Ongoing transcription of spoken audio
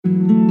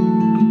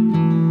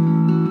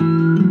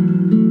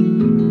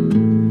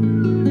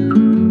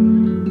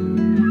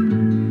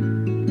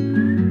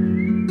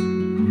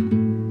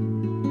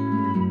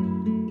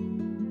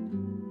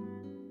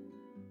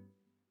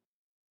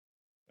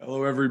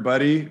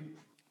everybody.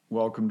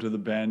 Welcome to the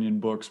Banyan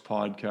Books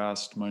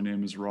podcast. My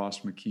name is Ross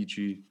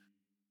McKeechee,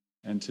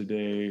 and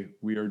today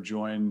we are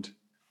joined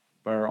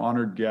by our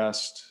honored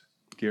guest,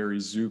 Gary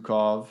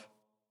Zukov.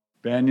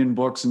 Banyan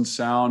Books and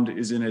Sound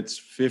is in its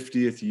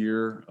 50th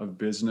year of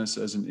business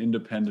as an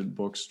independent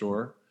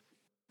bookstore.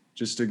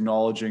 Just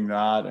acknowledging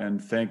that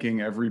and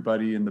thanking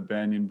everybody in the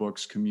Banyan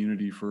Books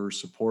community for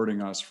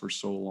supporting us for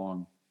so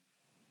long.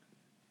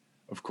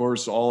 Of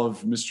course, all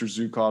of Mr.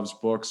 Zukov's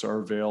books are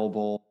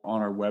available on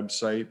our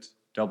website,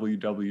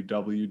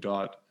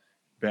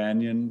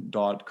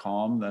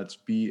 www.banyan.com. That's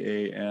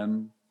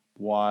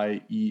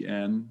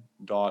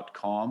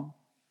BANYEN.com.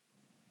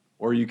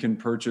 Or you can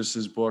purchase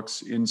his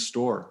books in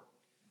store,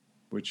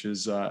 which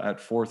is at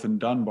 4th and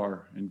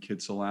Dunbar in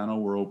Kitsilano.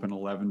 We're open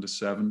 11 to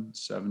 7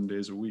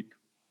 days a week.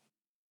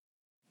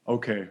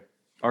 Okay,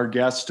 our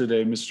guest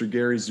today, Mr.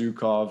 Gary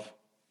Zukov,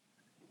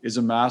 is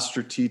a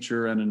master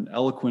teacher and an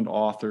eloquent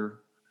author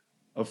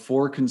of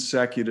 4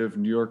 consecutive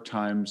New York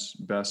Times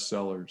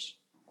bestsellers.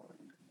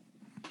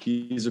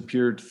 He's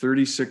appeared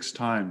 36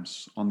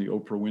 times on the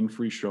Oprah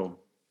Winfrey Show.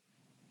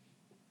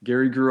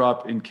 Gary grew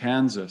up in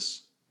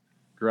Kansas,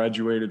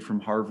 graduated from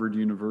Harvard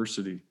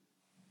University,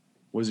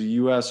 was a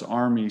U.S.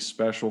 Army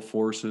Special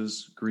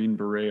Forces Green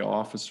Beret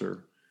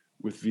officer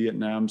with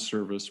Vietnam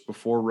service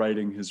before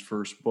writing his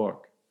first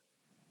book,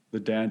 The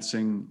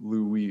Dancing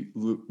Wu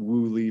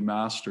Li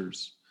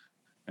Masters,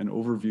 an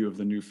overview of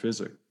the new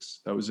physics.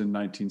 That was in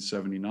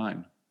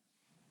 1979.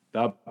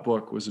 That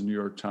book was a New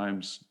York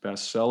Times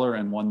bestseller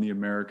and won the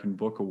American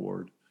Book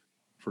Award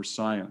for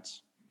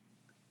science.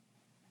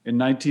 In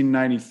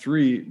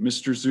 1993,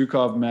 Mr.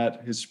 Zukov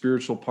met his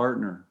spiritual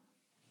partner,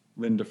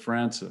 Linda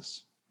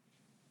Francis,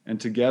 and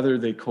together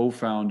they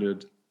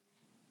co-founded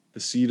the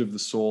Seed of the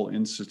Soul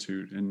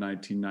Institute in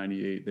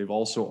 1998. They've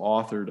also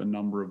authored a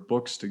number of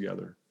books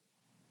together,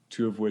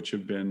 2 of which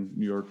have been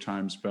New York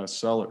Times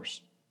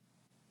bestsellers.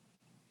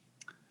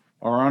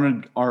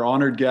 Our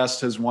honored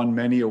guest has won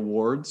many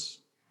awards,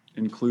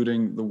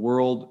 including the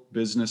World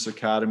Business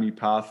Academy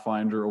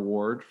Pathfinder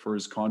Award for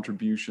his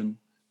contribution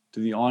to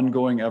the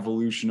ongoing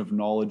evolution of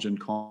knowledge and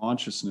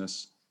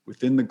consciousness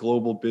within the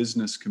global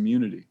business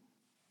community,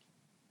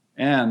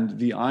 and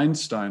the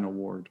Einstein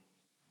Award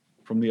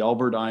from the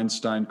Albert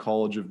Einstein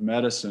College of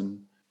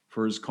Medicine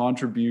for his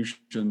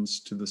contributions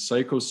to the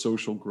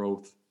psychosocial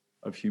growth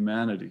of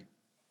humanity.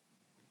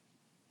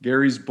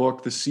 Gary's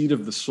book, The Seed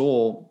of the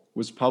Soul,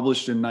 was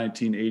published in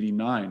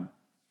 1989.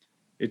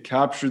 It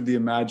captured the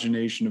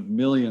imagination of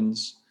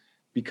millions,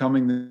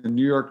 becoming the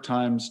New York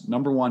Times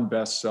 #1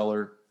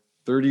 bestseller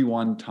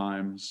 31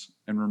 times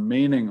and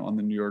remaining on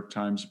the New York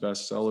Times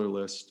bestseller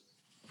list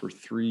for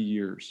 3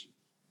 years.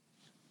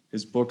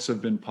 His books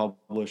have been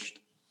published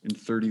in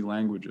 30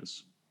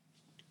 languages.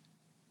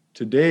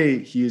 Today,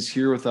 he is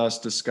here with us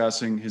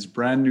discussing his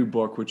brand new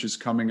book, which is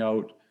coming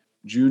out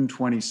June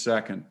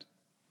 22nd.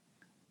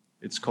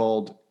 It's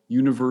called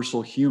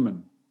Universal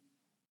Human: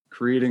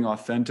 Creating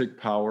Authentic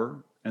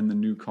Power and the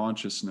New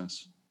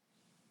Consciousness.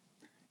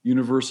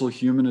 Universal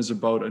Human is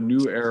about a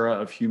new era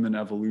of human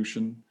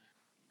evolution,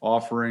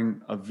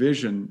 offering a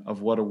vision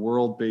of what a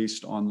world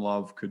based on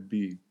love could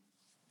be.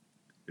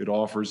 It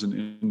offers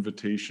an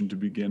invitation to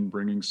begin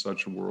bringing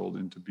such a world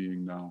into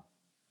being now.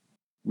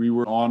 We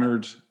were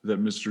honored that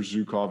Mr.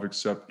 Zukov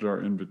accepted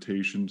our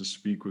invitation to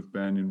speak with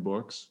Banyan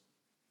Books.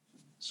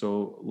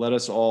 So let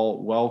us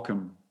all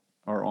welcome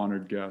our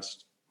honored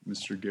guest,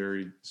 Mr.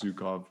 Gary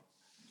Zukov.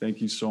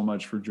 Thank you so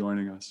much for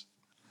joining us.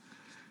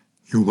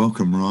 You're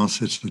welcome, Ross.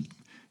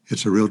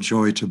 It's a real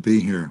joy to be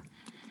here.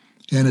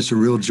 And it's a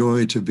real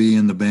joy to be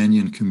in the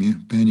Banyan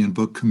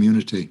book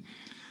community.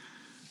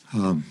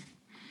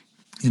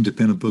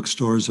 Independent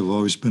bookstores have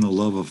always been a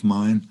love of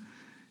mine,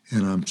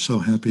 and I'm so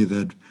happy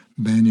that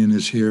Banyan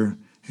is here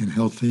and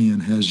healthy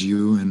and has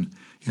you and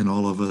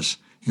all of us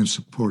in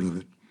support of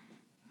it.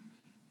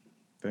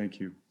 Thank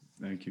you.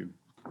 Thank you.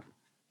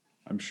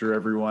 I'm sure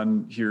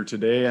everyone here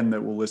today and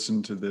that will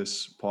listen to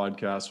this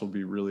podcast will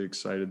be really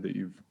excited that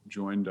you've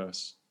joined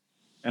us.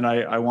 And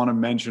I want to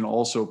mention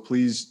also,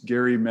 please,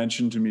 Gary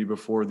mentioned to me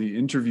before the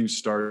interview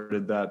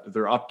started that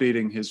they're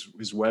updating his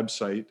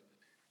website.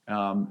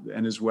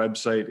 And his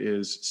website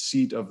is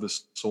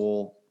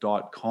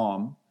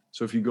seatofthesoul.com.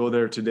 So if you go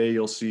there today,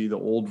 you'll see the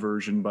old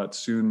version, but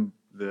soon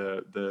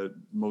the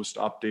most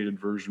updated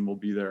version will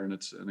be there. And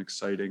it's an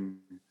exciting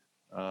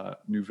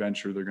new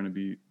venture. They're going to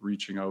be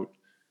reaching out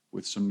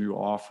with some new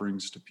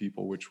offerings to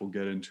people, which we'll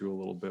get into a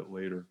little bit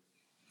later.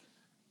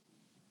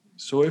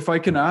 So if I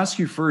can ask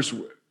you first,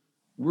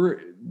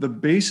 the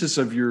basis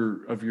of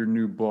your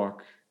new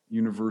book,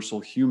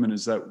 Universal Human,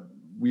 is that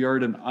we are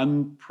at an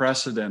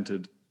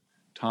unprecedented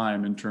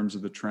time in terms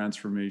of the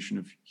transformation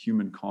of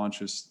human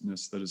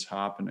consciousness that is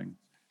happening.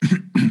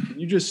 Can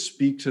you just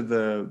speak to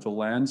the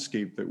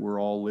landscape that we're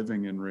all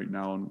living in right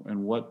now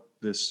and what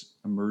this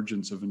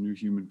emergence of a new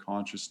human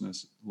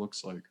consciousness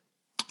looks like?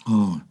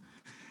 Oh,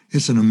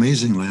 it's an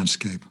amazing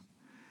landscape.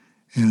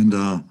 And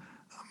I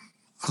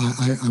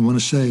want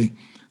to say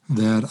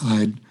that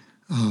I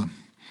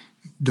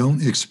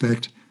don't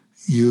expect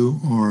you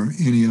or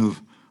any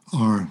of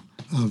our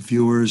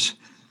viewers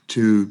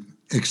to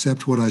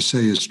accept what I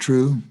say is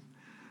true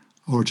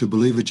or to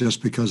believe it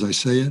just because I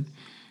say it.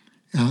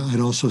 I'd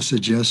also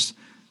suggest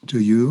to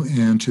you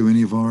and to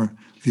any of our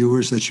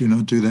viewers that you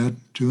not do that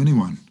to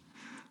anyone.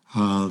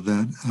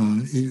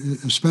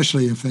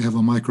 Especially if they have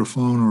a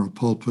microphone or a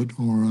pulpit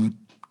or a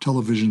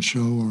television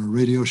show or a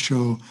radio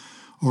show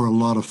or a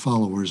lot of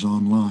followers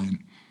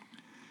online.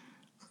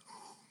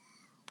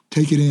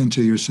 Take it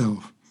into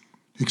yourself.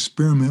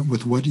 Experiment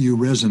with what you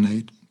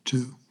resonate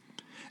to.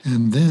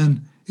 And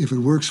then, if it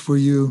works for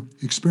you,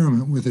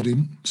 experiment with it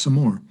some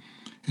more.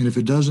 And if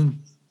it doesn't,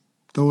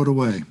 throw it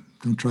away.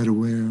 Don't try to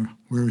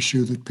wear a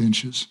shoe that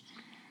pinches.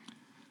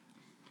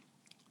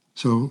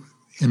 So,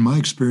 in my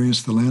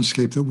experience, the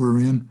landscape that we're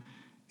in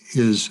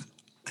it's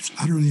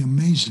utterly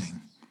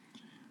amazing.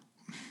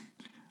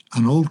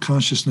 An old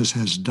consciousness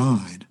has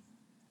died,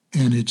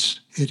 and its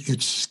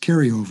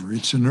carryover,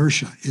 its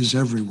inertia is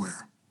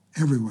everywhere.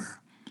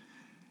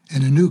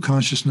 And a new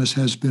consciousness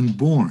has been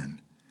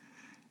born.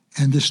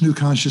 And this new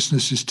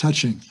consciousness is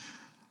touching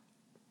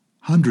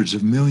hundreds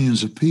of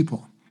millions of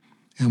people.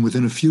 And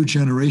within a few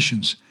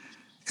generations,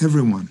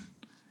 everyone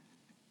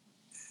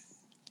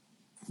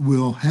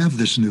will have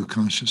this new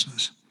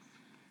consciousness.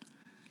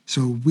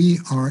 So we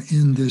are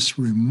in this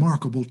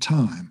remarkable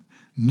time.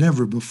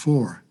 Never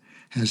before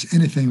has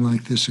anything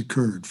like this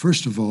occurred.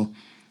 First of all,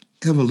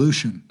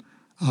 evolution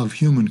of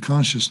human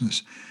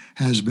consciousness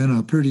has been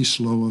a pretty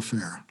slow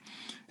affair,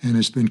 and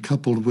it's been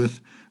coupled with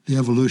the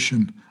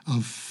evolution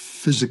of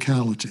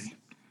physicality.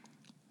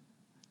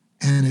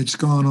 And it's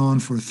gone on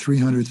for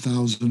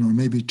 300,000 or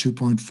maybe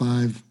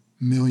 2.5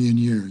 million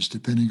years,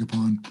 depending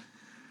upon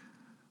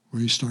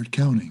where you start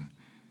counting.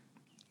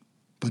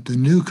 But the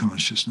new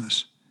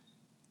consciousness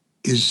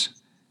is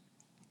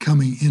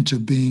coming into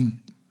being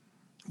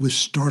with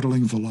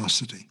startling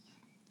velocity.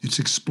 It's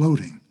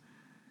exploding.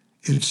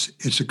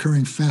 It's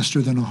occurring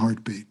faster than a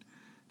heartbeat,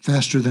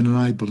 faster than an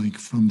eye blink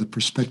from the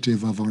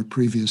perspective of our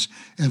previous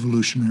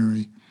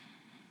evolutionary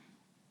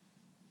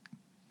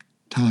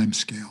time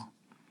scale.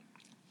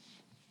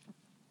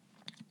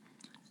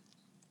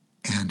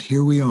 And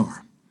here we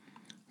are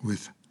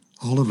with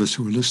all of us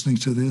who are listening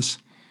to this.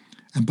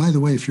 And by the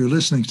way, if you're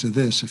listening to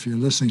this, if you're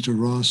listening to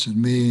Ross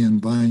and me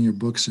and buying your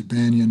books at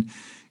Banyan,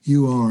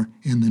 you are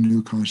in the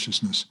new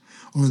consciousness,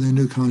 or the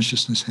new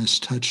consciousness has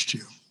touched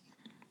you.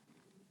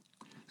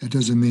 That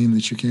doesn't mean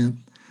that you can't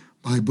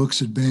buy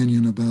books at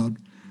Banyan about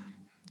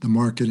the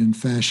market and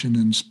fashion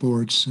and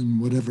sports and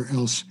whatever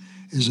else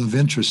is of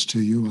interest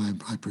to you,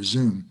 I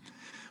presume.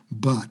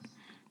 But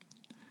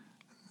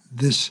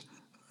this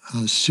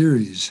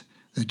series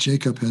that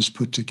Jacob has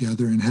put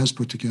together and has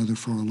put together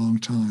for a long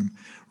time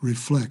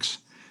reflects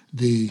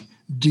the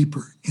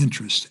deeper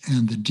interest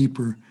and the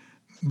deeper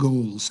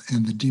goals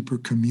and the deeper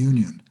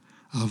communion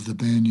of the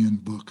Banyan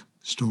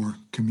Bookstore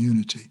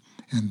community.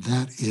 And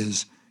that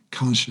is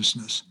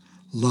consciousness,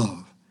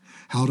 love,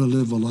 how to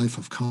live a life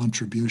of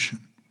contribution,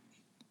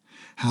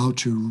 how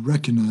to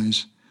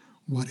recognize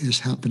what is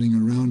happening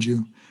around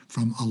you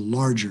from a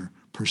larger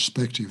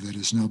perspective that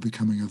is now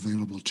becoming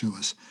available to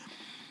us.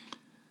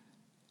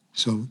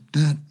 So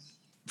that,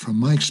 from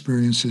my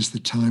experience, is the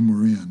time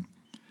we're in.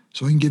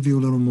 So I can give you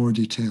a little more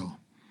detail.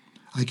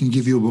 I can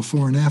give you a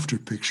before and after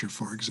picture,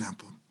 for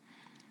example.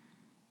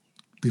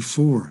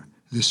 Before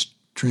this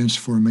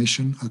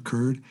transformation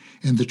occurred,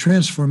 and the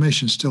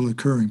transformation is still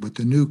occurring, but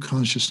the new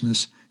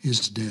consciousness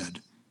is dead.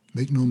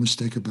 Make no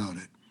mistake about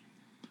it.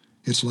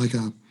 It's like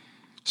a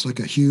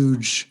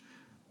huge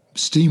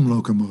steam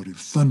locomotive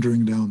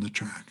thundering down the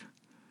track.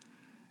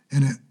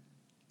 And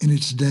in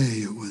its day,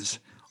 it was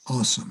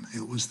awesome.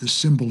 It was the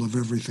symbol of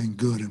everything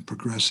good and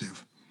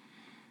progressive.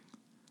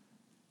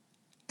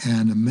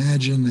 And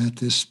imagine that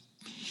this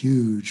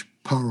huge,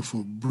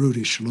 powerful,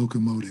 brutish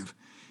locomotive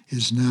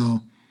is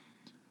now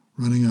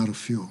running out of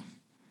fuel.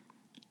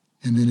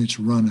 And then it's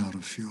run out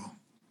of fuel.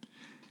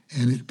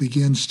 And it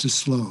begins to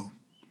slow.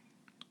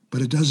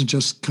 But it doesn't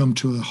just come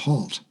to a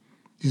halt.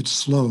 It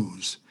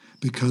slows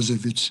because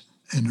of its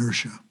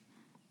inertia.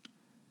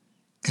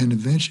 And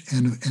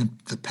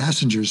the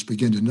passengers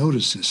begin to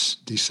notice this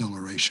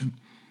deceleration,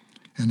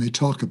 and they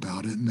talk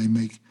about it,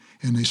 and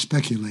they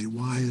speculate,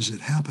 why is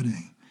it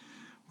happening?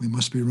 We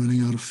must be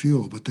running out of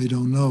fuel, but they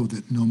don't know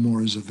that no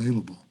more is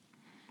available.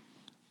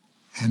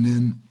 And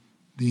then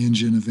the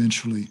engine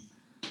eventually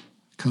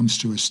comes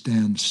to a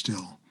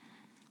standstill.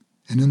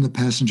 And then the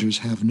passengers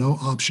have no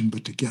option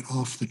but to get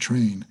off the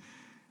train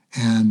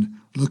and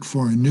look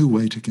for a new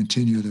way to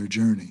continue their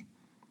journey.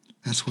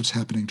 That's what's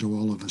happening to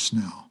all of us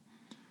now.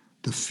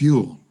 The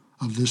fuel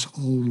of this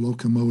old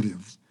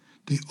locomotive,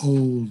 the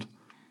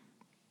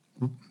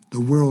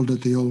world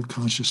that the old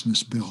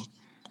consciousness built,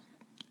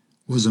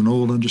 was an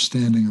old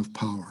understanding of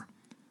power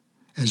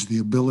as the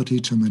ability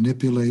to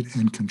manipulate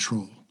and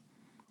control.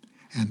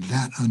 And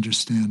that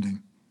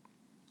understanding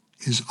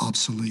is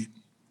obsolete.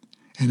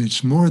 And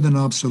it's more than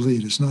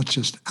obsolete. It's not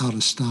just out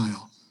of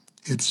style.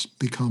 It's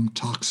become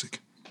toxic.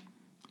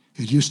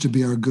 It used to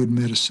be our good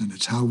medicine.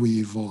 It's how we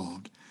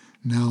evolved.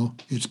 Now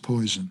it's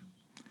poison.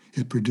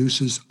 It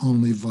produces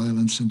only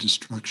violence and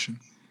destruction.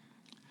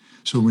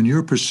 So when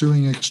you're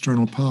pursuing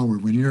external power,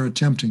 when you're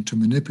attempting to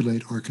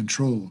manipulate or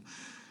control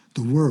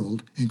the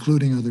world,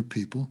 including other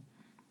people,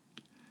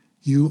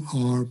 you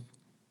are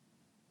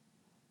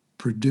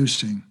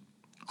producing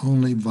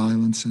only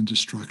violence and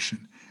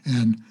destruction.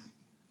 And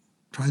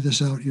try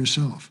this out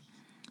yourself.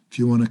 If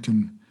you want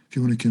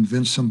to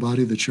convince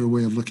somebody that your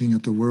way of looking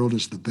at the world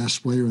is the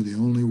best way or the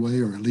only way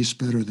or at least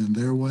better than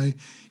their way,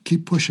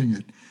 keep pushing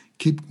it.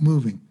 Keep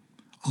moving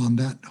on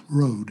that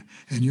road,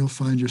 and you'll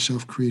find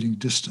yourself creating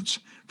distance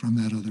from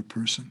that other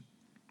person.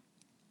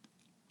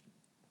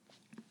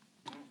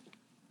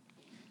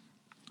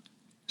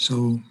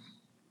 So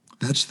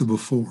that's the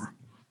before.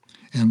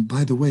 And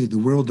by the way, the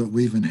world that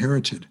we've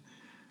inherited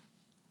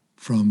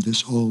from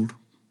this old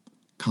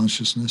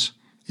consciousness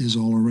is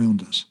all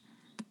around us.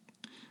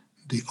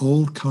 The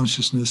old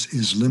consciousness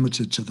is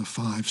limited to the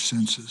five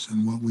senses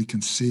and what we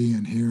can see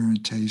and hear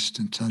and taste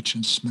and touch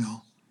and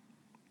smell.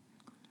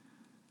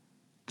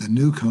 The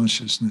new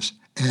consciousness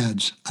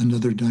adds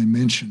another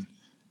dimension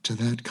to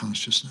that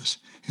consciousness.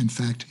 In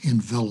fact,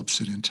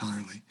 envelops it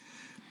entirely.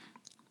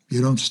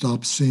 You don't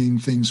stop seeing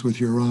things with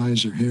your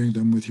eyes or hearing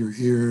them with your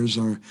ears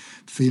or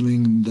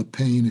feeling the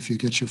pain if you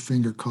get your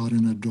finger caught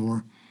in a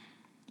door.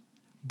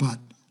 But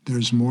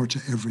there's more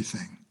to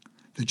everything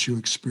that you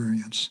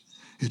experience.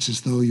 It's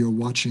as though you're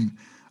watching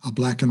a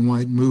black and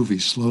white movie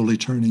slowly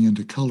turning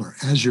into color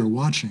as you're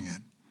watching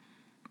it.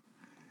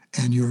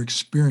 And your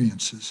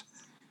experiences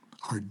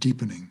are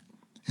deepening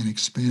and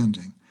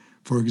expanding.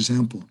 For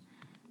example,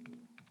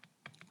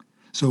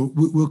 so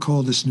we'll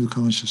call this new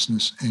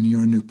consciousness and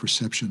your new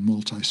perception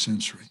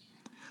multisensory.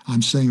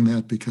 I'm saying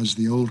that because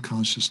the old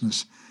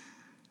consciousness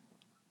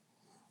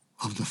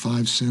of the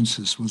five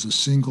senses was a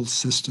single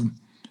system,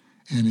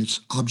 and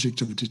its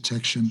object of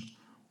detection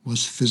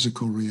was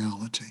physical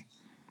reality.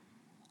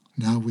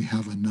 Now we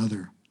have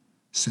another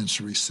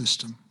sensory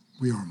system.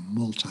 We are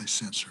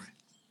multisensory.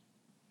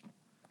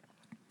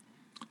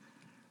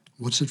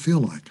 What's it feel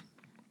like?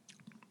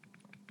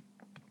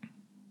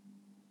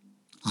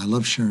 I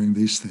love sharing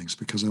these things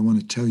because I want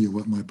to tell you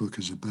what my book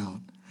is about.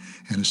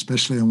 And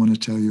especially I want to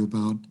tell you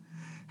about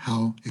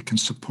how it can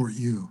support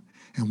you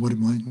and what it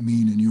might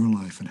mean in your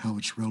life and how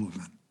it's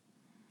relevant,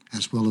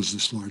 as well as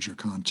this larger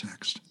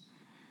context.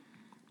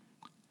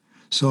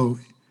 So,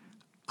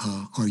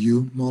 are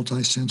you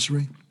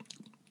multisensory?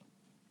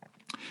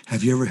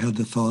 Have you ever had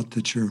the thought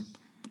that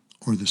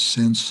or the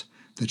sense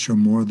that you're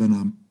more than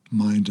a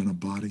mind and a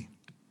body?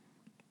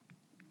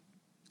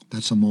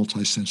 That's a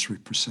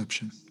multisensory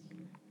perception.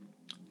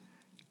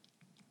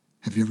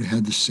 Have you ever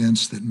had the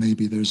sense that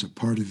maybe there's a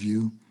part of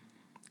you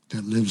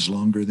that lives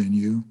longer than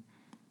you,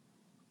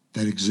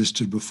 that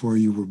existed before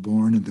you were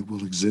born and that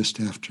will exist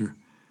after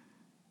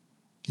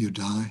you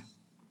die?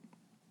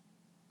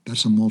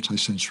 That's a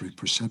multisensory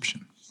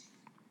perception.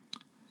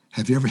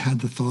 Have you ever had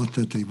the thought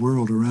that the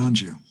world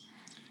around you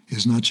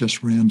is not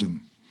just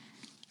random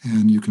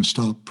and you can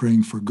stop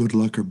praying for good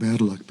luck or bad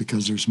luck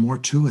because there's more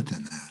to it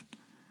than that?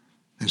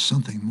 There's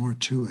something more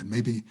to it.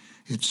 Maybe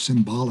it's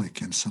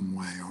symbolic in some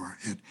way, or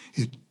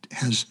it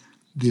has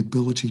the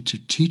ability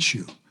to teach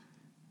you,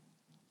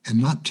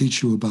 and not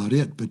teach you about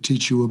it, but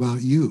teach you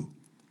about you.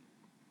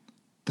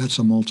 That's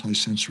a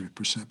multisensory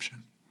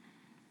perception.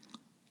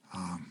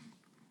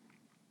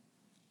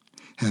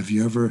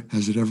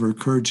 Has it ever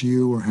occurred to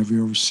you, or have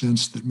you ever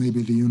sensed that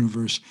maybe the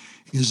universe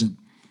isn't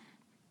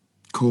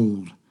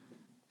cold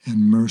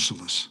and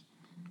merciless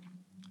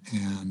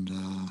and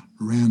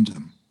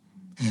random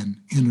and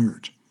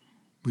inert,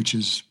 which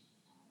is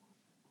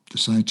the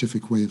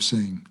scientific way of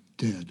saying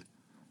dead?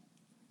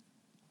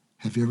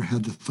 Have you ever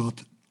had the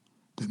thought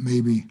that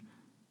maybe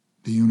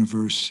the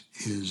universe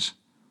is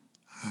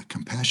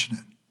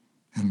compassionate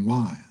and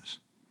wise,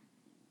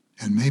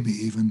 and maybe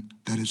even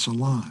that it's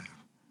alive?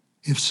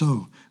 If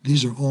so,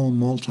 these are all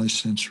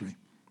multisensory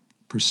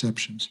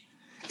perceptions.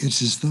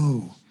 It's as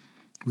though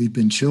we've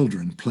been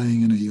children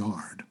playing in a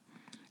yard,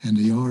 and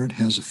the yard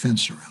has a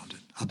fence around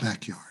it, a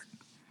backyard.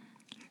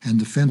 And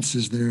the fence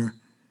is there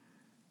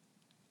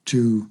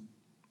to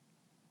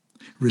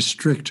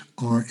restrict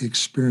our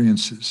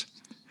experiences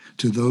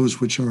to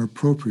those which are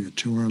appropriate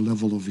to our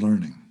level of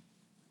learning.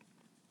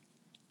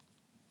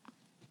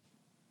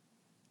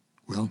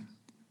 Well,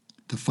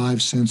 the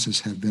five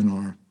senses have been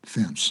our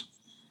fence,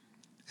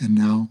 and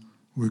now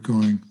we're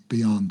going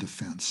beyond the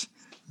fence.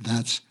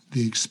 That's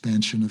the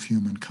expansion of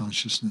human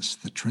consciousness,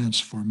 the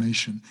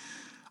transformation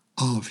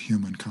of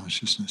human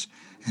consciousness.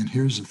 And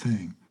here's the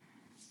thing.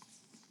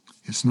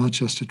 It's not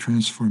just a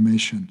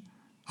transformation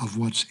of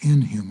what's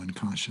in human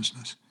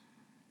consciousness.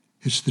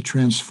 It's the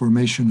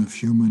transformation of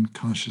human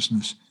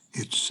consciousness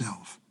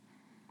itself.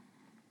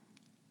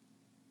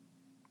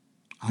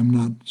 I'm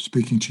not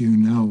speaking to you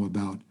now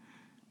about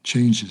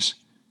changes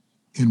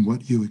in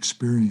what you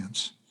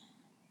experience.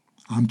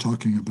 I'm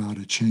talking about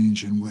a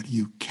change in what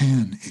you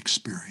can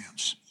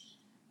experience.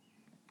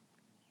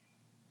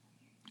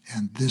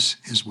 And this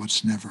is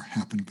what's never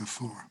happened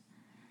before.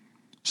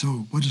 So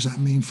what does that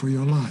mean for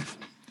your life?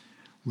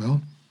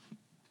 Well,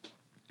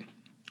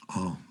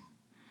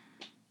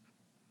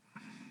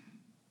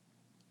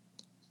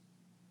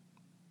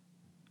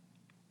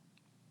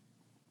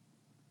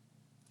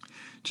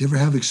 Do you ever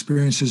have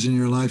experiences in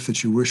your life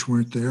that you wish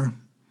weren't there?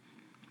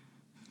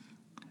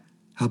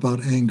 How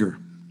about anger?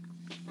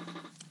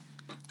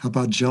 How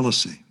about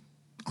jealousy?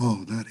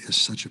 Oh, that is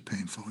such a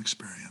painful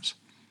experience.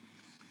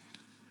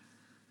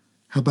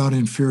 How about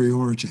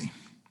inferiority?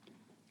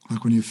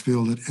 Like when you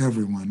feel that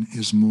everyone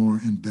is more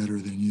and better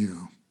than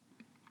you.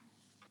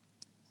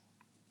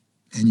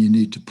 And you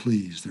need to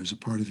please. There's a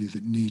part of you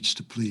that needs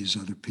to please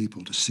other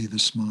people to see the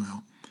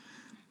smile.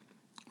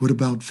 What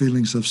about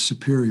feelings of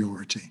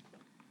superiority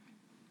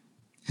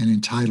and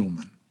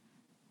entitlement?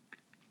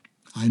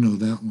 I know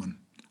that one.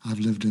 I've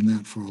lived in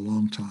that for a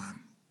long time.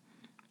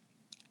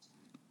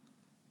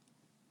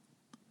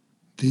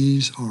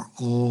 These are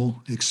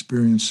all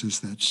experiences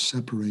that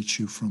separate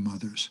you from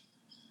others.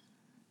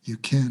 You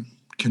can't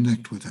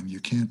connect with them. You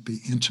can't be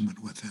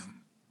intimate with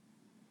them.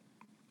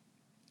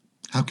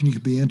 How can you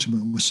be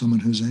intimate with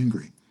someone who's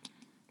angry?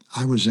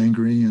 I was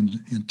angry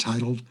and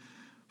entitled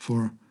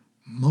for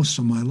most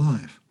of my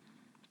life.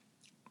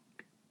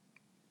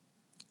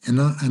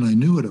 And I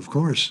knew it, of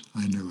course,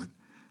 I knew it.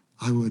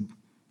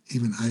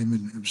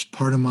 It was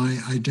part of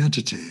my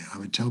identity. I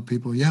would tell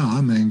people, yeah,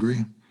 I'm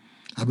angry.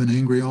 I've been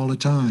angry all the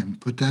time.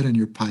 Put that in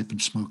your pipe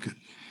and smoke it.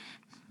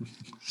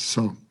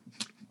 So,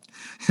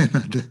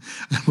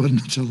 it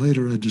wasn't until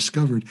later I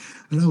discovered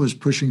that I was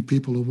pushing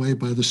people away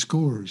by the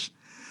scores.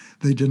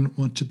 They didn't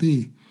want to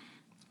be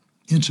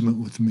intimate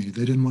with me.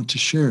 They didn't want to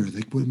share.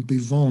 They wouldn't be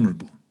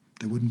vulnerable.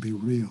 They wouldn't be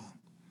real.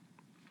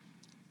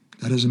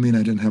 That doesn't mean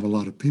I didn't have a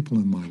lot of people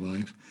in my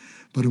life,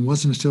 but it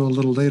wasn't until a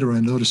little later I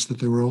noticed that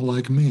they were all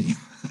like me.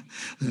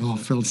 They all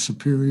felt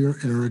superior,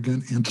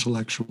 arrogant,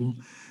 intellectual,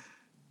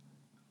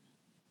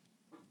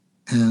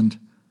 and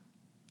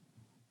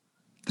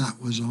that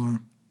was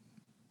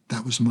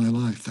my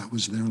life. That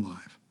was their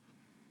life.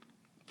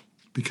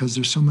 Because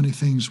there's so many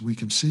things we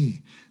can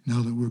see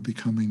now that we're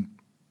becoming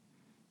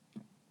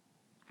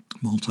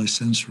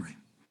multisensory.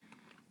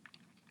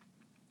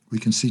 We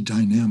can see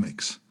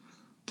dynamics.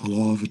 The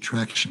law of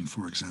attraction,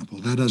 for example.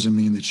 That doesn't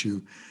mean that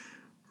you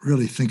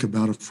really think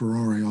about a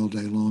Ferrari all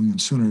day long and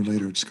sooner or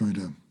later it's going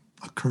to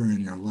occur in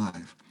your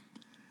life.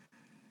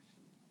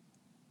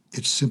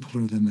 It's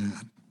simpler than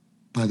that.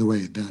 By the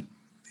way, that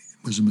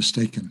was a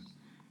mistaken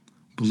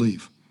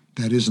belief.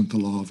 That isn't the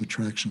law of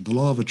attraction. The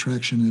law of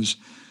attraction is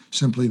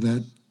simply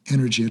that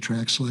energy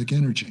attracts like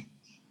energy.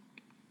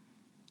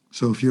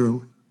 So if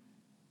you're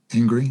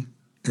angry,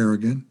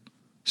 arrogant,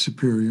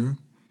 superior,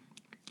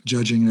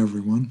 judging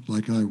everyone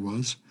like I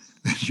was,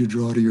 then you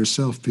draw to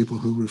yourself people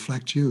who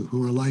reflect you,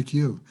 who are like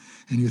you,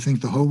 and you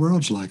think the whole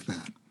world's like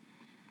that.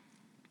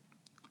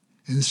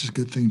 And this is a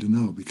good thing to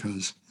know,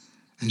 because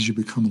as you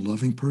become a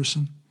loving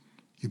person,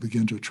 you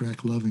begin to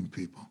attract loving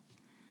people.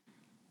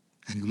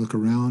 And you look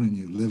around and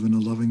you live in a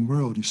loving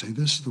world, and you say,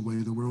 this is the way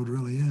the world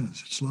really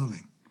is. It's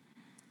loving.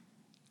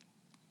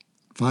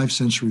 5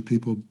 sensory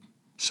people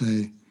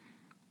say,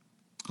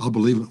 I'll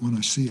believe it when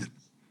I see it.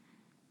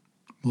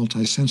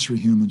 Multisensory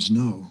humans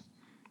know,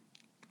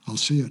 I'll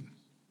see it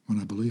when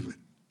I believe it.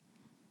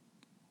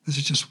 This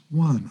is just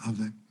one of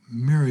the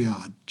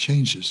myriad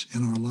changes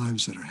in our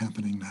lives that are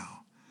happening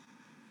now.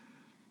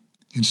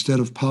 Instead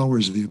of power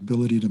is the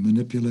ability to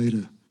manipulate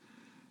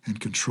and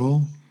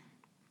control,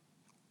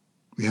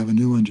 we have a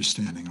new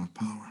understanding of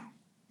power.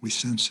 We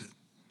sense it.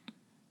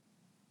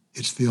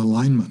 It's the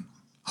alignment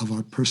of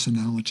our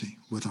personality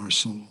with our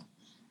soul.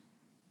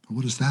 But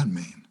what does that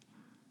mean?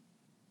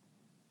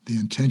 The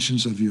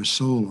intentions of your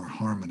soul are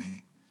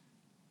harmony,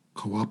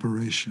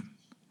 cooperation,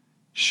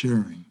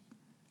 sharing,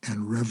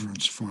 and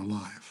reverence for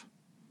life.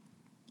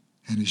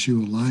 And as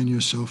you align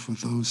yourself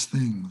with those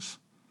things,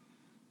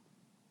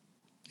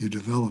 you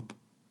develop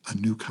a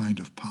new kind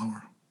of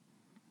power.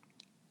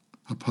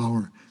 A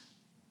power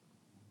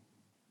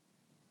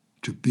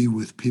to be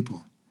with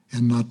people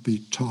and not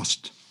be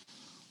tossed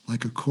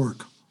like a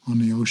cork on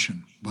the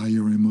ocean by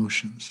your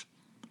emotions.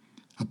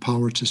 A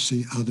power to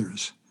see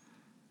others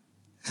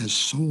as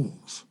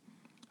souls.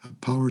 A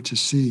power to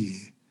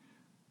see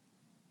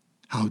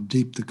how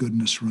deep the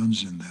goodness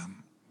runs in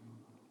them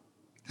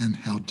and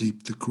how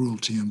deep the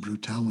cruelty and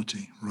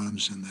brutality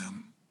runs in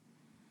them.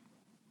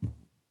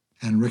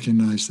 And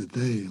recognize that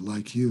they,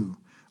 like you,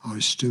 are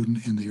a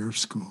student in the Earth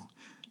School,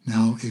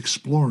 now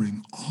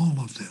exploring all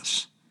of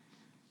this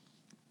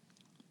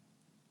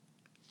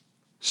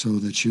so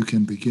that you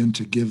can begin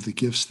to give the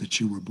gifts that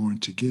you were born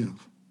to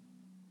give.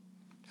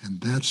 And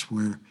that's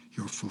where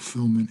your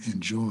fulfillment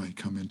and joy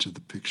come into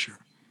the picture.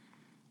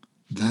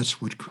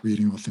 That's what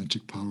creating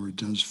authentic power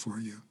does for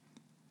you.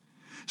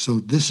 So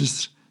this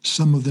is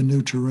some of the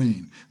new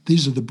terrain.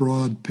 These are the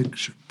broad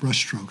picture,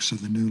 brushstrokes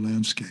of the new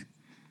landscape.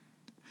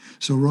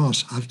 So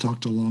Ross, I've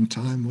talked a long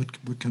time.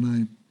 What can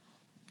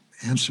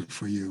I answer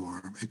for you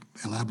or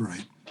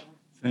elaborate?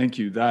 Thank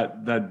you.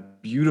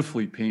 That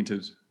beautifully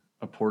painted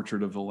a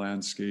portrait of the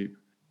landscape.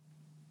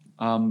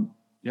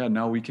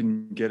 Now we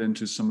can get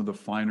into some of the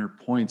finer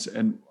points.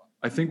 And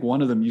I think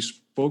one of them, you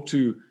spoke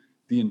to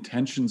the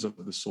intentions of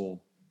the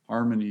soul,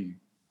 harmony,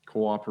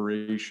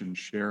 cooperation,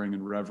 sharing,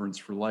 and reverence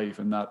for life,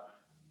 and that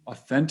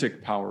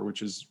authentic power,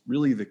 which is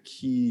really the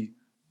key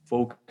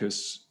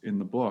focus in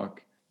the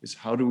book is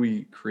how do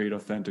we create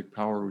authentic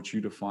power, which you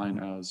define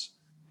as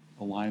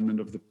alignment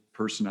of the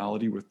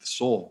personality with the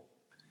soul.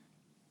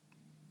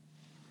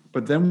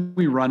 But then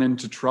we run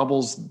into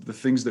troubles, the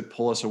things that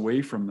pull us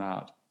away from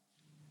that.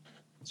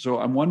 So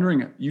I'm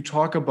wondering, you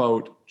talk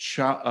about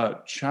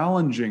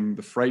challenging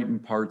the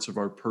frightened parts of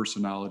our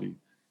personality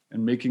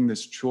and making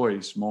this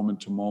choice moment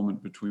to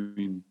moment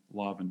between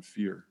love and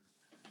fear.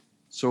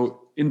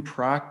 So in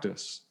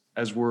practice,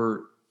 as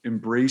we're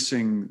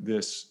embracing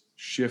this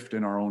shift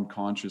in our own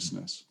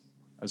consciousness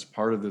as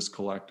part of this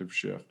collective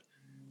shift,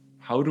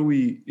 how do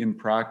we in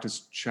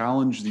practice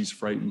challenge these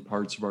frightened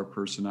parts of our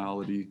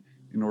personality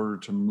in order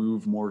to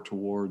move more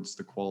towards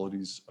the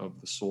qualities of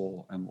the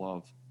soul and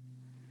love?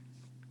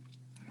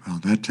 Well,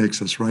 that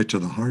takes us right to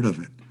the heart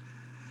of it.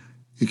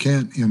 You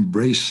can't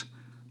embrace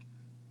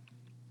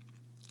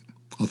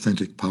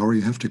authentic power,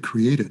 you have to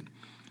create it.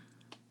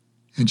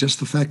 And just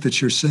the fact that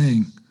you're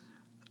saying,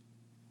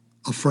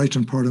 a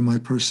frightened part of my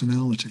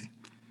personality,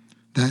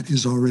 that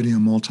is already a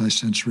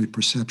multi-sensory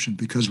perception,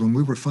 because when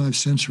we were 5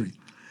 sensory,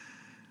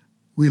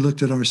 we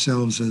looked at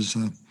ourselves as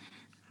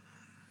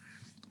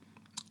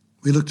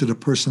we looked at a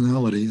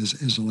personality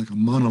as like a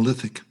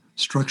monolithic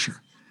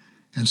structure.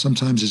 And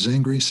sometimes it's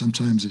angry,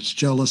 sometimes it's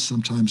jealous,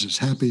 sometimes it's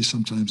happy,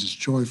 sometimes it's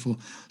joyful,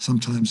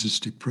 sometimes it's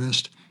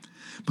depressed.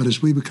 But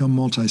as we become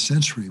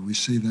multisensory, we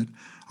see that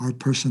our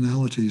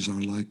personalities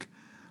are like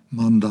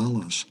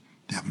mandalas.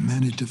 They have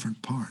many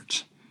different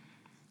parts.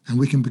 And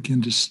we can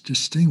begin to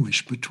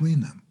distinguish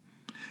between them.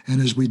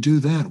 And as we do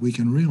that, we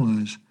can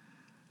realize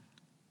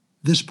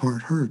this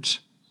part hurts.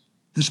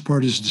 This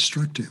part is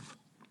destructive.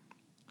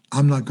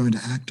 I'm not going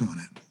to act on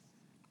it.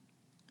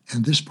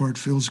 And this part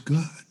feels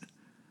good.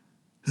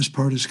 This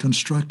part is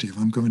constructive.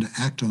 I'm going to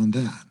act on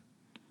that.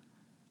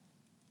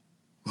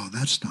 Well,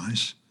 that's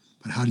nice,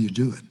 but how do you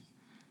do it?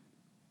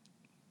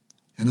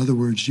 In other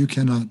words, you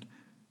cannot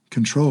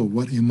control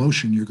what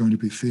emotion you're going to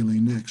be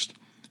feeling next,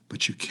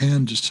 but you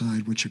can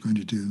decide what you're going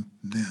to do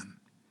then.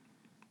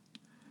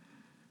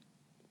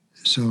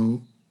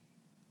 So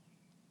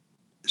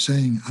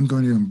saying, I'm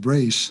going to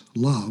embrace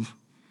love,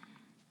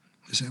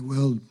 you say,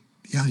 well,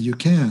 yeah, you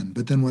can,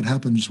 but then what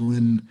happens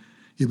when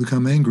you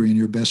become angry and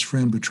your best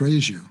friend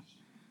betrays you?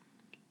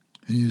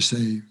 And you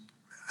say,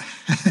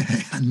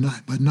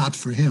 but not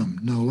for him.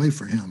 No way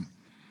for him.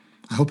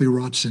 I hope he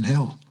rots in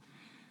hell.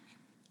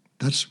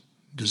 Does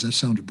that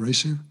sound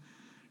abrasive?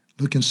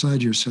 Look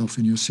inside yourself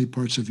and you'll see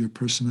parts of your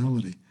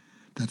personality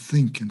that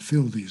think and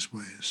feel these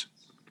ways.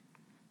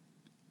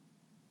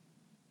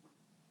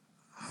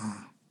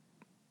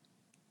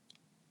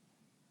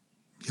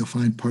 You'll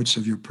find parts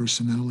of your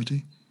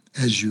personality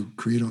as you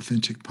create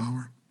authentic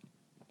power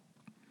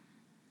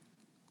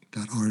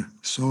that are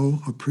so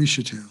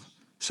appreciative,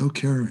 so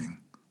caring,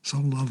 so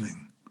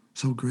loving,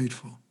 so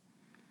grateful.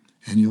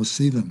 And you'll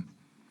see them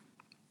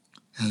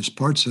as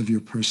parts of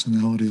your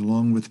personality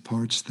along with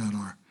parts that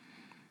are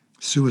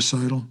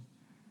suicidal,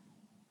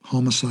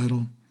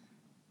 homicidal,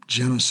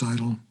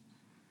 genocidal,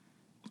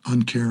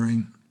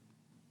 uncaring,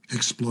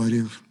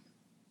 exploitive.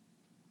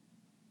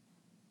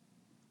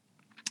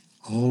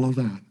 All of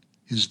that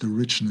is the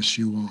richness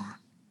you are.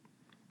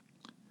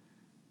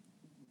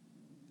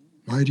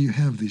 Why do you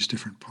have these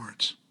different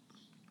parts?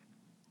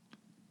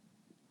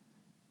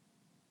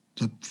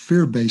 The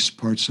fear-based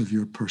parts of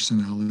your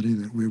personality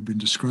that we've been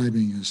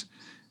describing as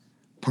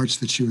parts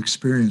that you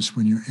experience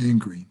when you're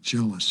angry,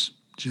 jealous,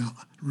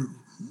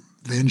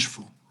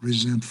 vengeful,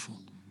 resentful,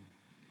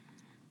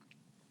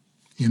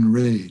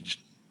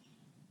 enraged,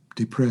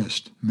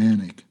 depressed,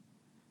 manic,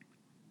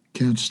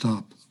 can't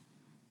stop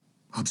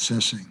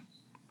obsessing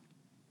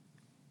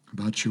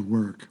about your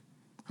work,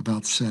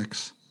 about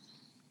sex,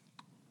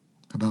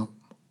 about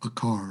a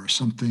car or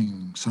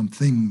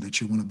something that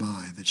you want to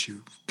buy that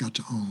you've got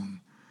to own,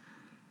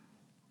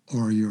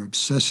 or you're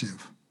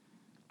obsessive,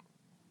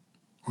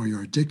 or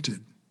you're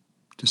addicted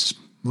to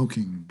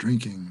smoking,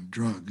 drinking,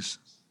 drugs,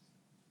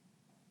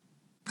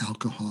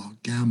 alcohol,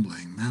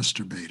 gambling,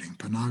 masturbating,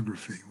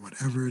 pornography,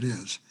 whatever it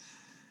is,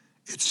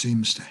 it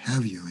seems to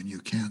have you and you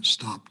can't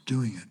stop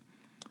doing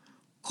it.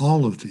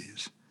 All of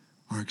these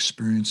are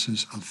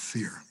experiences of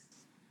fear,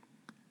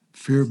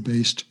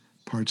 fear-based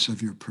parts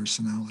of your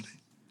personality.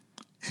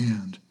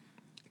 And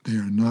they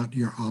are not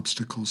your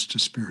obstacles to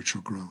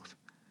spiritual growth.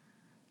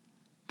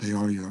 They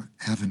are your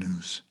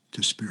avenues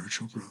to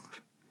spiritual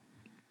growth.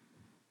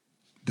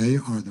 They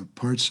are the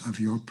parts of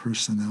your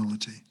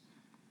personality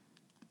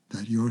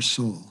that your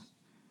soul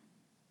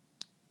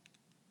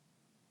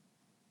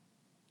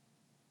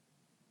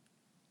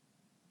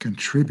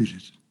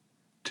contributed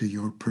to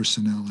your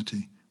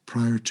personality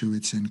prior to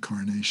its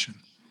incarnation.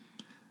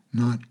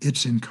 Not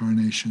its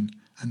incarnation,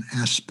 an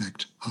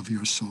aspect of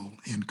your soul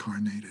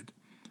incarnated.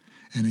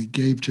 And it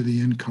gave to the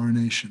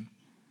incarnation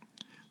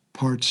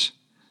parts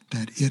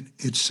that it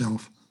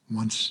itself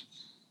wants,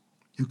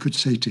 you could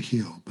say to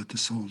heal, but the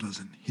soul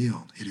doesn't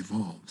heal, it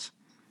evolves.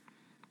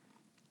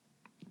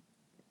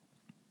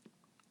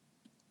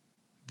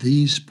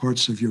 These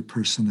parts of your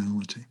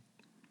personality,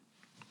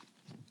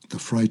 the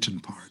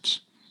frightened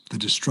parts, the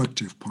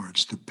destructive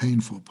parts, the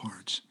painful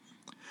parts,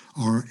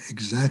 are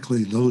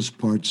exactly those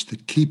parts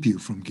that keep you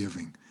from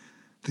giving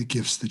the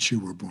gifts that you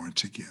were born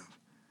to give.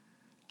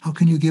 How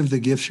can you give the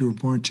gifts you were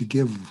born to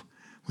give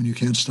when you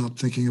can't stop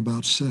thinking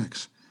about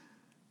sex,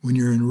 when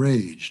you're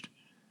enraged,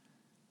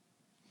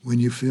 when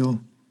you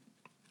feel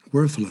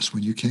worthless,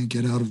 when you can't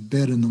get out of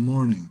bed in the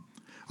morning,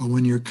 or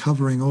when you're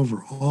covering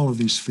over all of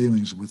these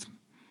feelings with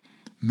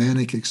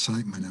manic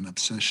excitement and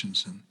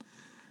obsessions and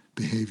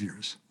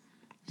behaviors?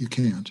 You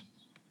can't.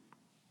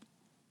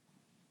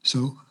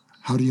 So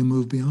how do you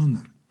move beyond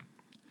them?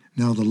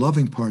 Now, the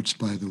loving parts,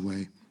 by the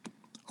way,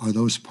 are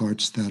those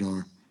parts that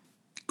are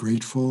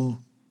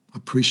grateful,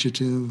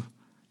 appreciative,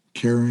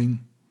 caring,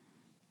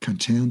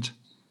 content,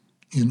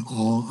 in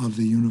awe of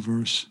the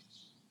universe,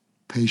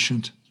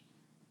 patient.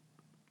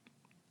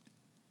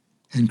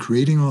 And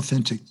creating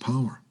authentic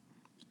power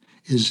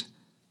is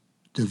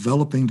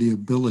developing the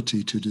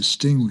ability to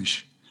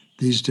distinguish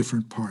these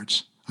different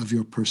parts of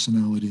your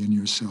personality and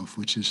yourself,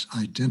 which is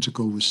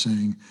identical with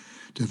saying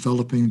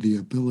developing the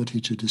ability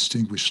to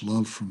distinguish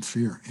love from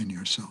fear in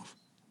yourself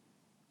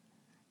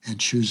and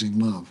choosing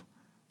love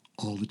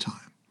all the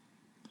time.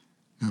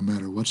 No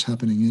matter what's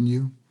happening in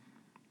you,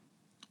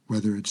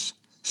 whether it's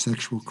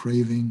sexual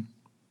craving,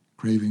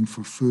 craving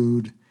for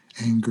food,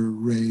 anger,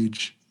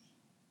 rage,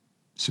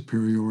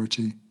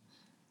 superiority,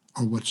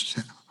 or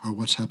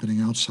what's happening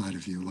outside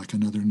of you, like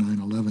another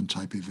 9/11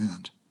 type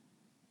event.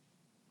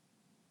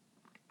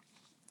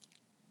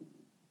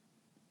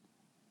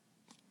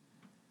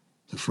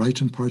 The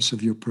frightened parts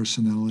of your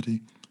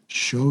personality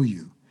show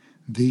you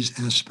these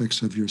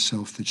aspects of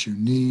yourself that you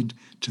need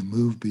to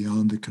move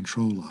beyond the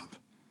control of.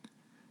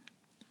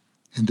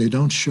 And they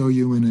don't show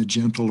you in a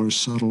gentle or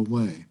subtle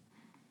way.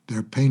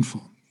 They're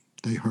painful.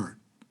 They hurt.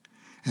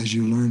 As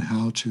you learn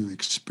how to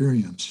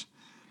experience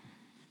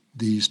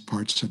these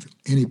parts of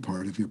any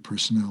part of your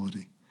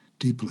personality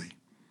deeply,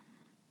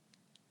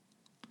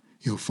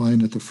 you'll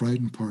find that the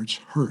frightened parts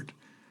hurt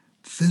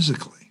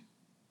physically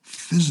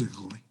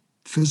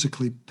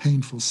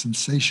painful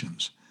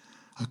sensations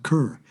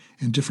occur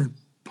in different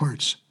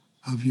parts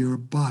of your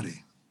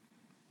body.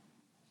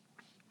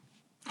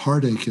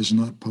 Heartache is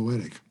not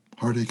poetic.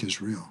 Heartache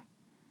is real.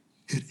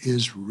 It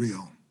is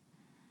real.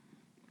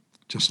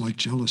 Just like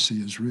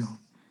jealousy is real.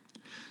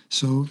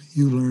 So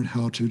you learn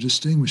how to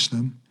distinguish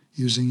them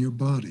using your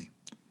body.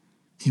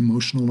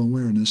 Emotional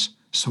awareness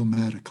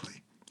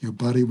somatically. Your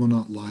body will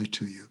not lie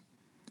to you.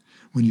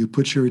 When you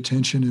put your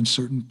attention in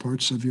certain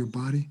parts of your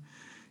body,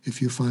 if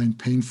you find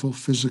painful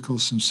physical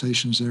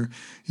sensations there,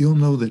 you'll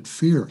know that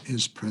fear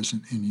is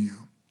present in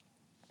you.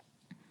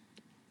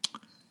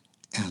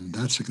 And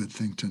that's a good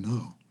thing to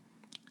know,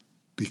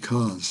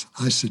 because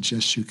I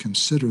suggest you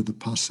consider the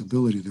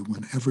possibility that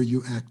whenever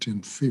you act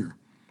in fear,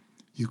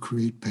 you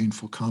create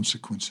painful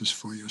consequences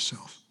for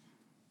yourself.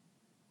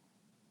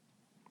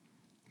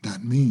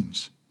 That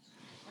means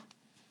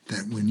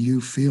that when you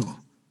feel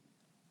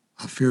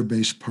a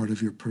fear-based part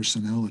of your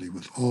personality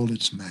with all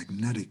its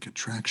magnetic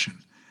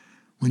attraction,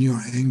 when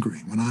you're angry,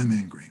 when I'm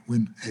angry,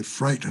 when a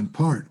frightened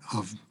part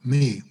of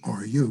me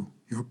or you,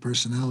 your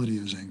personality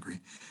is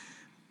angry,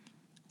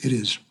 it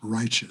is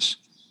righteous.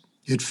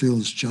 It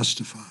feels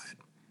justified.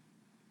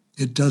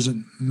 It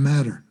doesn't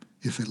matter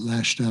if it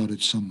lashed out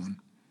at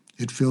someone.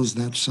 It feels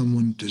that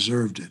someone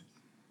deserved it,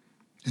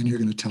 and you're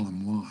going to tell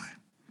them why.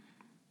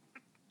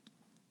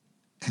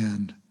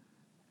 And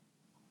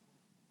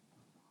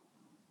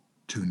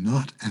to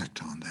not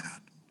act on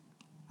that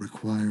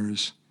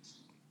requires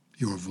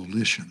your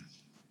volition,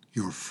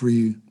 your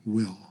free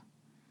will.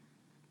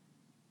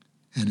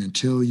 And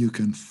until you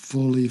can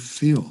fully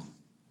feel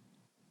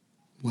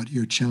what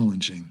you're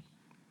challenging,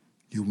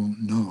 you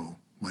won't know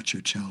what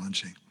you're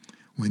challenging.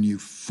 When you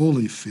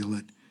fully feel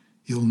it,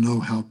 you'll know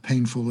how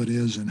painful it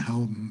is and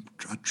how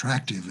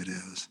attractive it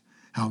is,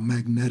 how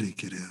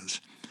magnetic it is,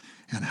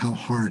 and how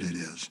hard it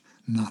is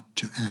not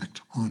to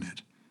act on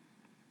it.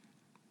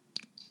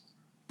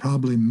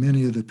 Probably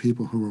many of the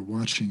people who are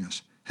watching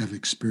us have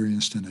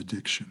experienced an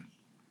addiction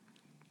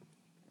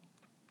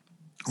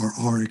or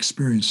are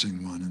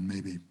experiencing one and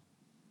maybe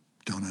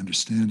don't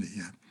understand it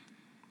yet.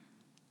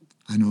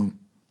 I know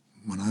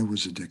when I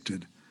was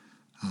addicted,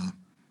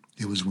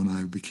 it was when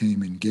I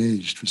became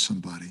engaged with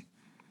somebody,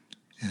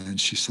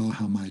 and she saw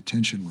how my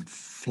attention would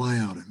fly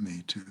out at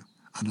me to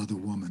another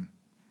woman.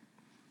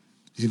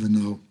 Even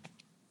though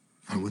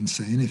I wouldn't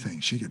say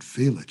anything, she could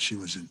feel it. She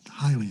was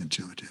highly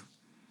intuitive.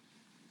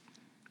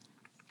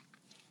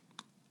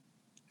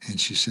 And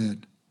she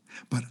said,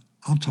 but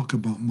I'll talk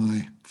about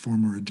my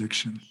former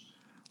addiction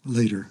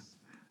later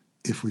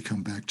if we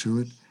come back to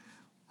it.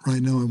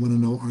 Right now, I want to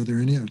know, are there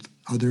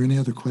any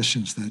other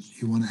questions that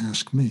you want to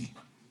ask me?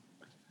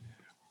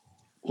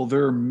 Well,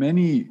 there are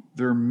many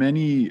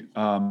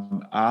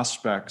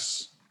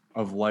aspects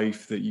of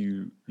life that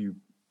you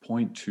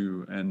point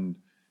to and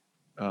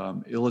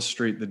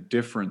illustrate the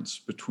difference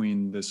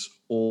between this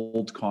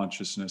old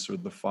consciousness, or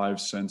the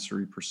five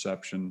sensory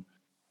perception,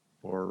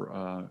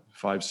 or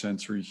five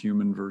sensory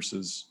human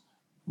versus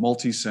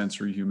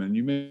multi-sensory human.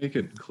 You make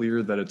it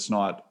clear that it's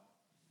not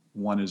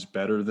one is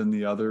better than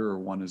the other, or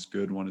one is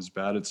good, one is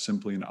bad. It's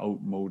simply an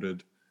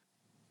outmoded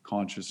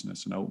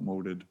consciousness, an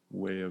outmoded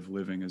way of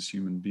living as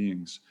human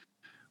beings.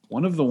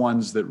 One of the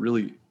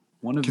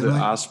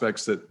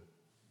aspects that.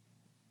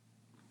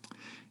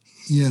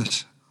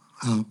 Yes.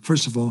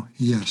 First of all,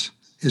 yes,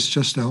 it's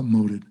just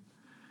outmoded.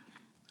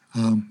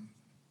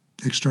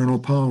 External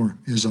power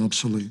is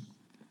obsolete.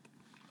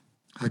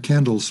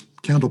 Candle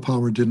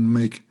power didn't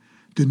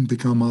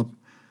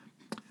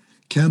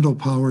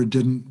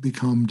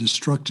become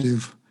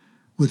destructive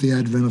with the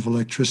advent of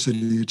electricity.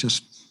 It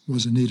just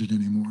wasn't needed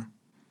anymore.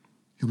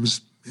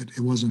 It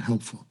wasn't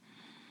helpful.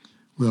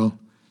 Well,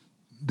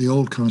 the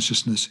old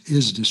consciousness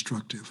is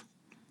destructive,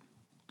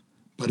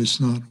 but it's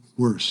not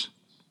worse.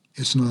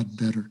 It's not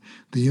better.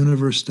 The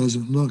universe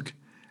doesn't look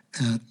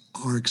at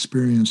our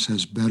experience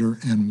as better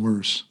and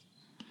worse.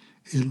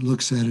 It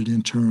looks at it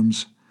in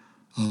terms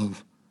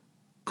of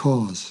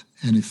cause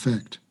and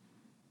effect.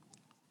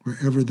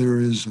 Wherever there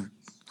is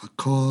a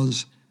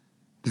cause,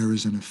 there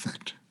is an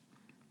effect.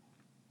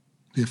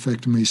 The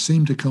effect may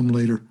seem to come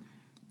later,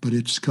 but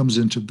it comes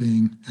into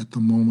being at the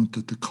moment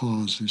that the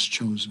cause is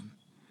chosen.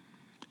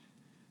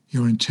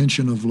 Your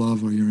intention of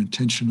love or your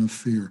intention of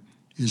fear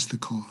is the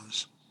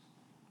cause.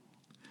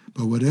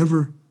 But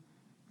whatever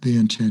the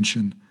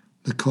intention,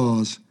 the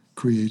cause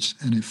creates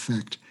an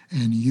effect,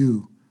 and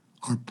you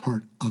are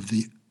part of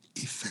the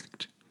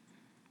effect.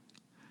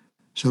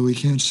 So we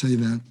can't say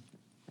that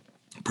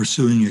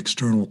pursuing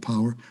external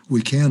power.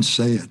 We can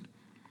say it,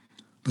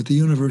 but the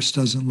universe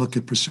doesn't look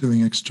at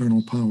pursuing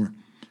external power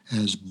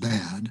as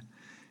bad.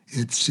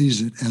 It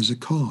sees it as a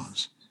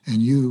cause,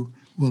 and you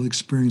will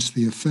experience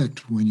the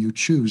effect when you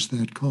choose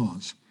that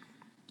cause.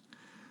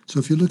 So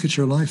if you look at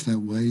your life that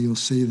way, you'll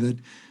see that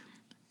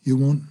you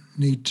won't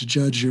need to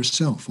judge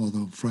yourself,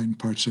 although frightened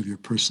parts of your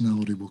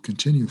personality will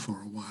continue for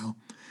a while,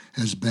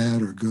 as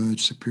bad or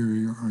good,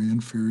 superior or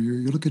inferior.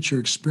 You look at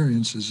your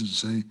experiences and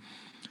say,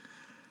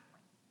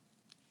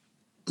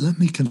 let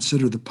me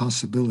consider the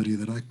possibility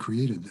that I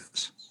created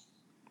this.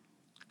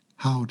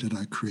 How did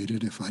I create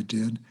it if I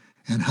did?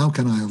 And how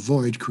can I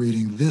avoid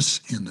creating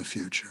this in the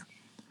future?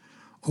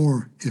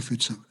 Or if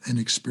it's an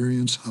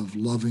experience of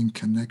loving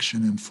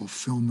connection and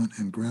fulfillment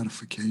and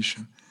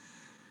gratification,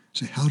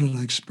 say, how did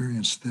I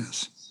experience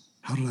this?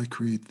 How did I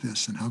create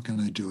this? And how can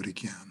I do it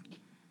again?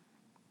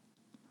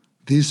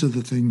 These are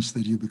the things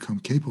that you become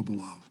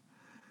capable of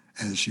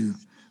as you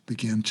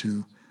begin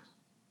to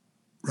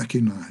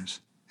recognize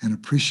and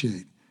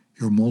appreciate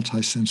your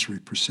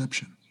multisensory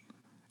perception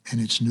and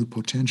its new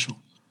potential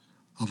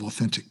of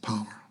authentic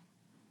power.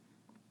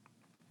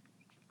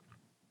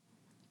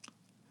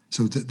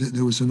 So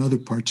there was another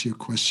part to your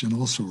question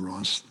also,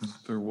 Ross.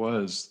 There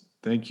was.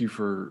 Thank you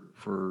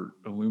for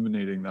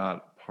illuminating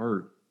that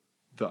part.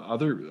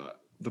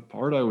 The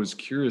part I was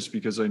curious,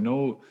 because I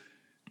know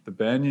the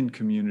Banyan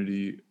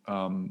community,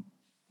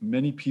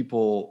 many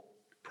people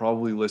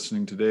probably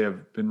listening today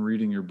have been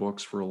reading your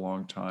books for a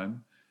long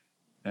time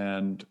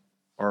and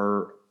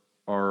are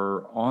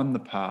on the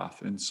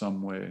path in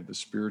some way, the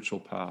spiritual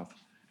path.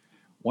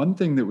 One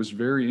thing that was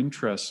very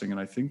interesting, and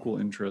I think will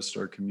interest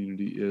our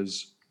community,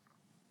 is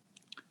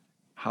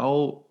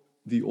how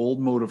the old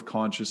mode of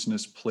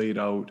consciousness played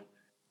out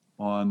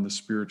on the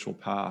spiritual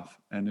path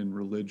and in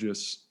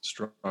religious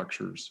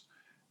structures,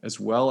 as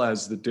well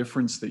as the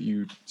difference that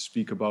you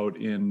speak about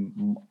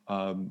in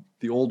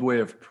the old way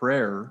of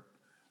prayer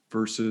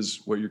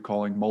versus what you're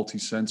calling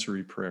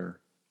multisensory prayer.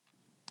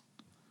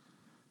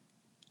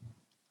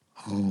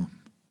 Oh,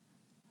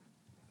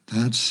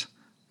 that's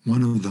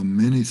one of the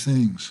many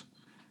things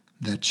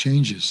that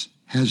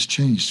has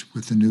changed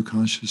with the new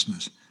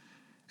consciousness.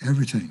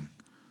 Everything.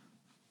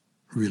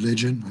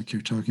 Religion, like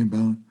you're talking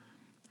about,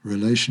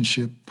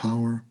 relationship,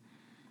 power,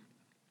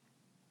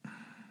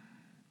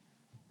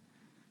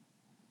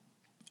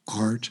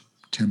 art,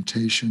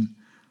 temptation,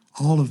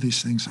 all of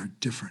these things are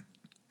different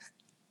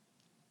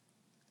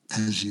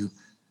as you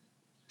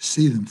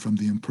see them from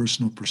the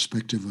impersonal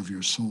perspective of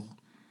your soul,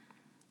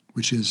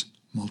 which is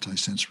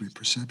multisensory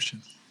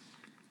perception.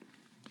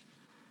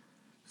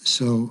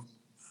 So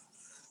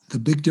the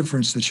big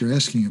difference that you're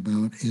asking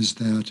about is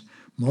that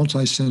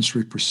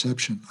multisensory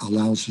perception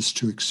allows us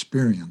to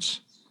experience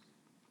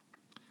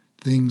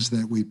things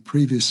that we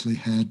previously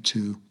had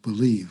to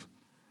believe.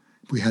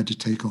 We had to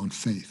take on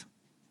faith.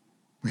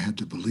 We had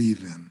to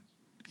believe in,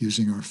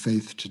 using our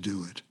faith to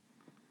do it.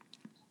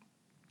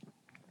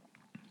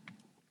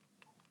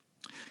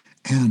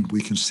 And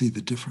we can see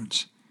the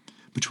difference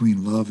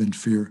between love and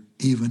fear,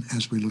 even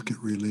as we look at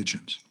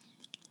religions.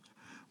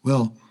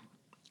 Well,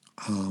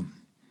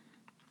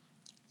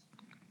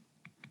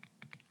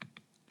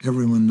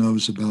 everyone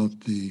knows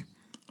about the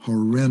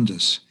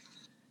horrendous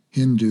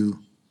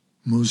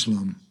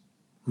Hindu-Muslim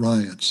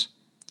riots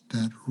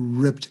that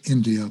ripped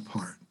India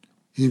apart,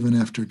 even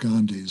after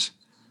Gandhi's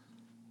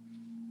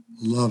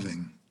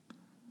loving,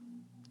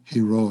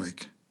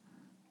 heroic,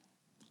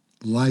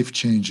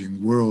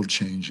 life-changing,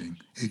 world-changing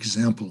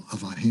example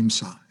of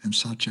ahimsa and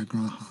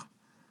satyagraha.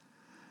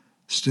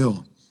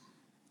 Still,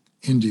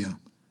 India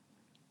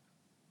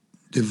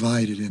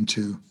divided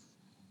into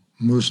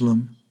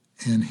Muslim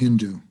and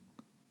Hindu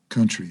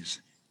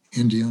countries,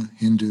 India,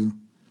 Hindu,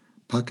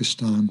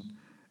 Pakistan,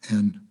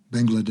 and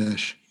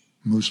Bangladesh,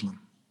 Muslim.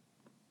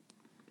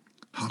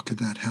 How could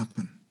that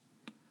happen?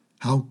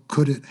 How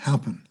could it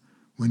happen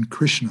when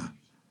Krishna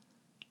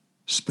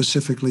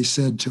specifically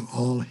said to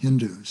all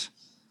Hindus,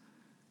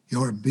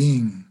 your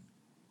being,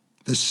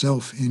 the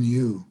self in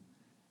you,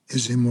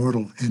 is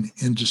immortal and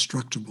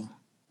indestructible?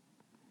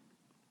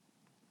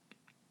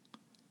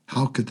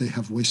 How could they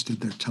have wasted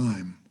their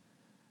time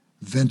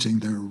venting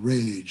their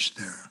rage,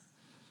 their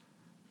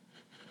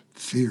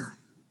fear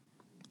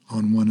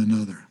on one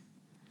another?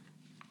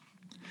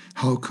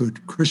 How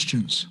could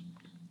Christians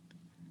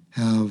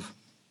have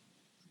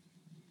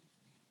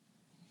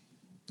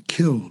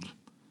killed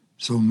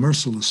so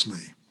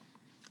mercilessly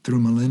through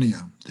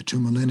millennia, the 2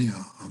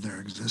 millennia of their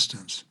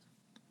existence?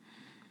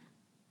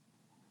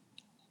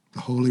 The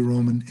Holy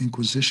Roman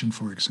Inquisition,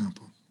 for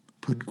example,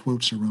 put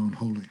quotes around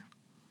holy,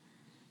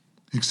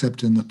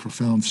 except in the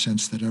profound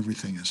sense that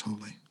everything is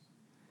holy.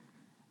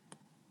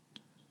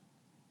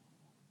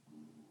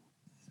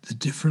 The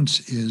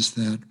difference is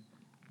that,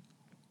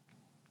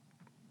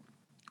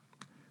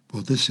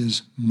 well, this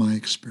is my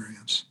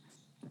experience.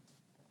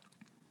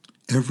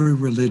 Every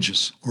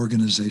religious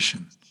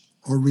organization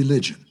or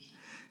religion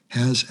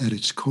has at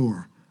its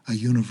core a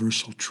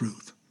universal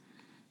truth.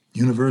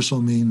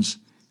 Universal means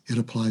it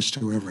applies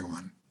to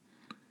everyone.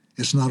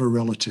 It's not a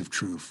relative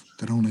truth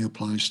that only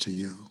applies to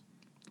you.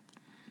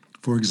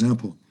 For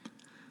example,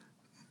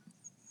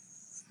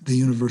 the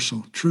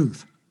universal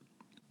truth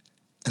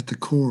at the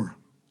core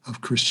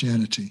of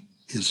Christianity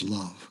is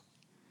love.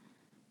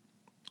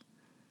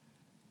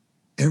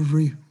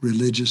 Every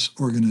religious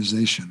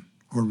organization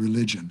or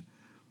religion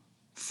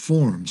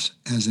forms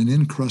as an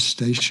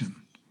incrustation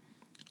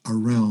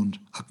around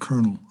a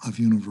kernel of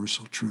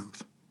universal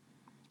truth.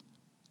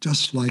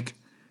 Just like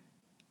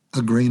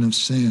a grain of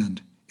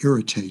sand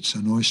irritates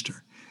an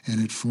oyster,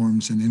 and it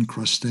forms an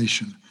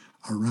incrustation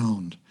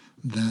around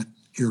that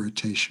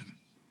irritation.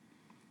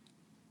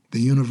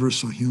 The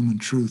universal human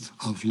truth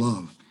of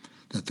love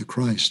that the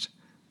Christ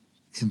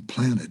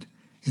implanted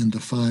in the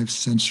 5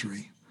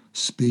 sensory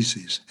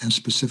species, and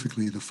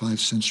specifically the 5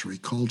 sensory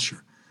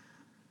culture,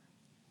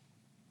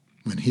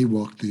 when he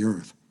walked the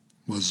earth,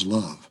 was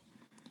love.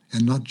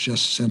 And not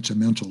just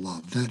sentimental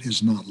love. That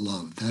is not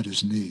love. That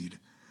is need.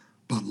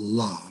 But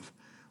love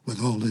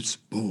with all its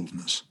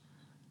boldness,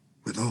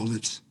 with all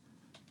its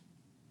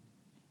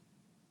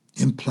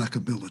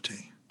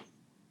implacability.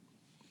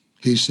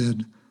 He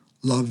said,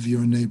 love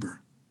your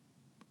neighbor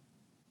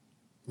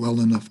well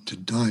enough to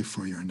die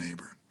for your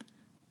neighbor.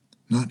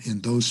 Not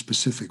in those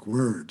specific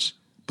words,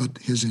 but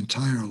his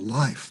entire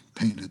life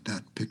painted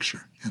that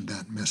picture and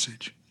that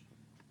message.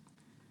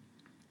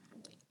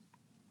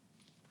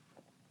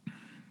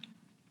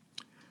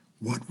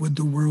 What would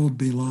the world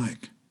be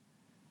like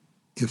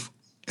if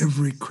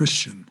every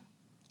Christian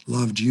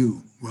loved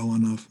you well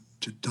enough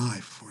to die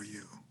for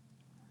you,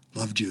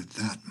 loved you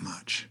that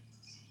much?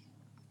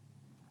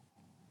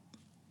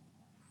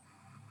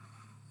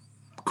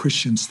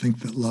 Christians think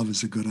that love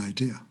is a good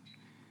idea.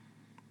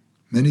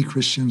 Many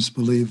Christians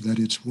believe that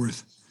it's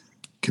worth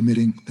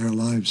committing their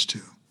lives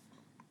to,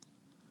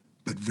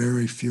 but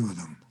very few of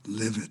them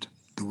live it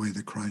the way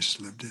the Christ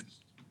lived it.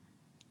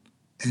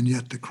 And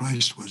yet the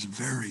Christ was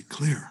very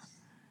clear.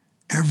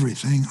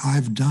 Everything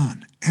I've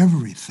done,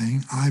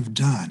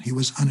 he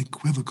was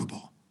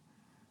unequivocal.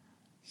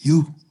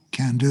 You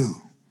can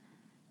do,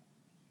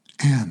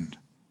 and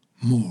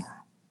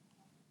more.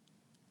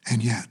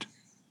 And yet,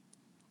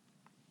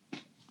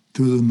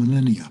 through the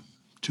millennia,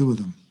 2 of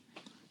them,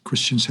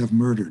 Christians have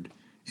murdered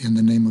in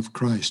the name of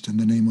Christ, in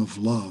the name of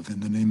love, in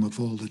the name of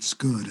all that's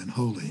good and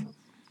holy.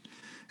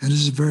 And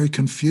this is very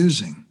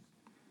confusing,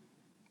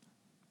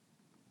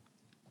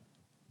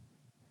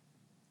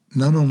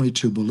 not only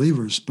to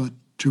believers, but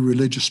to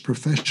religious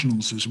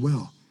professionals as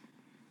well,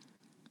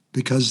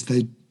 because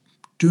they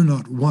do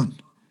not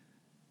want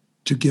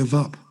to give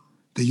up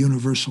the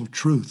universal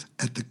truth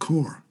at the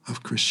core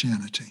of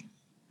Christianity.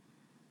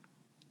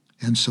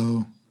 And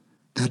so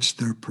that's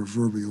their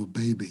proverbial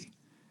baby,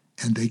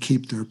 and they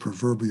keep their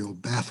proverbial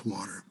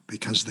bathwater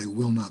because they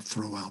will not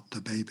throw out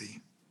the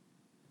baby.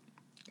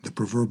 The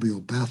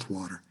proverbial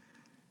bathwater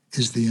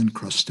is the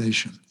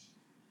incrustation,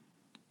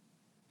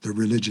 the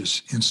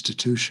religious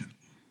institution.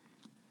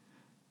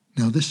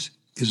 Now, this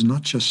is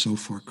not just so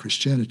for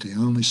Christianity. I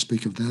only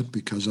speak of that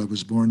because I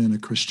was born in a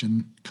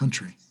Christian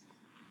country.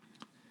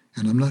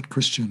 And I'm not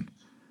Christian,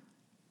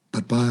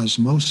 but by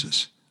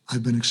osmosis,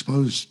 I've been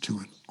exposed to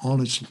it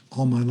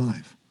all my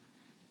life.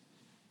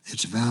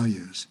 Its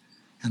values.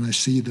 And I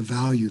see the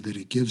value that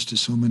it gives to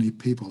so many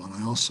people. And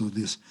I also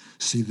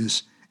see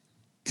this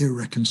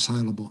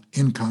irreconcilable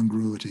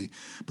incongruity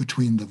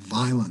between the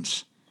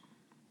violence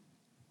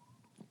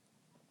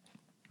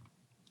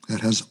that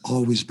has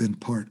always been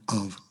part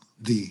of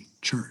the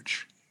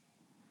church.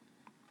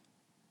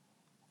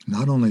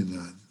 Not only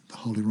the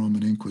Holy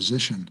Roman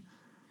Inquisition,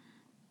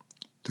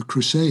 the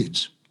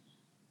Crusades.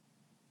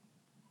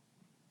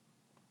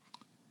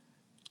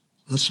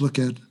 Let's look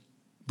at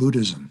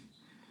Buddhism,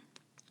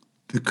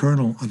 the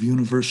kernel of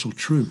universal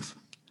truth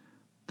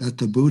that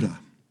the Buddha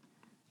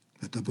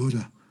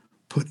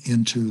put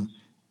into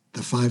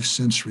the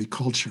five-sensory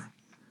culture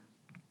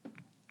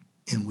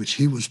in which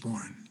he was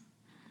born,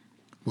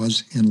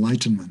 was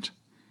enlightenment,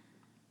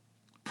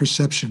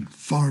 perception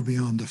far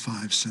beyond the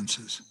five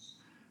senses,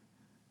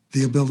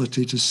 the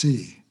ability to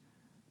see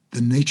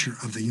the nature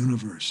of the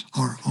universe,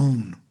 our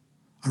own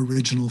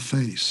original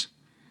face,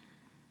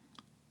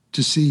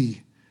 to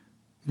see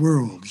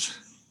worlds,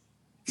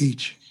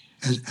 each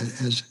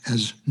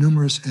as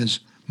numerous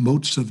as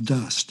motes of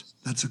dust.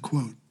 That's a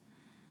quote.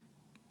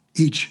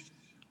 Each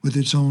with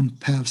its own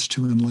paths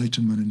to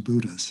enlightenment and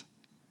Buddhas.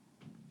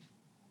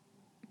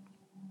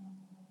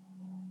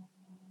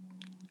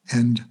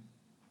 And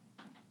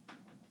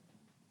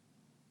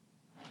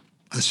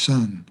a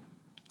sun,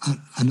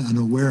 an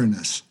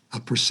awareness,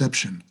 a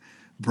perception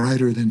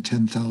brighter than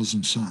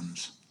 10,000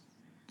 suns.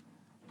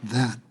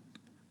 That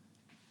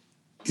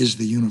is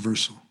the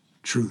universal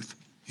truth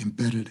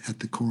embedded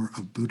at the core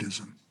of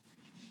Buddhism.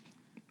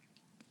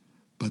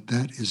 But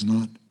that is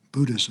not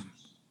Buddhism.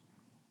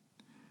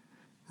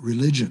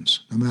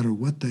 Religions, no matter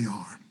what they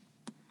are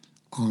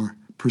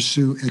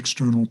pursue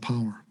external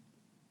power.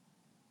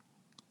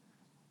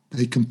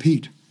 They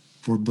compete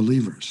for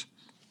believers.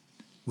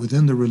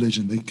 Within the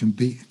religion, they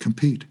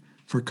compete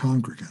for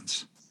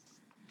congregants.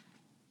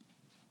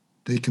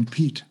 They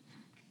compete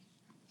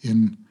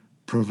in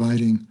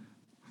providing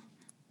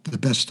the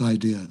best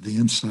idea, the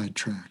inside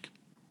track.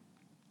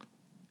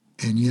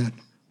 And yet,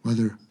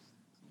 whether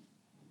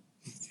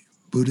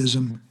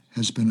Buddhism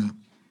has been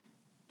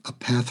a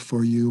path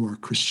for you, or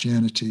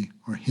Christianity,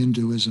 or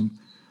Hinduism,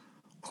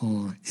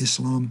 or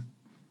Islam,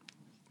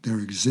 there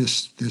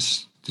exists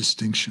this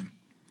distinction,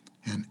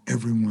 and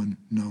everyone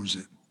knows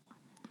it.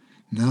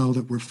 Now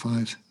that we're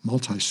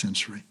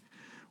multisensory,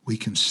 we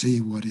can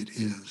see what it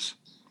is.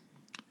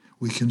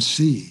 We can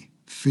see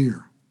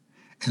fear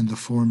and the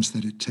forms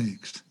that it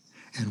takes,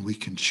 and we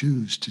can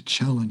choose to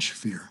challenge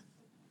fear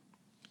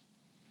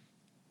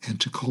and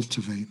to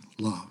cultivate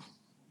love.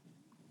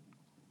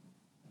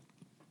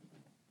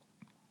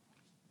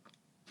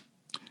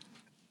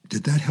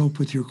 Did that help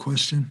with your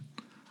question?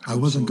 I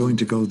wasn't going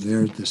to go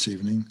there this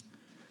evening,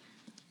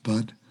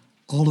 but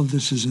all of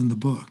this is in the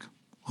book.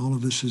 All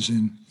of this is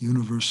in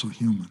Universal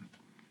Human.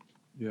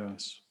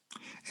 Yes.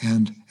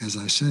 And as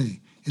I say,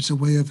 it's a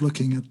way of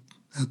looking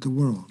at the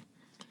world,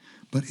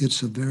 but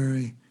it's a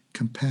very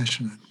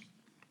compassionate,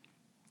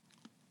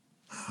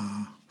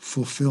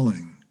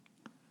 fulfilling,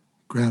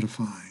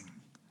 gratifying,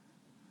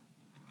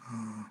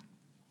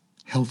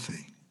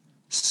 healthy,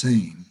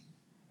 sane,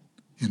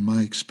 in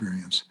my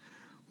experience,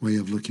 way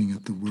of looking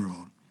at the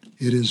world.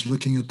 It is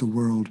looking at the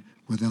world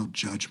without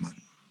judgment.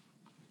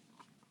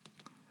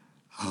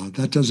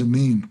 That doesn't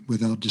mean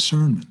without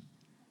discernment.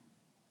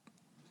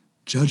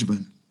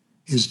 Judgment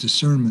is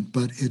discernment,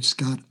 but it's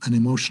got an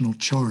emotional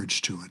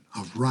charge to it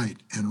of right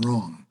and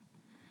wrong.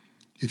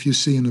 If you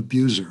see an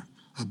abuser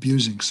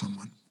abusing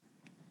someone,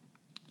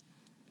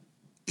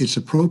 it's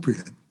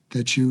appropriate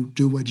that you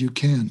do what you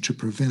can to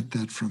prevent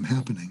that from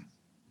happening.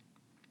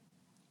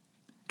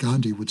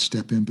 Gandhi would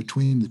step in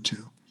between the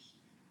two.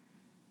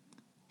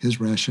 His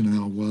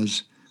rationale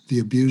was, the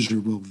abuser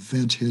will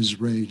vent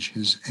his rage,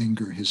 his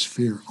anger, his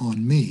fear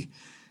on me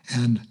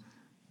and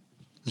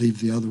leave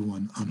the other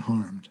one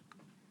unharmed.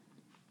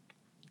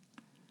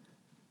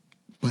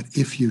 But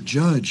if you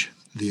judge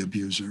the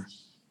abuser,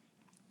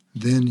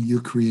 then you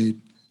create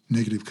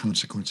negative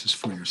consequences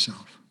for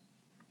yourself.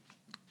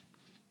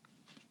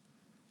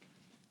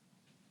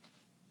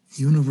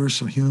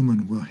 Universal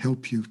Human will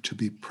help you to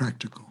be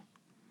practical.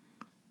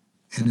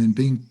 And in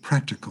being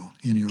practical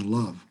in your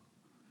love,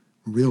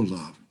 real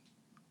love,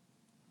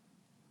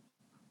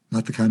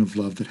 not the kind of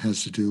love that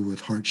has to do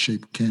with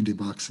heart-shaped candy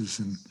boxes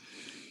and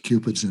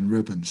cupids and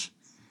ribbons,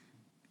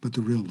 but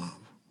the real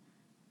love,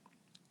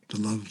 the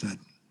love that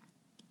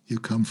you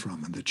come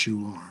from and that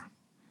you are,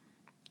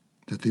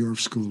 that the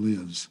Earth School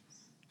is,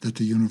 that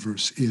the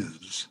universe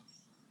is.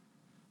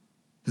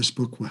 This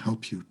book will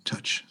help you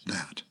touch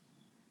that,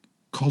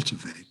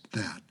 cultivate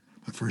that,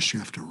 but first you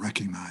have to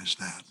recognize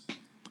that.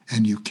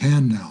 And you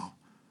can now.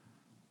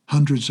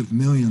 Hundreds of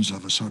millions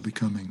of us are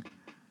becoming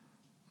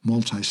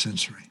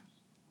multisensory.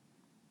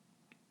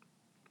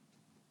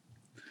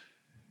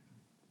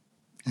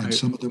 And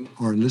some of them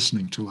are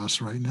listening to us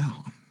right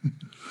now.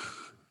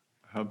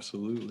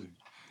 Absolutely.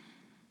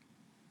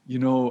 You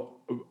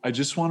know, I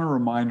just want to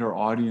remind our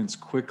audience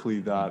quickly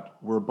that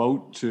we're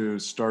about to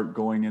start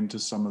going into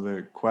some of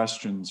the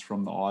questions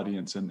from the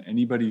audience. And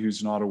anybody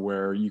who's not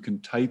aware, you can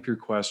type your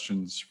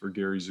questions for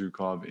Gary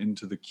Zukov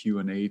into the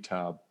Q&A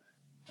tab.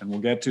 And we'll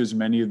get to as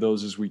many of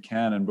those as we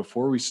can. And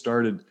before we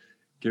started,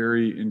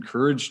 Gary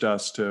encouraged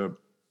us to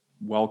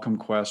welcome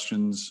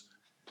questions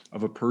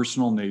of a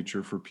personal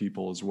nature for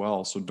people as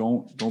well. So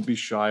don't be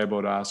shy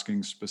about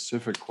asking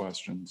specific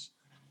questions.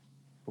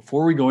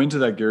 Before we go into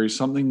that, Gary,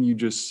 something you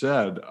just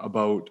said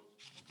about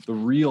the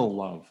real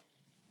love,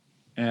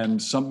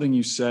 and something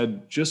you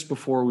said just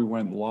before we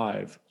went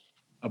live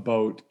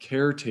about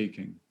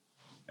caretaking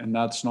and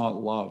that's not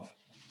love.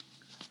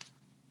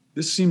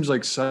 This seems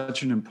like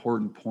such an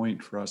important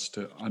point for us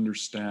to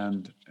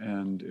understand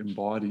and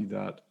embody,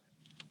 that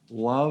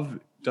love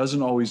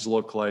doesn't always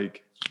look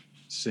like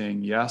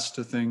saying yes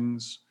to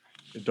things.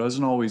 It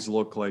doesn't always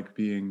look like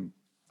being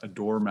a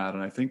doormat.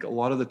 And I think a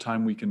lot of the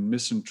time we can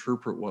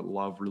misinterpret what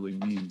love really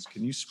means.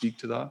 Can you speak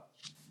to that?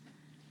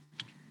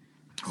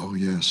 Oh,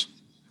 yes,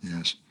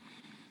 yes.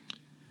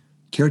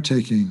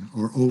 Caretaking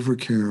or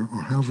overcare,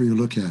 or however you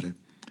look at it,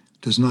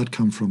 does not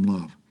come from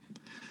love.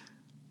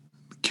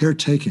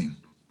 Caretaking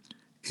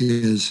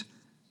is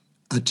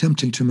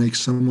attempting to make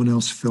someone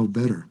else feel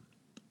better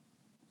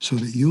so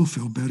that you'll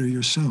feel better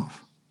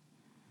yourself.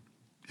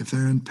 If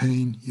they're in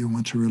pain, you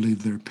want to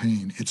relieve their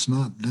pain. It's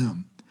not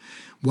them.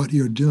 What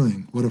you're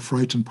doing, what a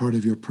frightened part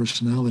of your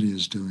personality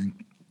is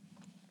doing,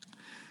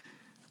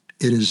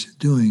 it is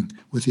doing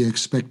with the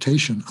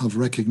expectation of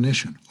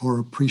recognition or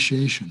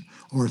appreciation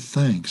or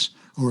thanks,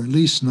 or at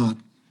least not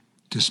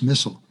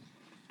dismissal.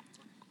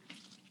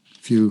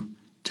 If you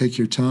take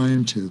your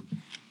time to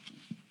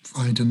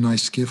find a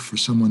nice gift for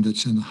someone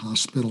that's in the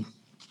hospital,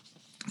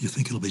 you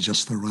think it'll be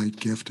just the right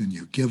gift, and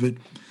you give it,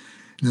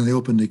 and then they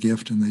open the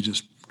gift and they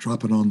just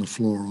drop it on the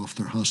floor off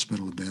their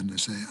hospital bed, and they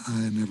say,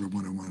 I never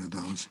wanted one of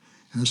those.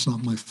 And that's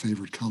not my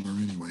favorite color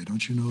anyway.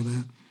 Don't you know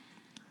that?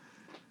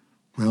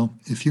 Well,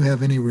 if you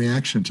have any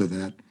reaction to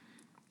that,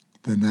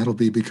 then that'll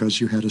be because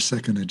you had a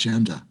second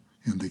agenda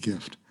in the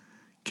gift.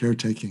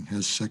 Caretaking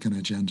has second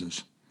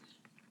agendas.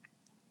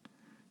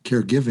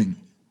 Caregiving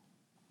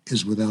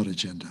is without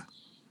agenda.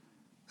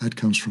 That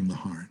comes from the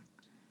heart.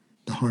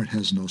 The heart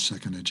has no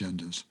second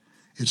agendas.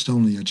 Its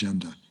only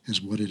agenda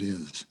is what it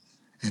is,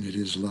 and it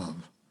is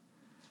love.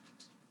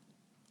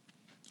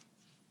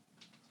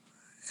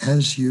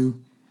 As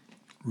you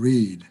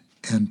read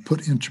and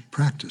put into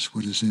practice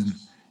what is in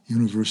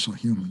Universal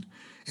Human,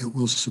 it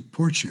will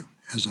support you,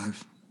 as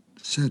I've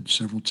said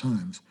several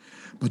times,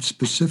 but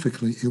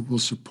specifically it will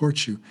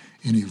support you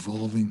in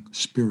evolving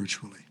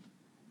spiritually.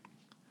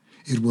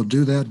 It will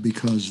do that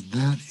because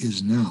that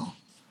is now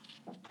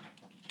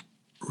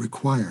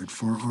required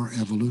for our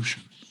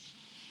evolution.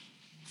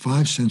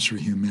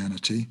 Five-sensory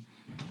humanity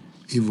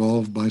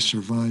evolved by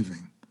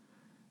surviving,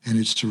 and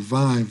it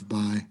survived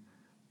by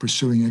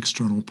pursuing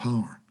external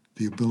power,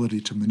 the ability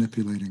to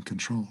manipulate and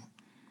control.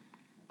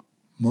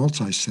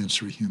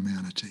 Multisensory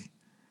humanity,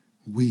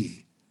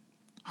 we,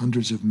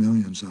 hundreds of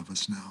millions of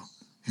us now,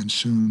 and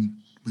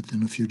soon,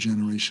 within a few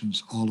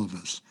generations, all of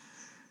us,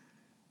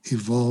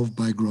 evolved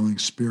by growing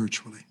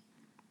spiritually.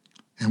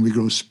 And we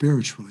grow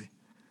spiritually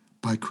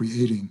by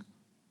creating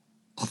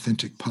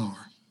authentic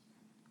power.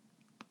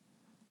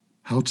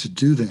 How to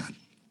do that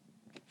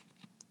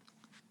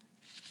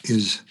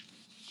is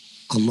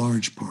a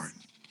large part,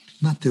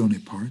 not the only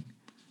part,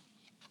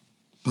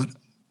 but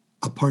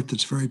a part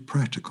that's very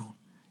practical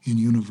in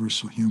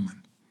Universal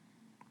Human.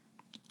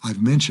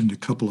 I've mentioned a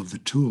couple of the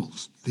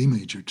tools, the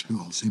major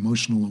tools: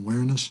 emotional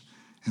awareness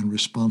and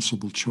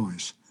responsible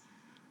choice.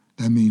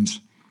 That means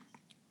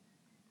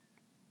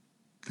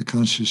the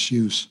conscious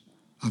use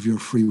of your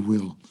free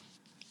will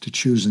to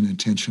choose an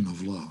intention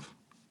of love.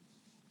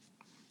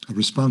 A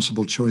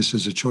responsible choice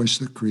is a choice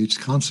that creates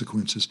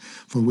consequences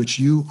for which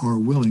you are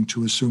willing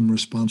to assume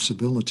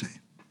responsibility.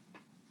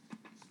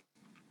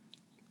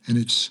 And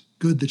it's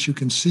good that you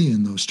can see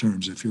in those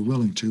terms if you're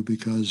willing to,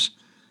 because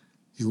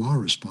you are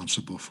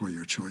responsible for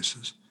your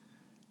choices,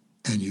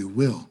 and you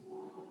will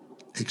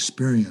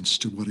experience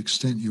to what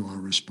extent you are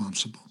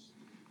responsible.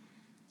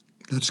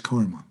 That's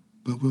karma,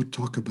 but we'll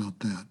talk about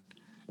that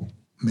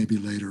maybe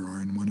later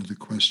or in one of the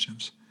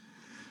questions.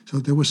 So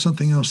there was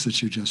something else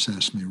that you just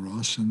asked me,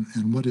 Ross,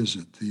 and what is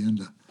it, the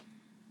end of?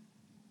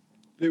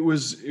 It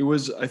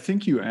was, I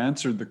think you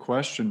answered the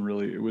question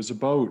really. It was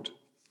about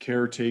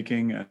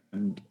caretaking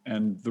and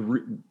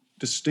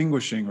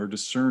distinguishing or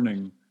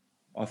discerning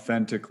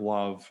authentic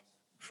love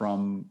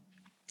from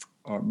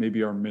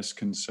maybe our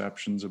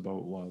misconceptions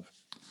about love.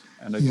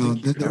 And I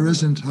think there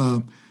isn't,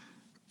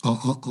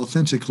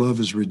 authentic love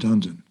is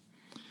redundant,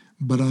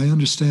 but I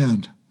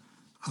understand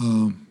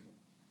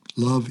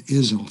love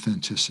is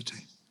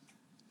authenticity.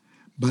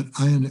 But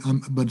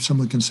but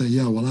someone can say,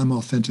 yeah, well, I'm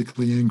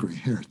authentically angry.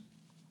 Here,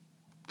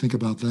 think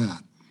about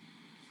that.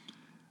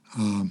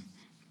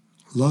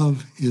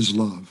 Love is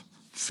love.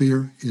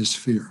 Fear is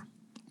fear.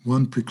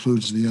 One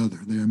precludes the other.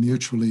 They are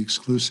mutually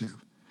exclusive.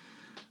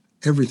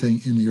 Everything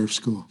in the Earth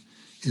School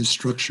is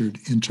structured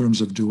in terms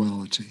of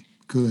duality: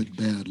 good,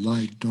 bad,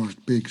 light, dark,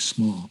 big,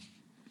 small,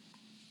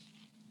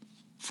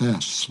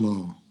 fast,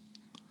 slow.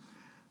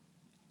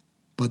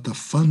 But the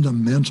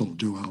fundamental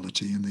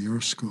duality in the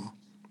Earth School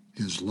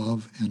is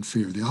love and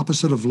fear. The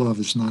opposite of love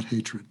is not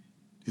hatred,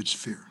 it's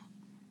fear.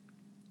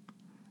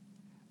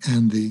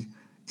 And the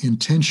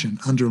intention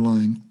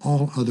underlying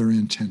all other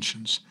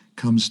intentions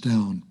comes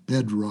down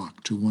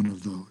bedrock to one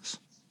of those.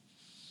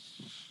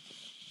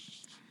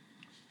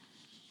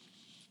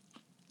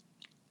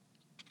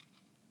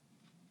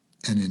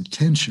 An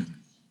intention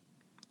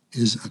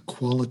is a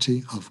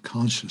quality of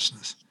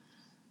consciousness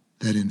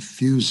that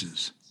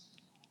infuses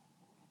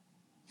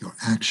your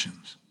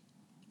actions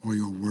or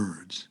your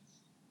words.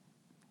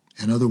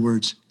 In other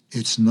words,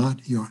 it's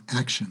not your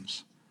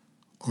actions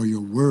or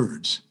your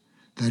words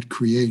that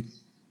create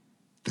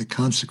the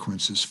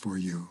consequences for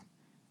you,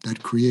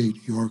 that create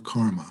your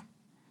karma.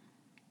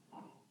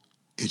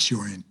 It's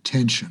your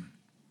intention.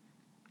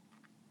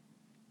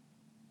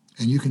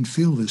 And you can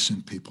feel this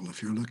in people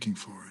if you're looking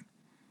for it.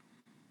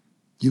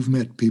 You've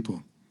met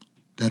people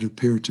that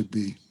appear to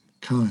be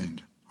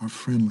kind or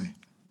friendly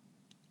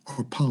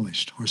or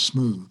polished or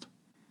smooth,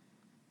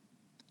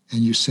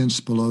 and you sense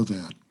below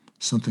that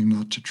something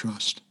not to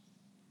trust.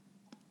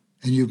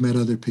 And you've met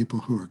other people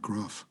who are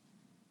gruff,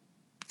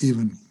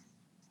 even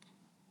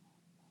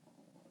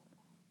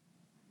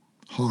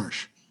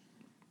harsh,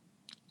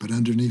 but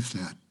underneath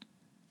that,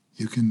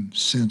 you can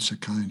sense a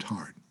kind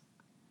heart.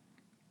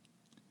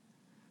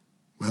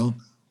 Well,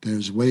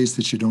 there's ways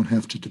that you don't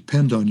have to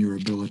depend on your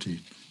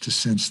ability to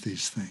sense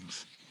these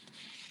things.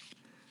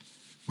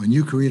 When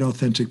you create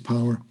authentic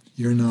power,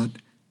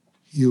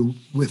 you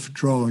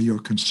withdraw your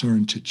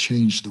concern to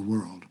change the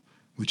world,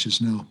 which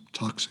is now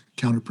toxic,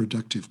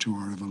 counterproductive to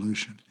our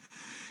evolution,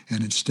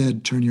 and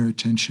instead turn your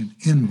attention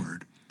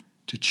inward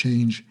to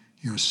change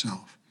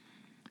yourself.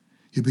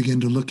 You begin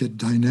to look at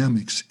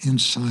dynamics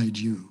inside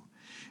you,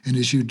 and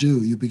as you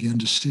do, you begin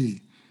to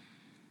see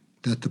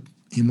that the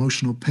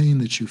emotional pain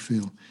that you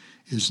feel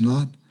is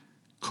not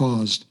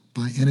caused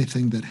by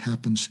anything that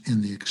happens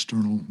in the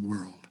external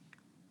world.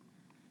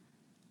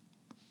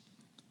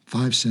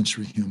 5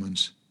 sensory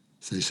humans,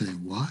 they say,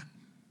 what?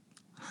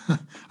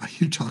 Are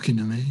you talking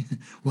to me?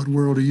 What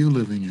world are you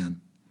living in?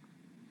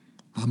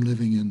 I'm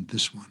living in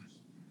this one,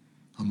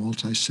 a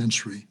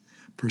multi-sensory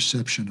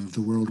perception of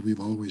the world we've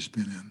always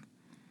been in.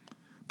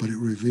 But it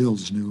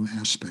reveals new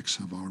aspects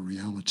of our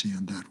reality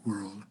in that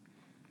world.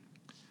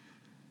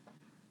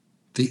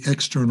 The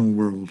external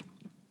world,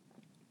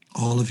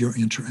 all of your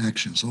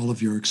interactions, all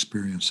of your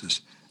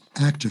experiences,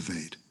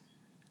 activate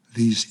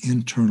these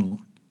internal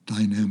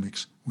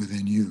dynamics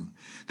within you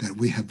that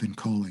we have been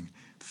calling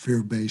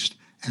fear-based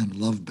and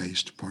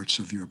love-based parts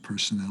of your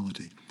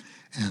personality.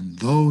 And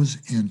those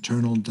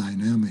internal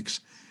dynamics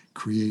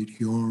create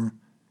your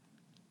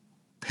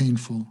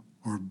painful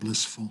or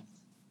blissful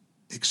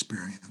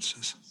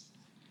experiences.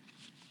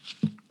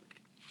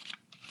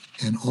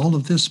 And all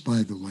of this,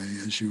 by the way,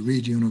 as you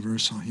read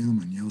Universal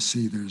Human, you'll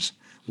see there's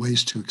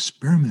ways to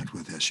experiment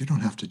with this. You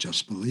don't have to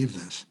just believe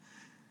this.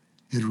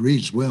 It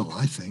reads well,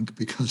 I think,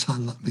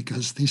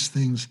 because these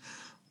things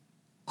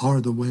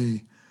are the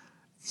way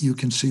you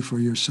can see for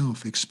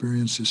yourself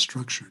experience is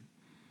structured.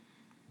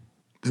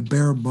 The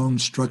bare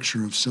bones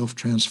structure of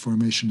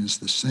self-transformation is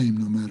the same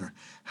no matter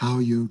how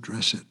you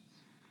dress it.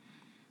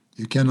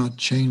 You cannot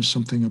change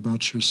something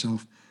about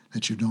yourself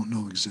that you don't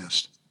know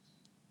exists.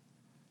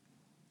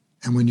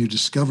 And when you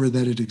discover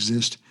that it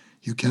exists,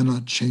 you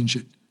cannot change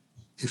it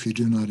if you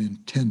do not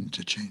intend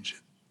to change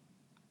it.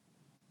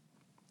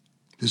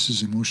 This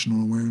is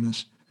emotional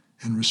awareness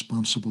and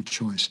responsible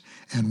choice.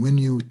 And when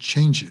you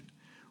change it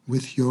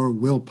with your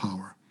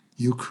willpower,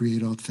 you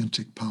create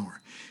authentic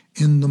power.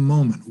 In the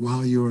moment,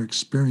 while you're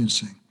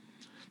experiencing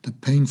the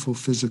painful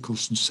physical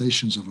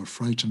sensations of a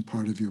frightened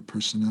part of your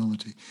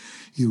personality,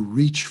 you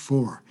reach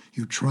for,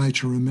 you try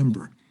to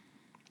remember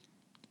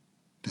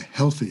the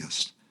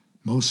healthiest,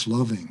 most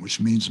loving,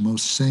 which means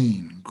most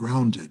sane,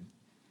 grounded,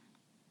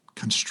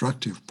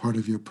 constructive part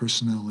of your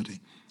personality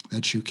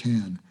that you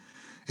can.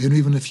 And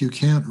even if you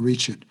can't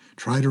reach it,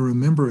 try to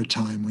remember a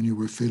time when you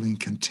were feeling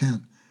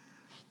content,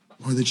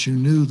 or that you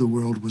knew the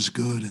world was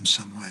good in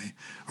some way,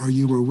 or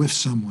you were with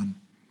someone,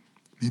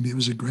 maybe it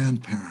was a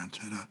grandparent,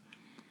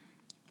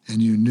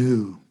 and you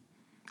knew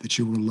that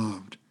you were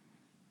loved,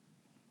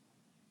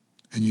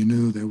 and you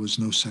knew there was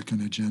no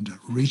second agenda.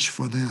 Reach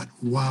for that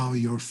while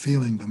you're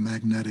feeling the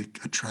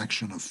magnetic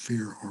attraction of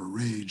fear or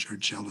rage or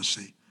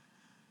jealousy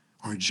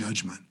or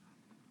judgment.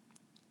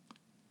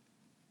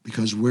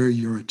 Because where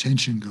your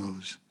attention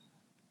goes,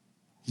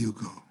 you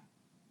go.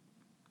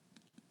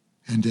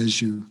 And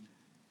as you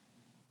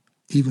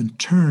even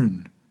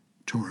turn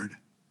toward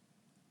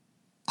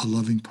a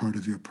loving part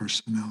of your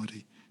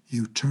personality,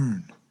 you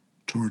turn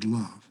toward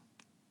love.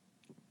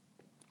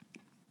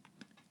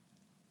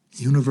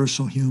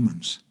 Universal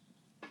humans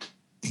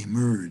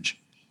emerge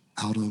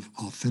out of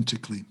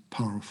authentically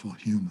powerful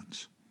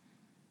humans.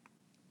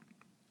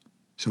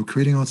 So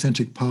creating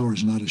authentic power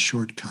is not a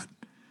shortcut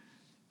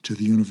to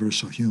the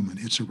universal human,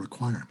 it's a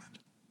requirement.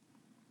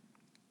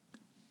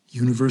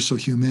 Universal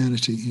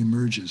humanity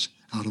emerges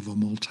out of a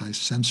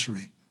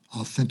multi-sensory,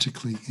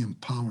 authentically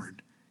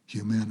empowered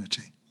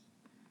humanity.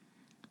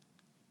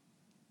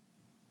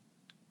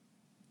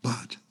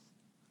 But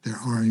there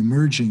are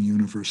emerging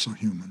universal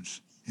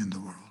humans in the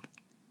world.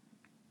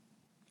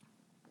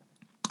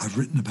 I've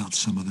written about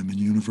some of them in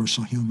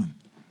Universal Human,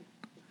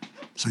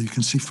 so you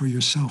can see for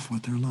yourself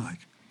what they're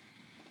like.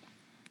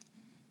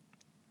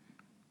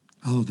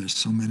 Oh, there's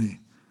so many.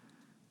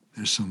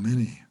 There's so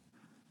many.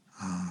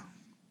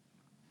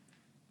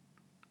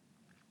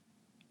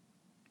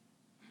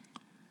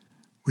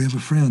 We have a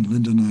friend,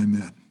 Linda and I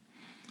met.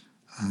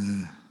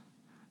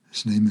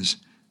 His name is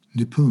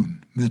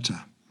Nipun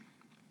Mehta.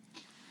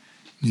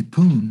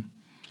 Nipun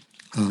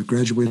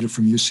graduated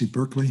from UC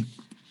Berkeley,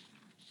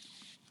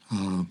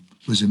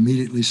 was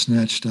immediately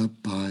snatched up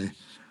by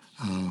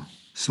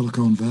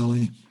Silicon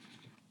Valley.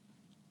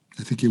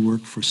 I think he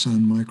worked for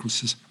Sun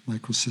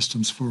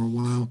Microsystems for a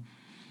while.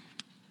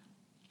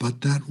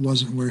 But that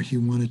wasn't where he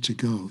wanted to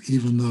go,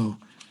 even though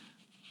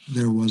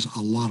there was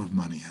a lot of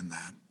money in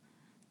that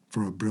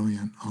for a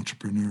brilliant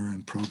entrepreneur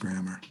and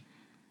programmer.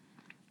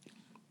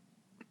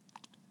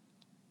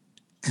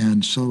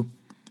 And so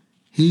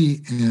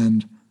he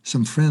and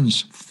some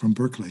friends from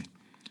Berkeley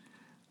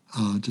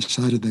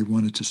decided they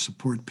wanted to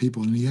support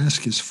people. And he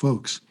asked his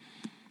folks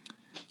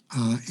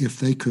if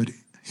they could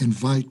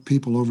invite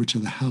people over to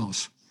the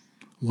house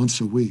once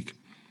a week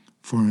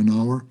for an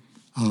hour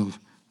of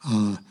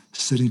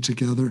sitting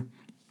together,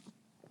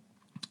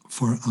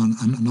 for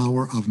an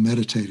hour of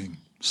meditating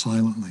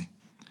silently,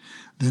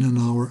 then an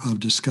hour of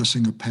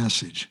discussing a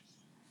passage,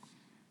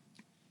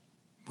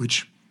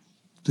 which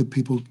the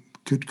people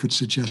could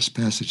suggest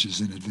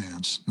passages in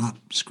advance, not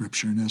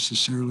scripture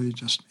necessarily,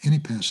 just any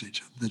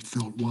passage that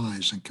felt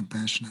wise and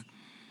compassionate,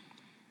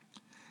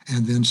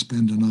 and then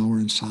spend an hour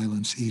in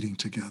silence eating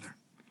together.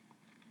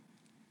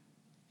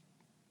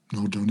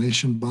 No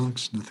donation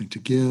box, nothing to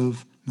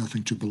give,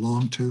 nothing to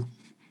belong to,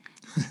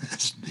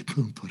 as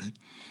Nipun put it.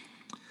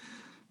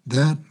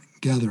 That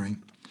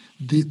gathering,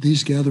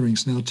 these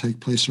gatherings now take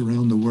place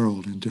around the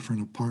world in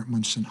different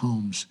apartments and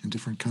homes in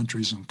different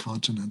countries and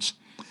continents.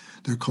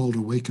 They're called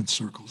Awaken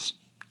Circles.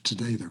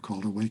 Today they're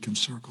called Awaken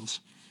Circles.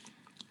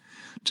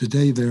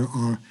 Today there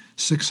are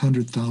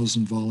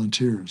 600,000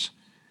 volunteers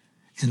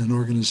in an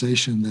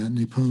organization that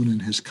Nipun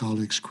and his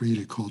colleagues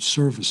created called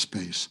Service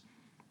Space.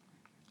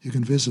 You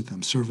can visit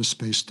them,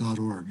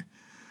 servicespace.org.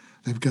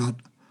 They've got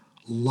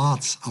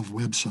lots of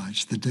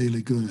websites, The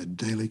Daily Good,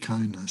 Daily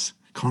Kindness,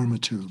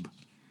 KarmaTube.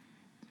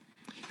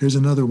 Here's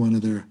another one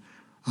of their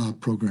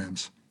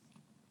programs.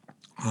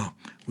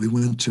 We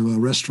went to a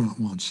restaurant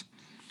once,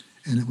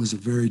 and it was a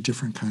very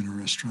different kind of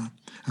restaurant.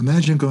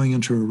 Imagine going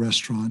into a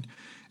restaurant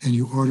and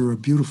you order a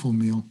beautiful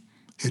meal.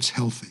 It's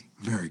healthy,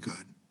 very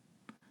good.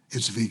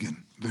 It's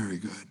vegan, very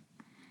good.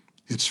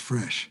 It's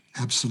fresh,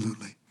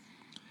 absolutely.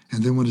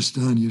 And then when it's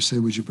done, you say,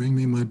 would you bring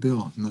me my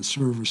bill? And the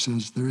server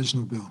says, there is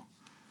no bill.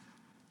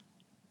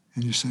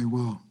 And you say,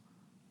 well,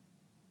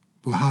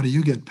 how do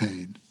you get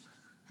paid?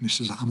 And he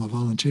says, I'm a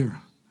volunteer.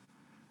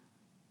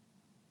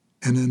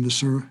 And then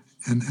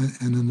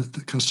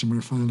the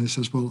customer finally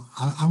says, well,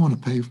 I want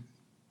to pay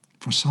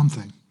for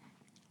something.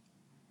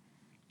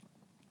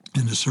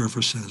 And the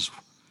server says,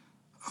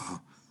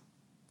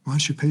 why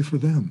don't you pay for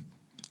them?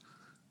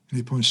 And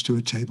he points to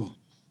a table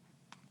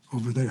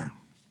over there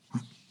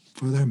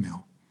for their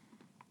meal.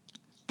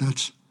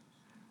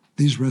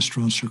 These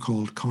restaurants are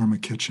called Karma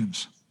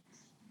Kitchens.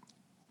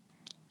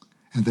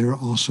 And they're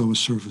also a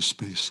service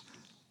space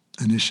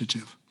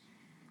initiative.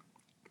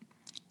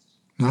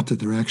 Not that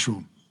they're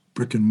actual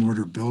brick and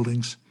mortar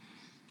buildings.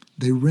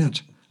 They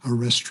rent a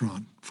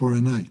restaurant for a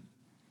night,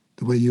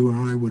 the way you or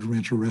I would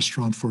rent a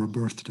restaurant for a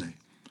birthday.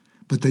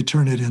 But they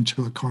turn it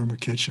into a Karma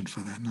Kitchen for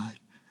that night,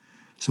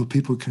 so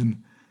people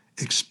can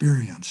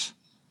experience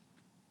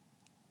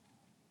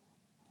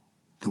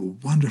the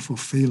wonderful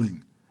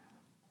feeling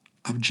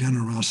of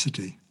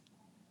generosity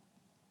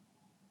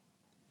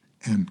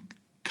and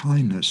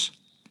kindness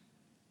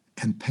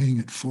and paying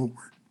it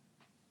forward.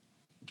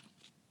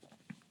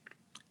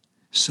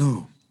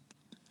 So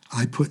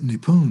I put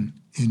Nipun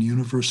in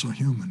Universal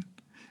Human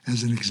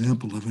as an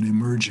example of an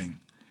emerging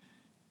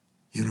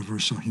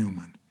universal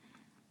human.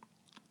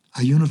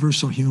 A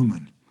universal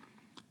human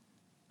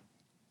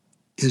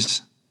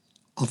is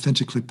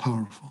authentically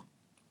powerful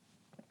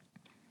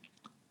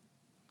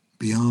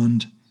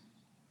beyond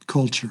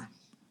culture,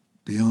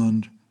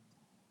 beyond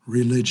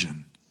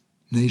religion,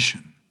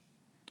 nation,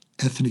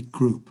 ethnic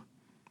group,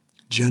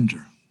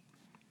 gender.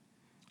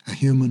 A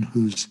human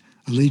whose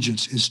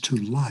allegiance is to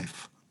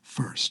life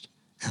first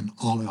and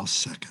all else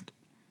second.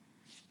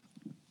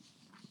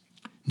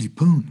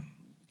 Nipun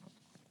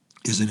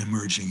is an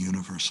emerging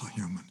universal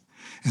human.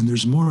 And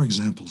there's more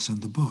examples in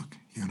the book,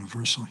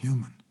 Universal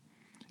Human.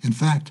 In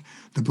fact,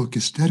 the book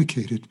is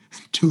dedicated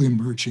to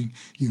emerging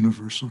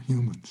universal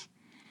humans.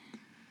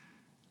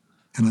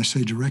 And I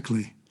say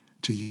directly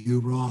to you,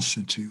 Ross,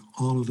 and to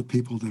all of the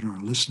people that are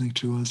listening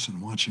to us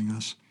and watching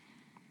us,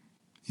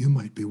 you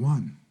might be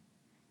one.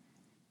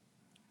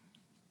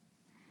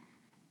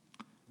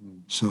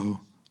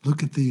 So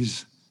look at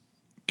these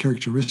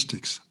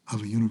characteristics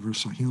of a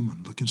universal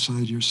human. Look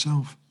inside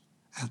yourself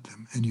at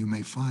them, and you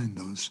may find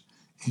those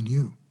in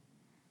you.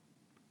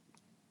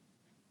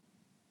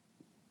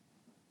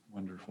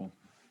 Wonderful.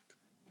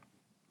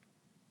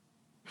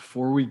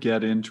 Before we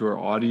get into our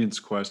audience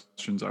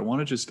questions, I want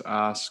to just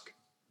ask,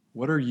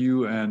 what are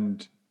you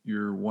and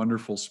your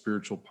wonderful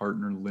spiritual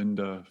partner,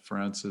 Linda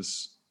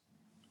Francis,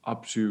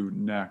 up to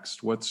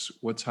next?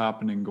 What's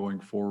happening going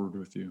forward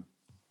with you?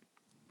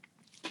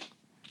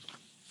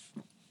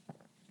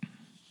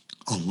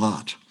 A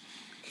lot.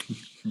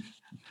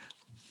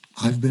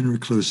 I've been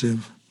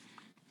reclusive.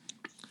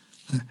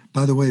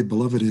 By the way,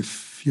 beloved,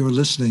 if you're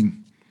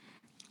listening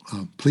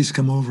please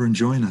come over and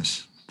join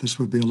us. This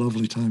would be a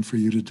lovely time for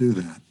you to do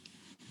that.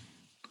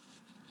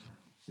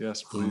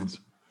 Yes, please.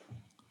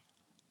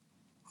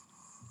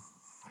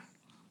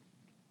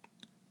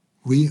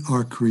 We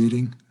are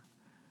creating,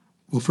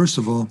 well, first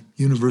of all,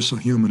 Universal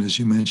Human, as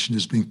you mentioned,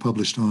 is being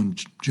published on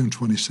June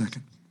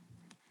 22nd.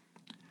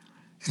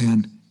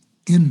 And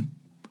in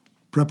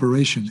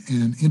preparation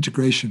and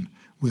integration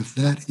with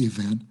that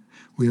event,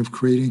 we are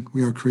creating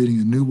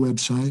a new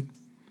website,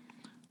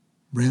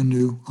 brand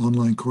new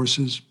online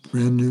courses,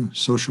 brand new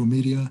social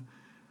media,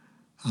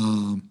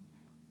 and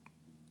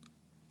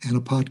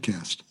a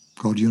podcast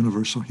called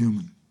Universal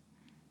Human.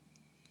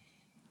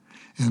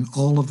 And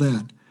all of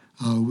that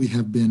we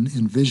have been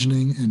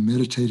envisioning and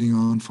meditating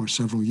on for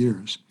several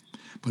years.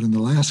 But in the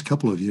last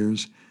couple of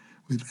years,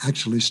 we've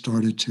actually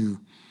started to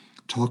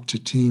talk to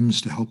teams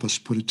to help us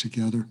put it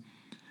together.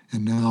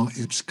 And now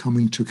it's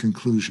coming to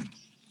conclusion.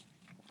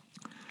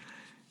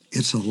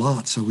 It's a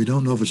lot, so we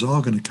don't know if it's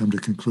all going to come to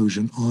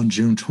conclusion on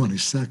June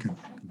 22nd.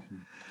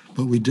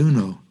 But we do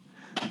know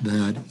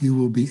that you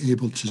will be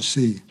able to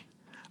see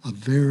a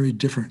very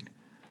different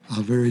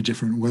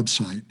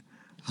website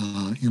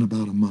in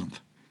about a month.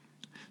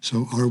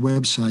 So our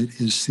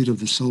website is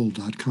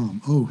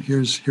seatofthesoul.com. Oh,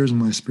 here's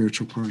my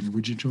spiritual partner.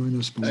 Would you join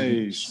us, beloved?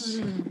 Hey.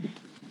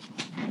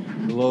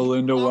 Hello,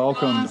 Linda.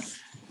 Welcome.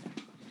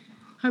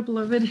 Hi,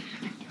 beloved.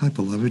 Hi,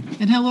 beloved.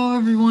 And hello,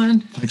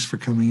 everyone. Thanks for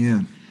coming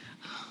in.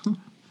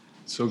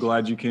 So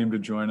glad you came to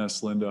join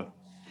us, Linda.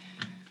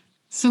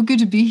 So good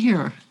to be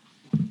here.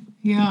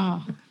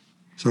 Yeah.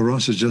 So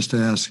Ross has just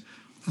asked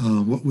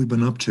what we've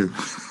been up to.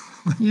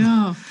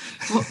 Yeah.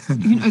 Well,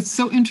 it's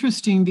so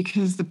interesting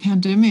because the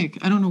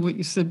pandemic, I don't know what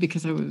you said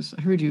because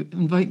I heard you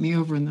invite me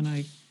over and then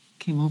I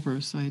came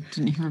over, so I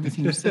didn't hear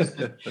everything you said.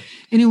 But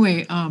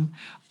anyway,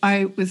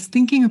 I was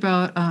thinking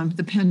about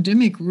the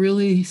pandemic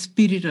really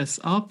speeded us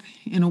up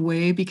in a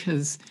way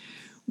because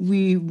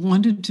we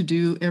wanted to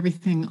do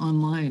everything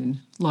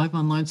online, live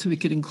online, so we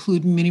could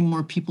include many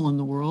more people in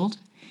the world.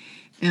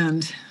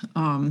 And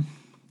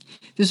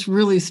this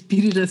really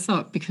speeded us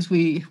up because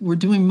we were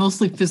doing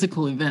mostly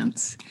physical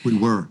events. We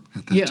were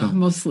at that time. Yeah,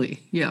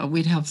 mostly. Yeah,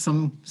 we'd have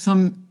some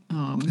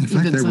in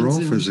fact, they were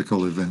all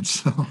physical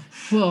events. So.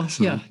 Well,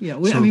 so, yeah.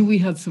 We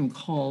had some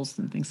calls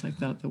and things like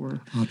that were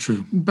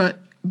true. But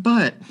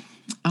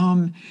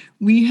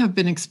we have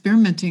been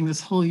experimenting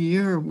this whole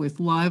year with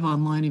live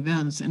online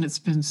events, and it's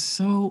been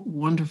so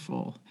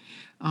wonderful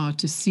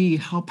to see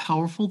how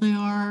powerful they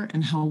are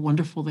and how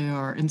wonderful they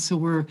are. And so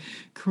we're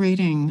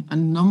creating a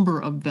number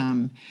of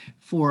them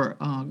for,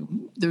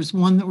 there's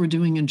one that we're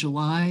doing in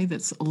July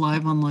that's a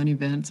live online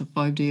event. It's a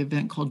 5-day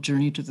event called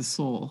Journey to the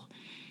Soul.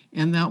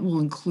 And that will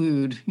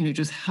include,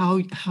 just how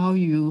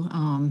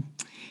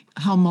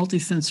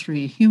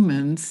multisensory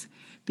humans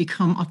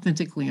become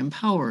authentically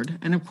empowered.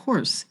 And of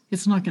course,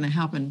 it's not going to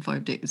happen in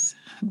 5 days,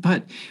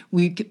 but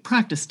we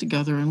practice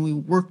together and we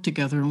work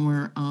together and we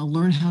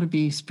learn how to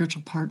be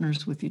spiritual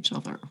partners with each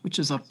other, which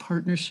is a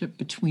partnership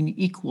between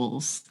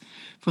equals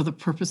for the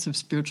purpose of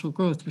spiritual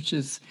growth, which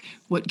is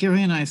what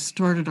Gary and I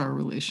started our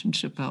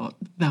relationship out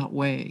that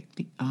way.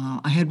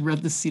 I had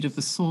read The Seat of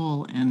the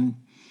Soul, and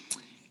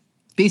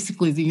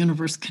basically the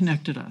universe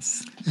connected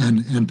us.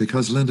 And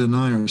because Linda and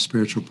I are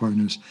spiritual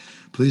partners,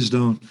 please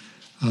don't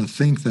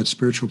think that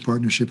spiritual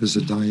partnership is a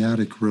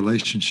dyadic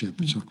relationship,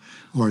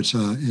 or it's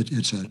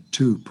a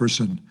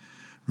two-person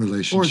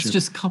relationship, or it's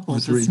just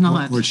couples. It's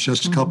not, or it's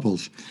just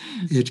couples.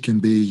 It can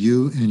be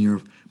you and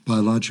your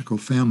biological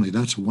family.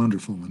 That's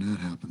wonderful when that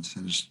happens,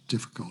 and it's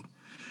difficult.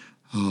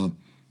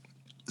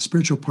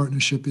 Spiritual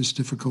partnership is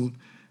difficult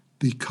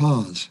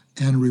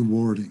and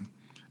rewarding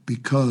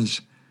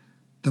because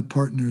the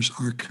partners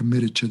are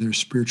committed to their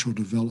spiritual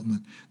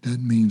development. That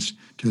means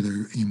to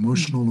their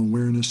emotional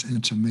awareness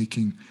and to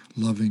making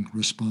loving,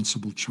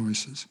 responsible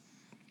choices.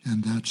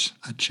 And that's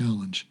a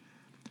challenge.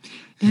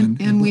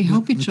 And we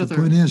help each other.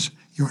 The point is,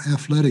 your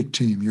athletic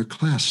team, your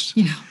class.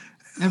 Yeah,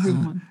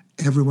 everyone.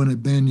 Everyone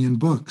at Banyan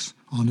Books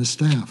on the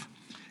staff.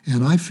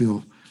 And I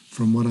feel,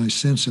 from what I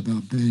sense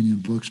about Banyan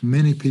Books,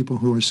 many people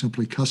who are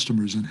simply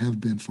customers and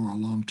have been for a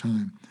long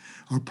time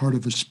are part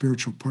of a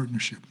spiritual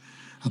partnership.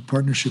 A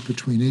partnership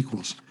between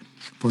equals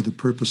for the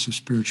purpose of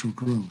spiritual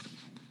growth.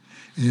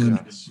 And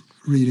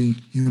reading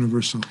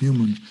Universal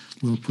Human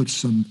will put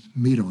some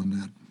meat on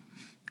that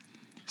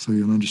so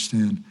you'll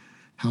understand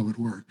how it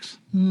works.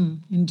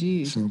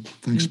 Indeed. So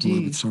thanks,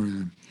 beloved. Sorry.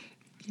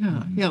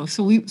 Yeah.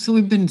 So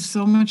we've been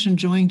so much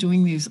enjoying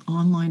doing these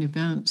online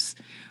events,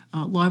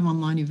 live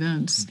online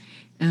events.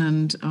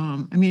 And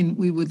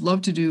we would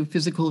love to do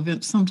physical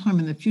events sometime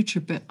in the future,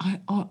 but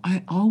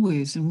we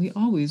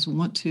always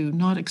want to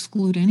not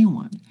exclude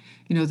anyone,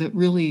 that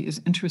really is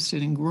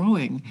interested in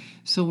growing.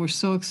 So we're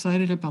so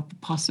excited about the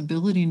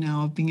possibility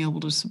now of being able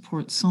to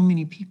support so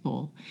many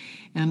people.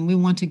 And we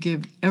want to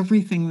give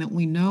everything that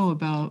we know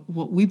about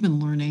what we've been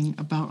learning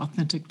about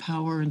authentic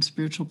power and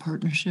spiritual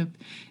partnership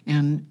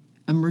and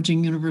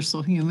emerging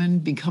universal human,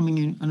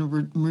 becoming an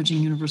emerging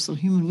universal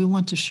human. We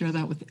want to share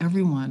that with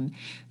everyone,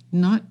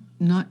 not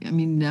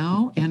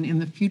now and in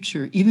the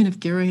future, even if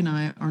Gary and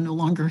I are no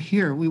longer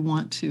here, we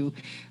want to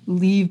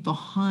leave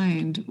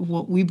behind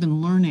what we've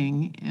been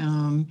learning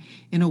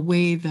in a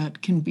way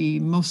that can be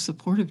most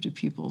supportive to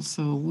people.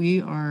 So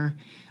we are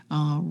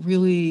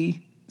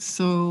really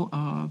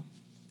so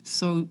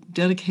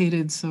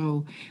dedicated,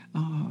 so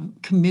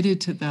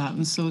committed to that,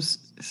 and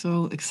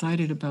so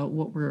excited about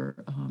what we're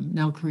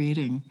now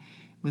creating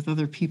with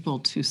other people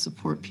to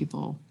support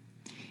people.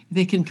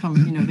 They can come,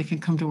 they can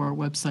come to our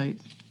website,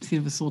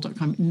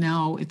 seedofthesoul.com.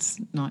 Now it's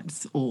not,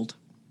 it's old.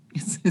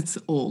 It's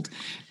old,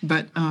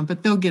 but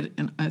they'll get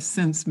a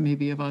sense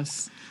maybe of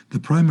us. The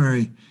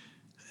primary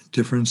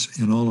difference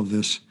in all of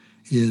this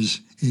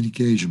is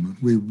engagement.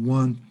 We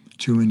want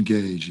to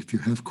engage. If you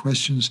have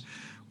questions,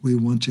 we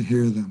want to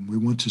hear them. We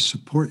want to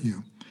support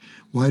you.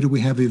 Why do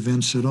we have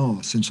events at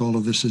all, since all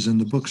of this is in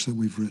the books that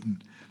we've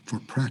written? For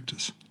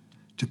practice,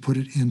 to put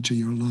it into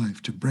your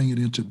life, to bring it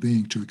into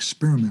being, to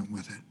experiment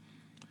with it.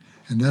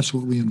 And that's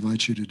what we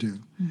invite you to do.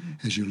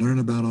 Mm-hmm. As you learn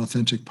about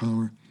authentic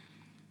power,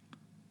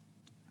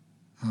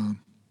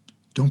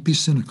 don't be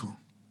cynical,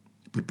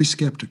 but be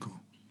skeptical.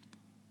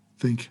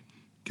 Think,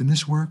 can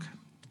this work?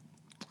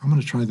 I'm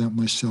going to try that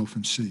myself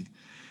and see.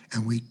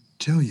 And we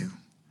tell you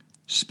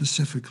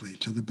specifically,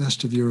 to the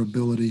best of your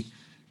ability,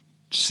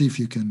 see if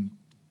you can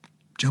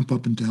jump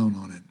up and down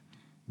on it,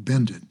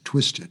 bend it,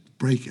 twist it,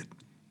 break it.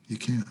 You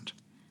can't.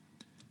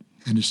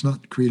 And it's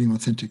not creating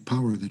authentic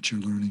power that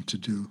you're learning to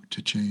do,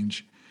 to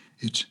change,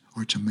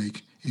 or to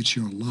make. It's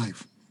your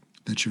life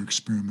that you're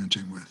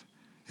experimenting with.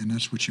 And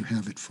that's what you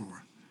have it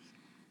for.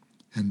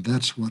 And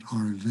that's what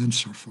our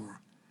events are for.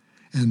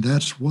 And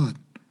that's what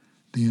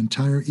the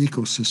entire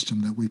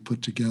ecosystem that we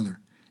put together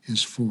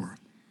is for.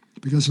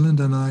 Because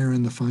Linda and I are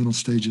in the final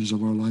stages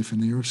of our life in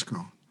the Earth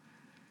School.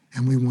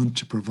 And we want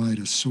to provide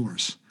a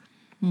source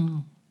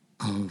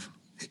of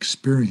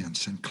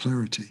experience and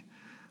clarity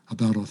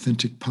about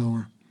authentic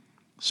power,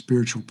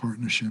 spiritual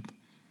partnership,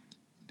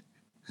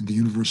 and the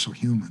universal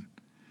human,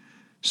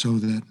 so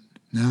that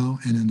now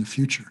and in the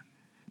future,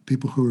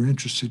 people who are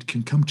interested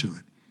can come to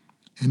it.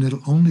 And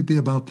it'll only be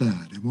about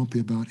that. It won't be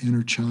about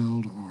inner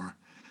child or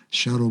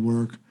shadow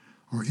work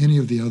or any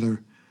of the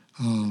other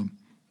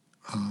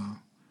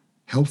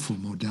helpful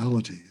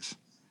modalities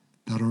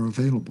that are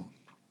available,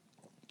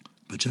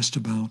 but just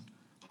about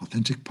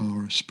authentic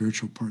power,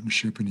 spiritual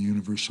partnership, and a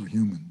universal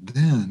human.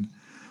 Then,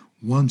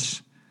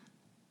 once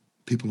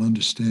people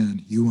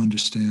understand, you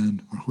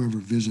understand, or whoever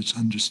visits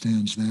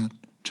understands that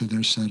to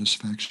their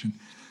satisfaction,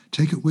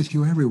 take it with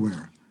you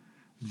everywhere.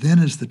 Then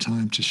is the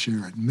time to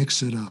share it,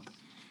 mix it up,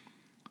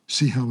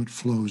 see how it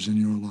flows in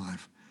your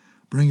life.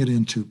 Bring it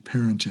into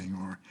parenting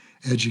or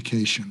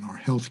education or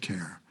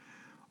healthcare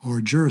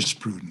or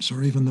jurisprudence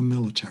or even the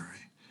military.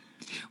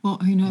 Well,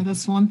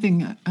 that's one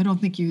thing I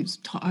don't think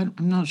I'm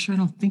not sure, I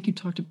don't think you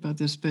talked about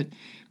this, but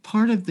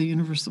part of the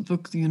universal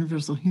book, The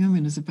Universal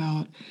Human, is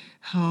about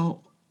how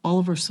all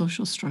of our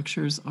social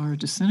structures are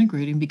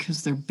disintegrating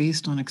because they're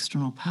based on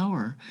external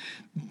power.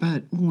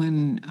 But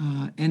when,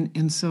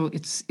 and so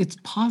it's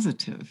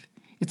positive.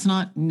 It's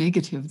not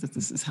negative that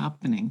this is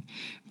happening.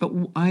 But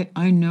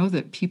I know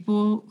that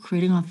people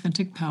creating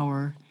authentic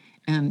power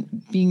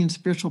and being in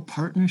spiritual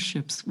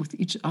partnerships with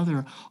each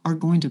other are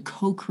going to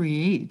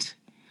co-create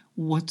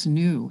what's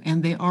new,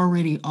 and they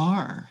already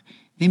are.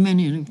 They may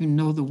not even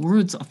know the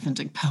words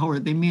authentic power.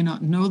 They may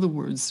not know the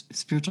words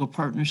spiritual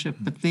partnership,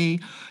 but they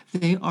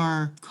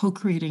are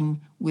co-creating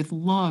with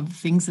love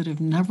things that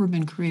have never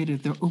been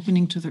created. They're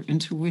opening to their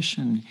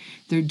intuition.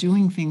 They're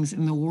doing things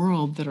in the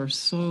world that are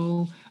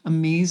so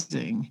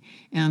amazing.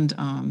 And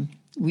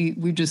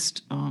we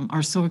just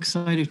are so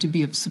excited to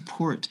be of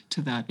support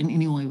to that in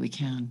any way we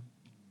can.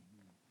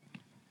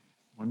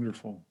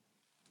 Wonderful.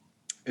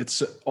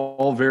 It's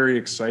all very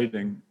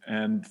exciting.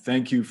 And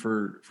thank you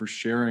for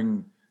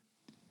sharing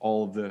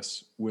all of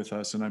this with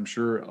us. And I'm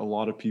sure a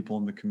lot of people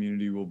in the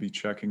community will be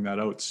checking that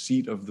out,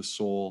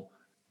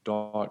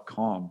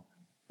 seatofthesoul.com.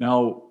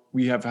 Now,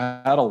 we have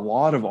had a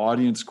lot of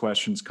audience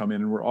questions come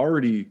in, and we're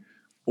already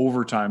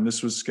over time.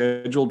 This was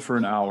scheduled for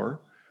an hour,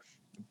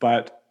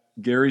 but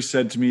Gary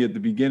said to me at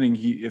the beginning,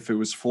 if it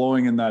was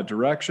flowing in that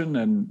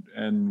direction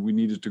and we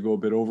needed to go a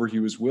bit over, he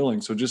was willing.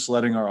 So just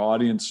letting our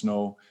audience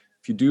know,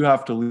 if you do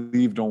have to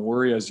leave, don't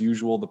worry. As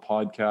usual, the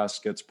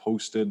podcast gets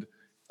posted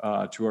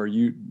to our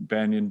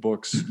Banyan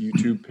Books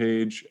YouTube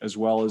page, as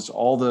well as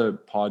all the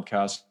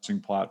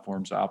podcasting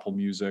platforms, Apple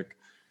Music,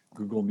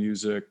 Google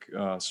Music,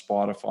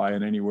 Spotify,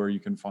 and anywhere you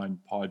can find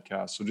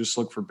podcasts. So just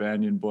look for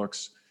Banyan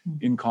Books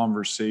in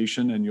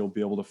Conversation and you'll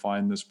be able to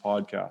find this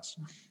podcast.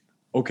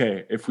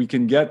 Okay, if we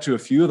can get to a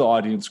few of the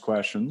audience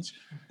questions.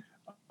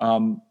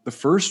 The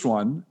first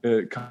one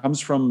comes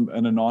from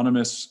an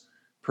anonymous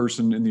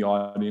person in the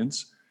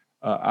audience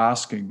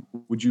asking,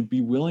 would you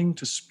be willing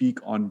to speak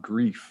on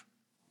grief?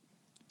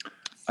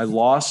 I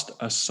lost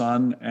a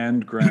son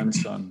and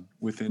grandson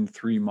within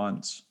 3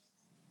 months.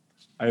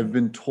 I have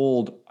been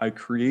told I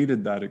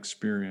created that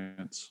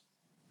experience.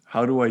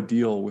 How do I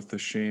deal with the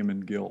shame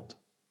and guilt?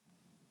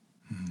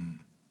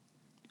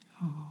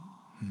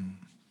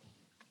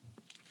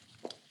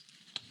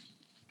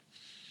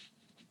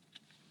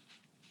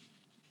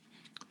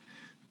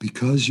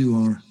 because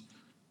you are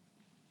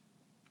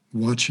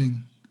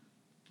watching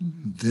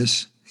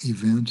this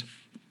event,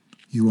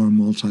 you are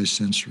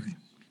multisensory.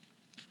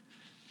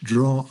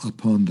 Draw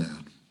upon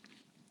that.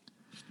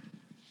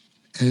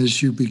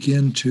 As you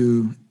begin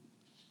to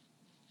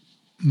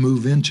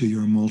move into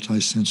your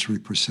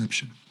multisensory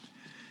perception,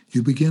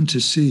 you begin to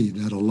see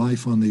that a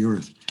life on the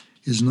earth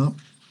is not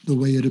the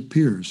way it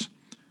appears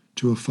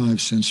to a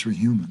five-sensory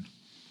human.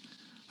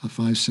 A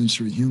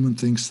five-sensory human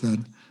thinks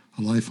that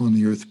a life on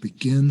the earth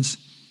begins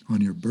on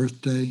your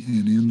birthday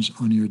and ends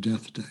on your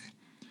death day.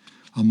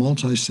 A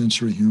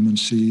multisensory human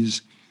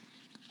sees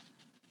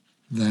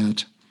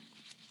that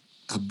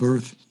a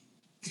birth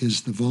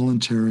is the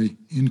voluntary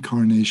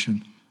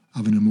incarnation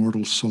of an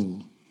immortal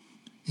soul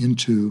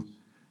into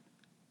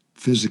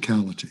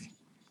physicality,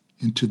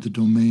 into the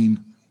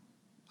domain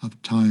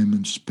of time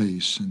and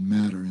space and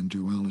matter and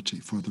duality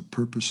for the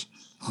purpose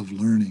of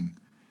learning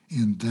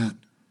in that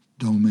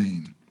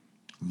domain,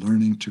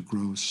 learning to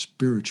grow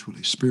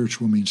spiritually.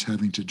 Spiritual means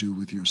having to do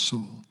with your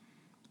soul.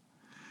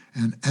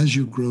 And as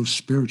you grow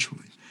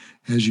spiritually,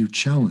 as you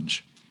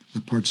challenge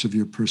the parts of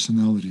your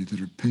personality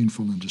that are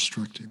painful and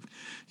destructive,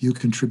 you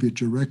contribute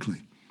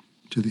directly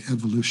to the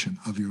evolution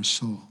of your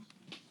soul.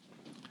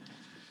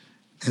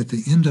 At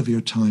the end of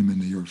your time in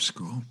the Earth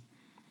School,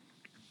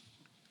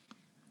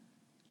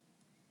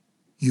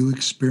 you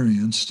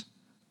experienced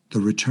the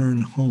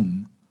return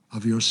home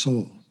of your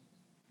soul.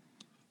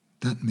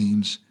 That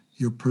means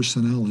your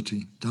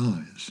personality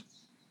dies.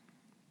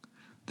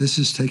 This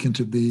is taken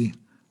to be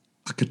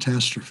a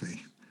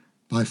catastrophe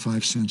by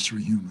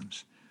five-sensory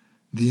humans,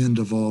 the end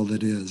of all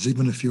that is.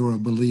 Even if you're a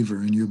believer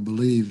and you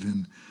believe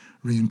in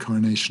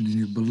reincarnation and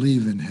you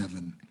believe in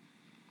heaven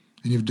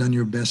and you've done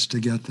your best to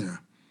get there,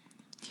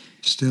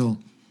 still,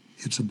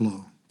 it's a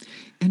blow.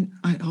 And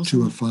I also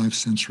to a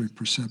five-sensory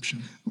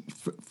perception.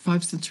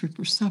 Five-sensory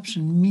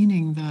perception,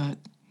 meaning that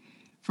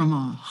from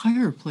a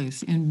higher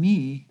place in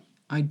me,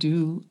 I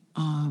do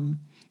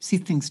see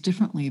things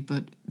differently,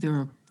 but there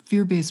are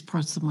fear-based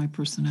parts of my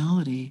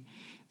personality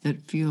that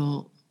would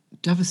feel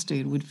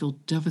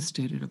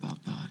devastated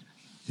about that.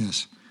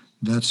 Yes,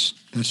 that's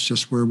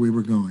just where we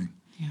were going.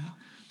 Yeah.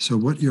 So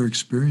what you're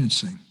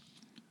experiencing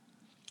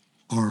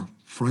are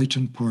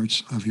frightened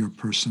parts of your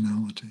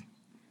personality.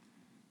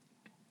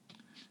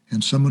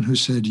 And someone who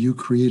said you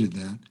created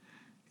that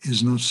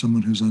is not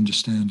someone who's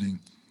understanding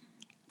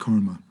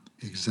karma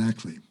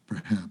exactly,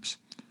 perhaps.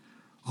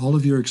 All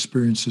of your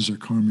experiences are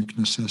karmic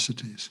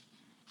necessities,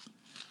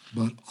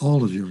 but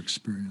all of your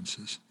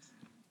experiences,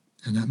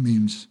 and that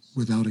means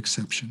without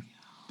exception,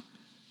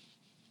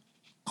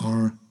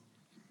 are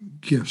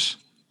gifts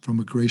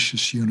from a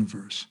gracious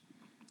universe.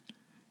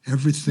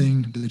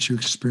 Everything that you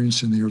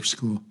experience in the Earth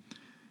School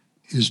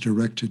is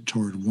directed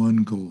toward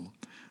one goal,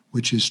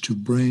 which is to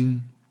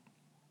bring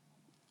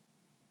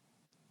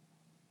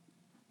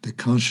the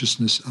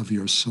consciousness of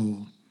your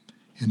soul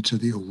into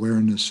the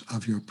awareness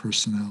of your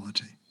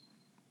personality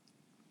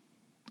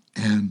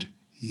and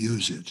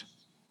use it.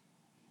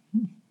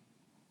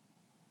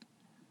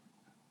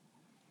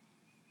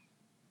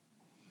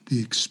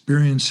 The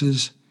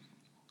experiences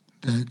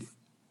that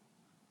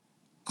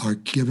are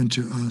given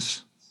to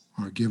us,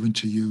 are given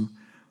to you,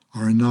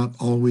 are not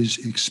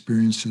always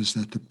experiences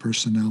that the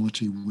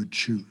personality would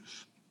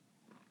choose,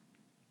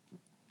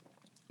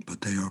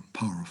 but they are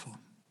powerful.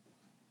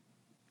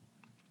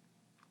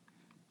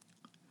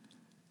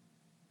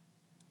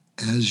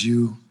 As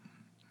you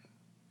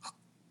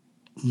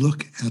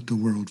look at the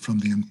world from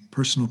the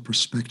impersonal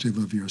perspective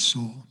of your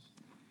soul,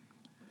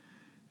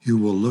 you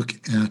will look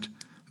at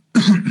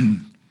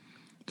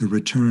the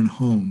return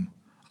home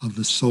of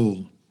the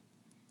soul,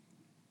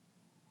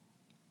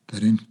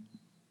 that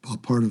a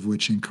part of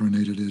which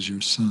incarnated as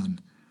your son,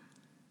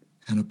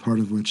 and a part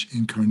of which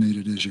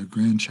incarnated as your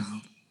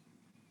grandchild.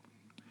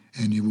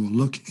 And you will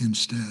look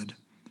instead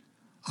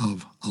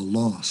of a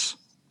loss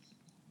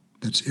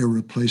that's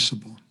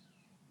irreplaceable,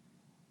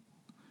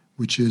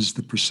 which is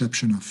the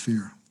perception of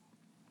fear.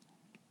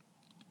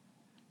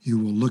 You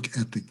will look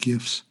at the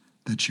gifts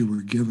that you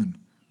were given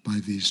by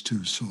these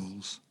two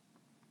souls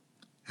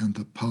and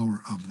the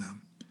power of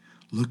them.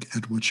 Look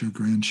at what your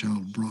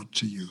grandchild brought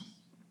to you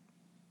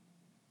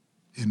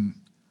in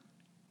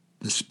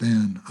the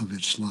span of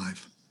its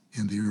life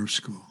in the Earth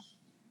School,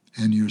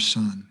 and your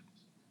son.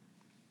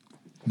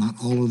 Not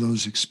all of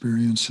those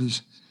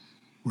experiences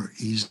were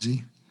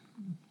easy,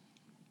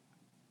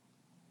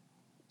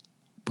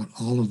 but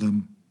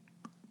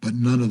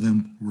none of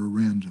them were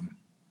random.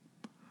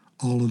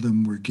 All of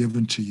them were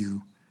given to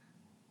you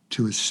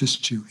to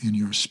assist you in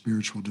your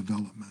spiritual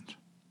development.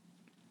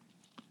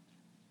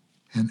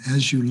 And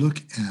as you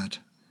look at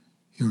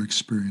your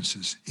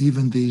experiences,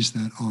 even these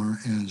that are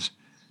as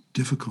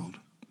difficult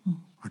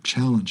or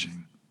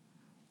challenging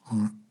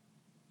or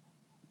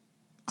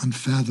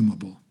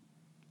unfathomable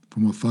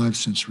from a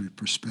five-sensory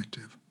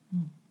perspective,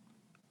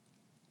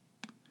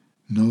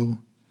 know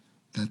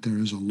that there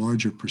is a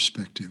larger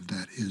perspective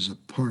that is a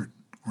part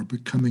or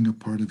becoming a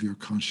part of your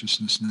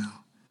consciousness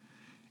now,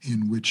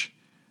 in which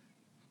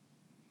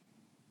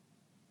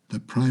the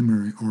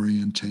primary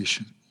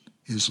orientation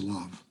is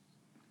love.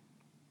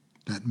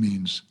 That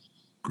means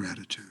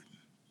gratitude.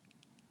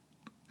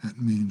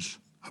 That means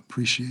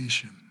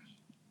appreciation.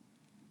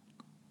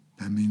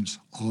 That means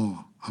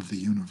awe of the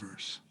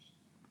universe.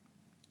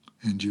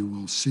 And you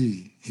will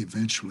see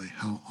eventually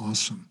how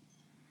awesome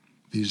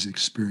these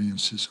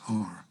experiences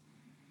are.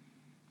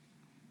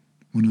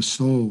 When a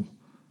soul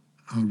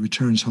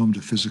returns home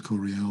to physical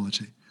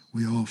reality,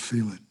 we all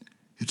feel it.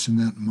 It's in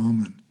that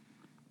moment,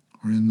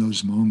 or in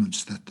those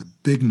moments, that the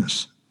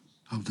bigness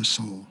of the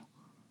soul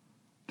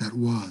that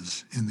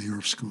was in the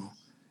Earth School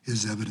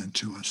is evident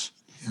to us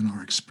in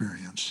our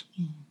experience.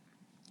 Mm-hmm.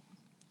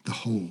 The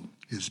whole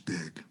is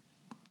big.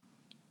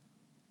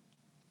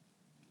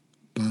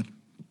 But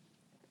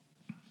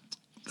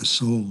the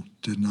soul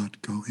did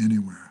not go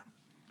anywhere.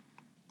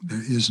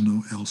 There is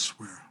no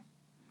elsewhere.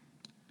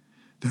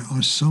 There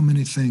are so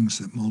many things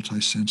that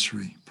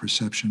multisensory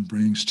perception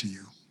brings to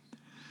you.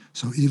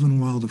 So even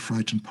while the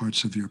frightened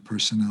parts of your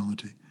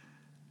personality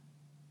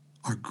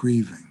are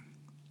grieving,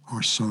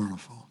 are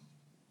sorrowful,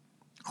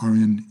 are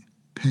in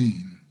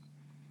pain,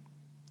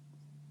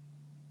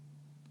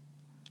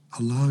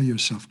 allow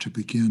yourself to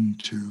begin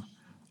to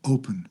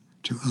open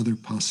to other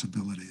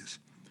possibilities.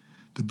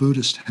 The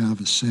Buddhists have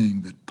a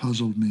saying that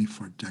puzzled me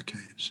for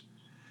decades.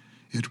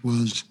 It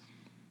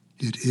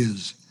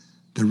is,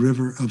 the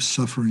river of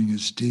suffering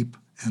is deep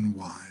and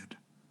wide.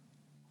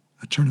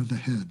 A turn of the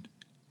head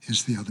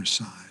is the other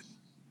side.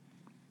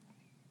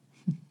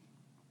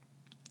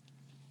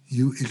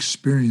 You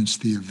experience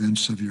the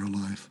events of your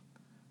life.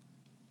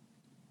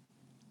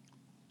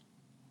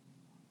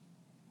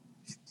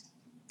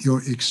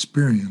 Your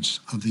experience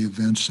of the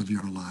events of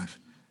your life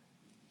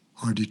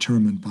are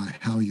determined by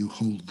how you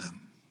hold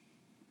them.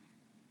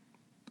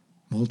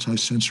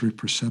 Multisensory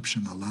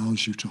perception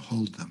allows you to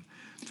hold them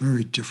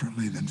very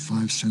differently than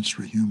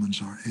five-sensory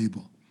humans are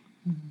able.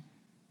 Mm-hmm.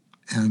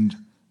 And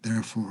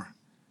therefore,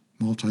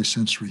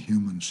 multisensory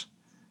humans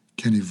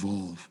can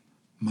evolve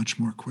much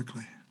more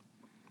quickly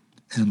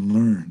and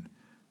learn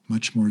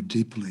much more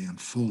deeply and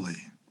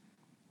fully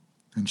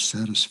and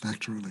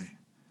satisfactorily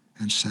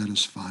and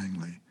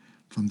satisfyingly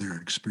from their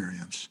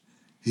experience,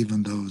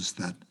 even those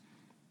that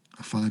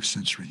a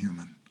five-sensory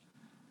human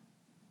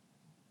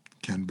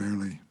can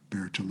barely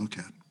bear to look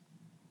at.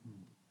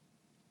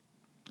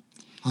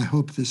 I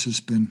hope this has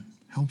been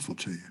helpful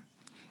to you.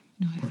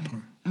 No,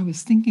 I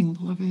was thinking,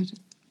 beloved,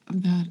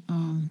 that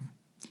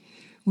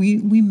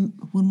when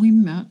we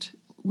met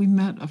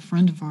a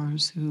friend of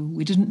ours who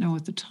we didn't know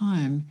at the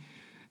time,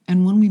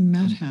 and when we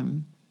met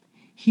him,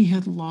 he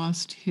had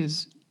lost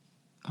his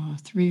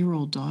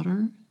 3-year-old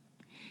daughter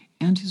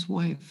and his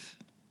wife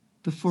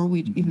before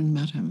we'd even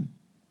met him,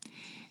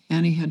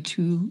 and he had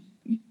 2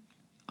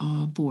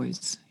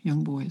 boys,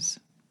 young boys,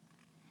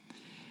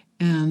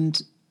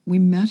 and we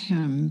met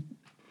him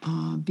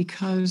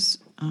because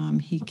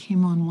he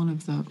came on one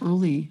of the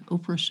early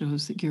Oprah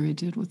shows that Gary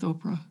did with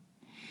Oprah.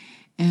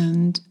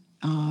 And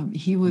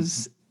he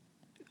was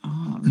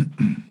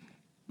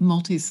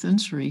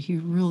multisensory. He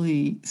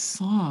really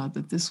saw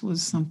that this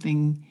was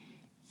something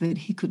that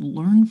he could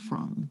learn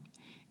from,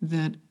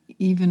 that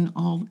even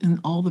in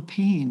all the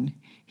pain,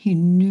 he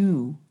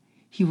knew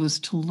he was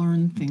to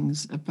learn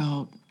things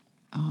about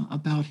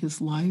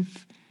his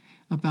life,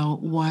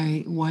 about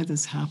why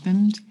this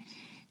happened.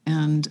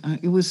 And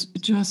it was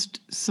just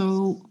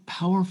so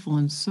powerful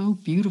and so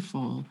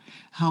beautiful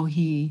how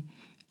he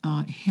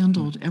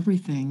handled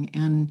everything.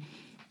 And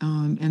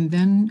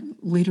then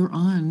later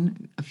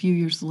on, a few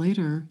years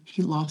later,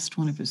 he lost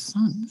one of his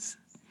sons.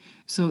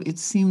 So it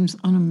seems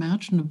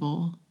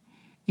unimaginable.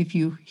 If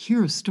you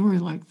hear a story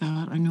like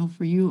that, I know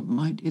for you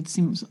it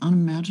seems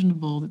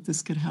unimaginable that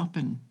this could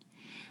happen.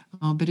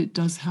 But it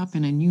does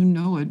happen, and you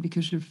know it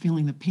because you're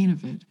feeling the pain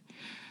of it.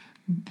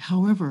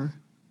 However,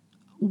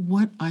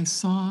 what I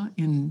saw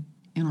in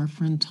our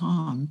friend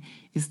Tom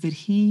is that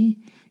he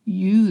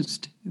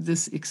used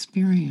this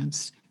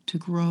experience to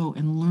grow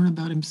and learn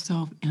about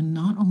himself, and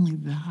not only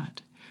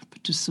that,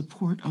 but to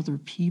support other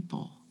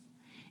people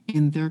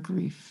in their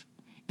grief,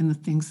 in the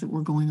things that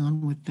were going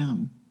on with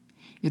them.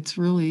 It's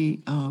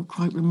really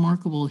quite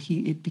remarkable.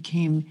 It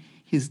became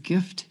his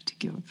gift to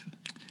give,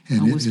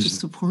 and was to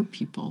support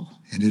people.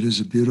 And it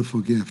is a beautiful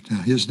gift.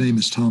 Now, his name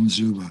is Tom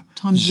Zuba.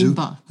 Tom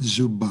Zuba.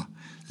 Zuba.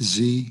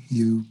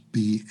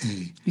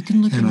 Z-U-B-A. You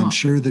can look him up. And I'm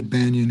sure that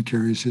Banyan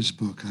carries his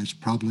book. It's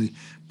probably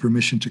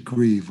Permission to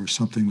Grieve or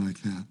something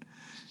like that.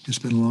 It's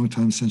been a long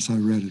time since I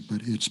read it,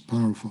 but it's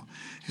powerful.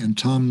 And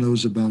Tom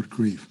knows about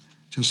grief,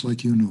 just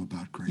like you know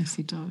about grief. Yes,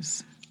 he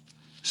does.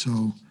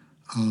 So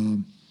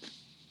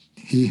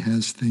he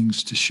has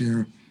things to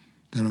share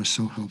that are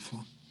so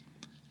helpful.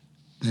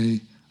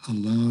 They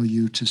allow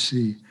you to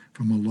see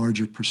from a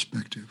larger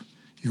perspective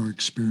your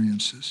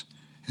experiences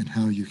and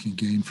how you can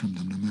gain from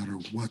them no matter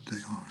what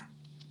they are.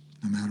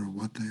 No matter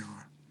what they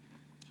are.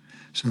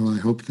 So I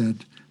hope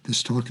that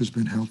this talk has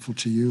been helpful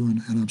to you,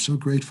 and I'm so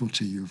grateful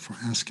to you for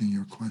asking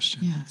your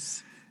question.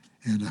 Yes.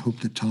 And I hope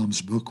that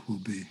Tom's book will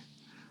be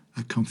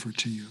a comfort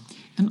to you.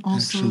 And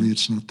also, actually,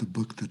 it's not the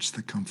book that's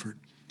the comfort.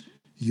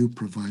 you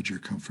provide your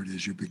comfort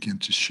as you begin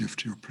to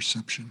shift your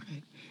perception.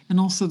 Right. And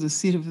also the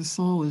seat of the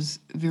soul was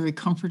very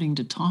comforting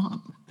to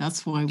Tom.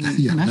 That's why we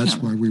Yeah, met that's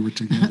him. why we were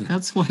together.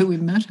 That's why we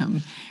met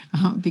him,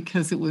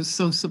 because it was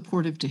so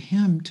supportive to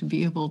him to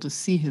be able to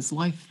see his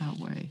life that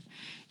way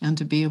and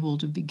to be able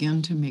to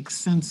begin to make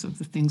sense of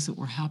the things that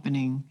were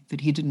happening that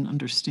he didn't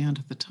understand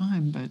at the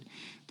time,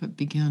 but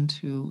began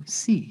to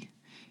see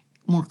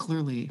more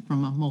clearly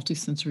from a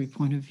multisensory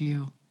point of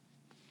view.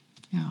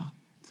 Yeah,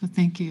 so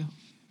thank you.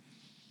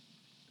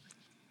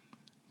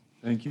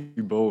 Thank you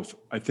both.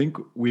 I think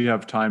we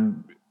have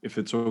time, if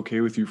it's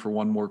okay with you, for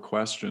one more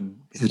question.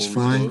 It's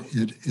before we fine.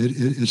 close.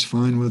 It's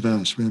fine with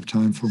us. We have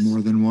time for more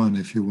than one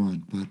if you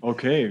want. But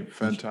Okay,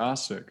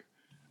 fantastic.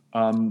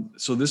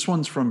 So this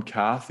one's from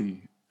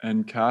Kathy,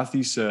 and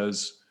Kathy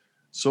says,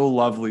 "So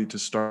lovely to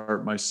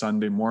start my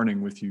Sunday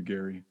morning with you,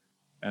 Gary."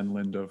 And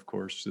Linda, of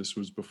course, this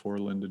was before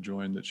Linda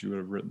joined that she would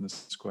have written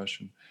this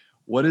question.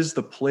 What is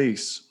the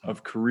place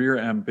of career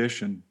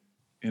ambition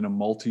in a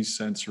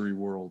multi-sensory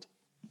world?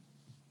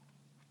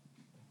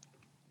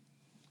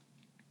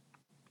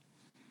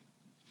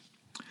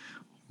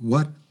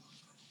 what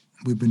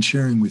we've been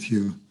sharing with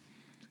you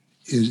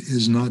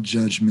is not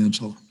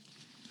judgmental.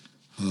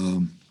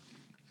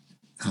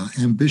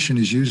 Ambition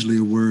is usually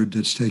a word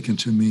that's taken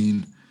to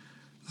mean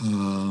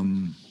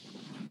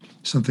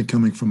something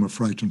coming from a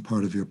frightened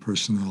part of your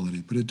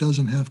personality, but it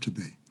doesn't have to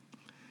be.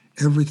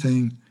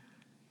 Everything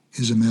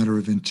is a matter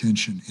of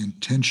intention.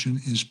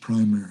 Intention is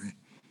primary.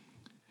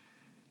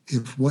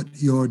 If what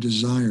your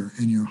desire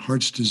and your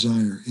heart's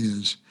desire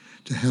is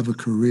to have a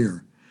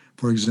career,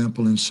 for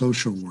example, in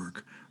social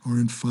work or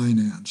in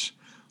finance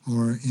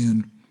or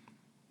in,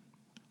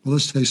 well,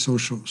 let's say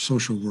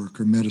social work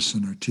or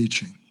medicine or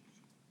teaching,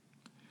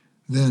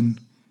 then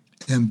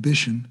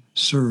ambition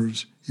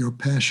serves your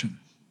passion.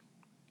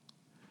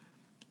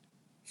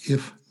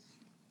 If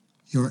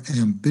your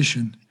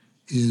ambition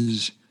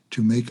is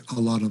to make a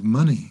lot of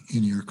money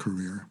in your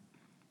career,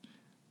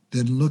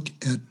 then look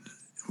at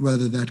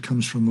whether that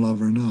comes from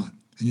love or not.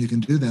 And you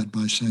can do that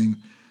by saying,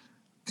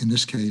 in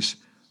this case,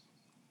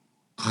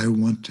 I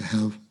want to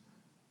have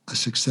a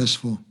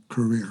successful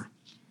career.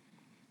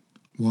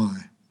 Why?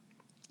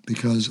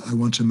 Because I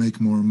want to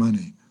make more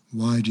money.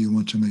 Why do you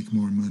want to make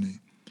more money?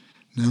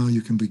 Now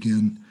you can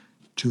begin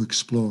to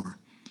explore.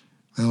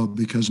 Well,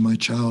 because my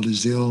child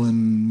is ill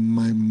and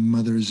my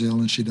mother is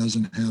ill and she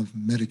doesn't have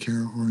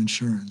Medicare or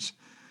insurance.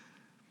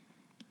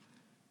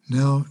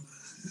 Now,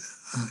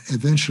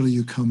 eventually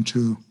you come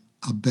to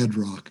a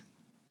bedrock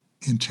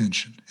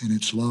intention, and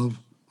it's love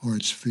or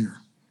it's fear.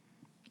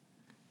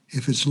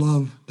 If it's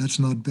love, that's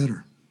not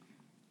better.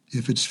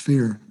 If it's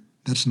fear,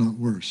 that's not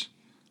worse.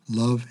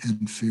 Love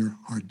and fear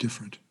are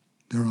different.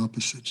 They're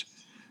opposites.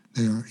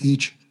 They are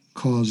each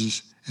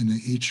causes and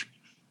they each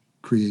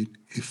create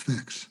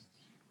effects.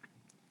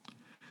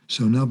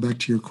 So now back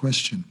to your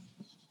question.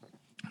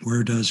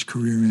 Where does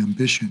career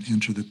ambition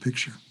enter the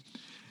picture?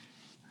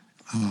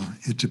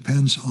 It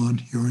depends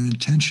on your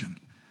intention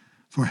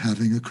for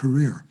having a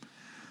career.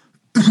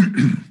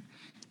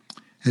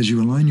 As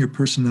you align your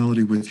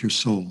personality with your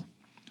soul,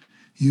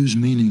 use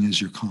meaning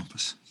as your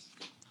compass.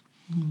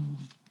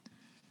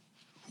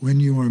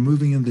 When you are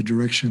moving in the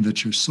direction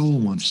that your soul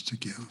wants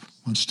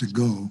to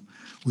go,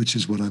 which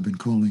is what I've been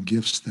calling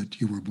gifts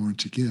that you were born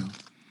to give,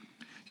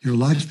 your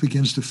life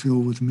begins to fill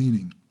with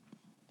meaning.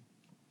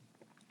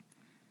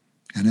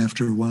 And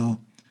after a while,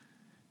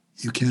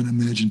 you can't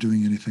imagine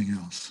doing anything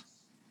else.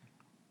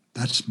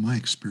 That's my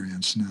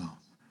experience now.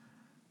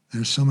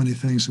 There's so many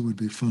things that would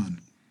be fun.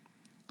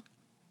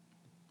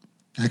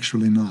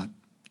 Actually not.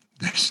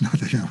 There's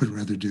nothing I would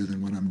rather do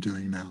than what I'm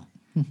doing now.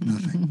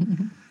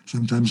 Nothing.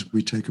 Sometimes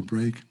we take a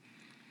break,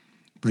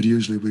 but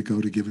usually we go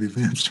to give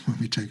events when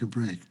we take a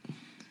break.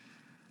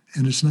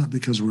 And it's not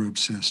because we're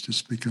obsessed.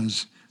 It's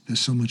because there's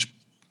so much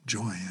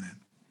joy in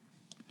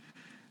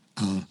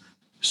it.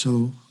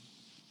 So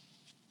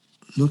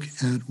look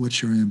at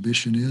what your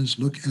ambition is.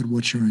 Look at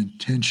what your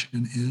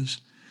intention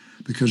is.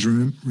 Because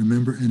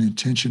remember, an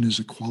intention is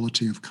a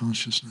quality of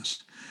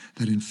consciousness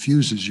that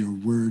infuses your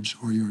words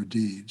or your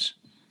deeds.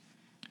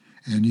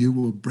 And you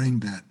will bring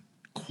that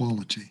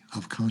quality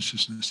of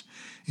consciousness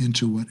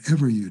into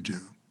whatever you do,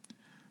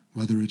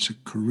 whether it's a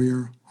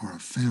career or a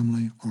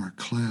family or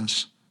a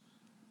class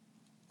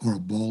or a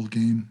ball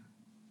game.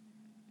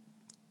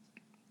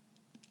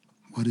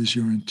 What is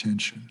your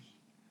intention?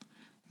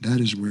 That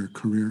is where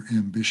career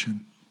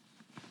ambition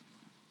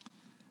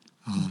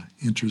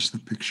enters the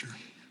picture.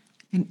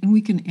 And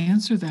we can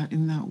answer that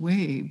in that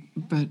way,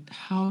 but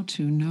how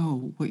to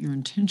know what your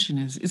intention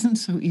is isn't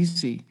so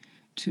easy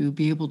to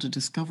be able to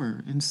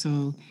discover. And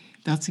so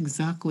that's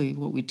exactly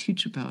what we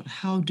teach about.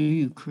 How do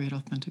you create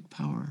authentic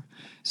power?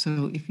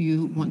 So if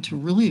you want to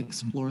really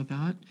explore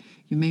that,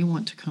 you may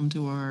want to come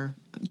to our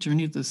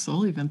Journey to the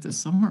Soul event this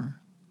summer,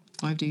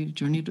 5-day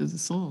Journey to the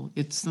Soul.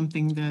 It's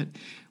something that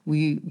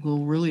we will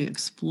really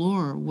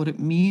explore what it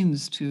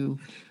means to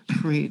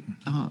create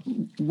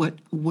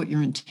what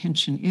your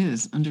intention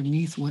is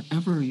underneath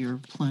whatever you're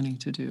planning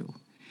to do.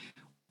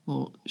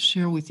 will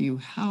share with you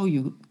how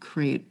you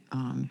create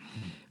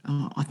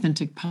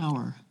authentic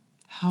power,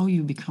 how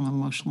you become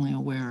emotionally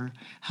aware,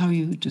 how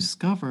you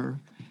discover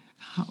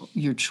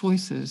your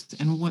choices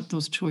and what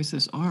those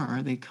choices are.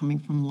 Are they coming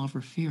from love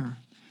or fear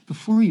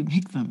before you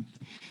make them?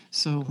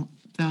 So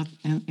that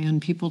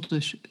and people to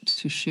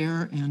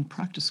share and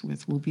practice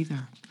with will be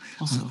there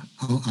also.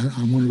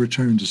 I want to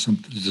return to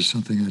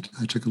something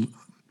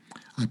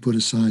I put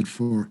aside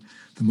for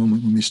the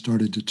moment when we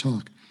started to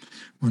talk,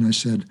 when I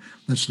said,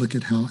 let's look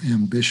at how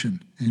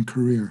ambition and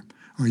career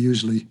are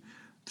usually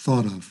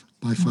thought of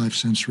by five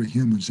sensory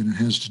humans, and it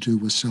has to do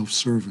with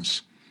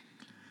self-service.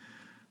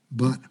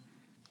 But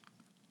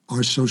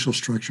our social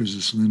structures,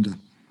 as Linda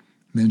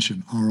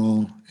mentioned, are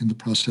all in the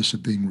process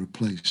of being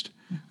replaced.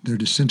 They're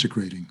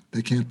disintegrating.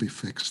 They can't be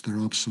fixed.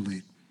 They're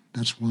obsolete.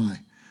 That's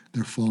why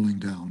they're falling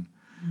down.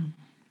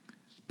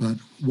 But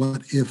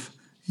what if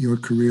your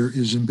career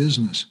is in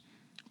business?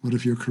 What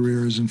if your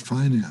career is in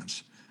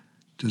finance?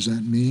 Does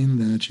that mean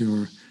that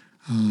your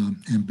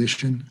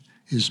ambition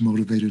is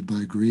motivated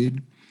by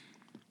greed?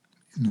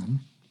 No,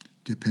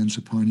 depends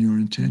upon your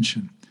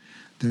intention.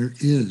 There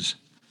is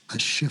a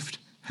shift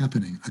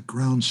happening, a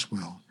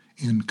groundswell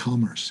in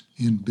commerce,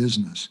 in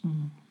business.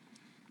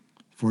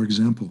 For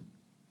example,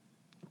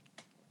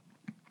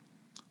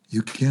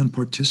 you can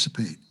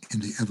participate in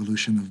the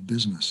evolution of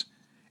business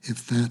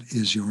if that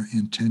is your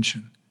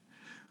intention,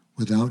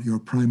 without your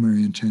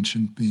primary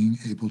intention being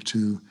able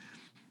to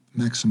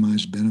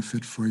maximize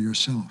benefit for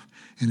yourself.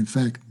 And in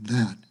fact,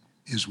 that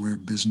is where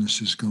business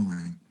is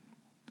going.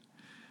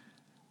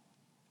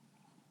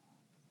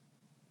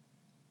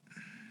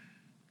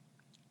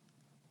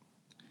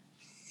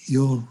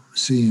 You'll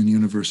see in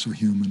Universal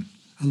Human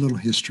a little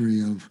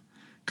history of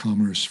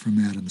commerce from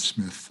Adam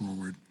Smith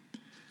forward.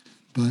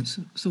 But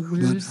so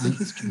where is the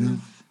history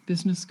of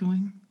business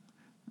going?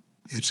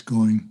 It's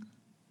going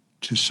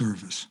to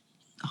service.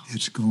 Oh.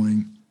 It's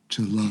going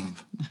to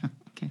love.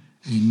 Okay.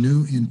 A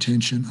new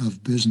intention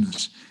of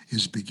business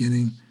is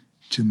beginning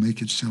to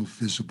make itself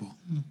visible.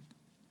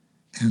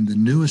 And the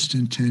newest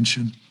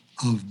intention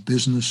of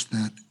business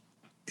that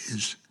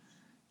is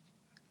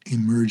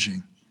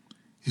emerging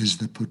is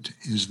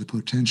the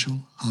potential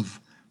of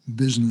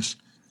business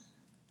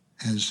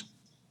as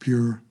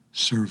pure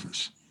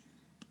service,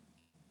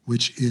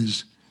 which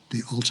is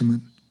the ultimate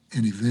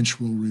and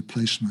eventual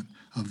replacement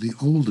of the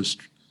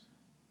oldest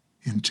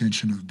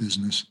intention of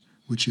business,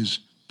 which is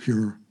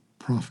pure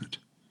profit.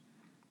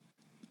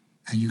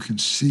 And you can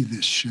see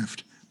this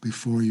shift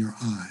before your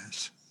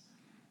eyes.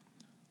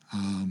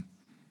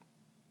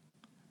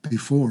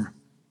 Before,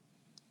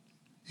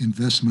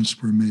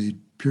 investments were made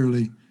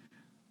purely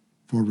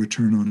for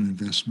return on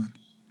investment,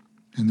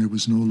 and there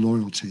was no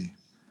loyalty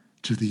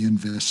to the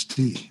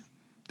investee.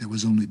 There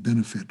was only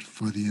benefit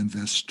for the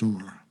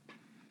investor.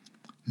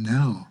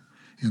 Now,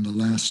 in the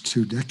last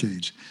 2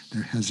 decades,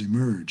 there has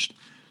emerged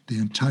the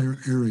entire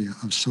area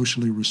of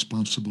socially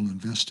responsible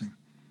investing,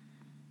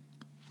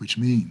 which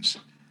means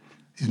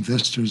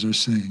investors are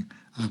saying,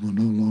 I will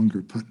no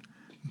longer put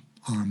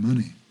our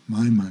money,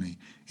 my money,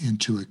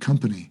 into a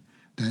company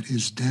that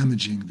is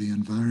damaging the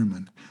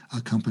environment,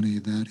 a company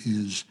that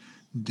is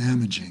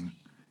damaging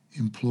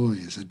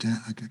employees, a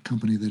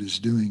company that is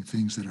doing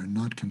things that are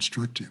not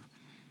constructive.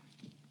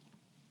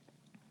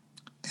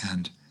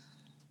 And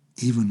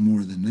even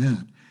more than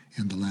that,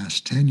 in the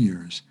last 10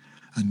 years,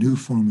 a new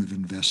form of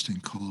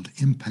investing called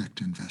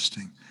impact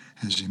investing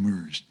has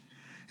emerged.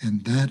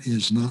 And that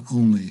is not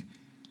only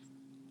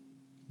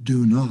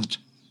do not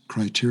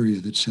criteria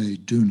that say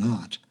do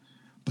not,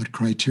 but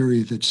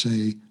criteria that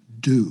say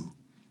do.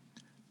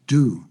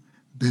 Do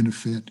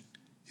benefit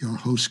your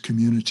host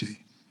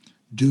community.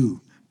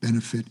 Do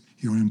benefit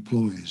your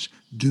employees.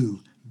 Do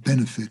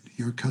benefit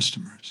your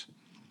customers.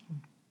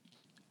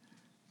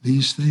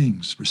 These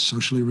things for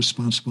socially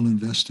responsible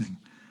investing,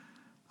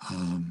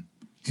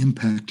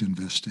 impact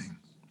investing,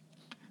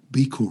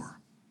 B Corp.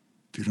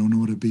 If you don't know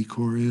what a B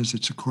Corp is,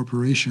 it's a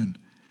corporation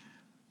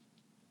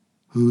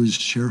whose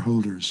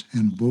shareholders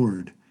and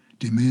board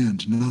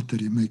demand not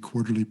that it make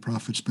quarterly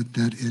profits, but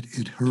that it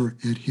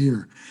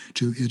adhere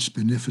to its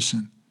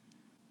beneficent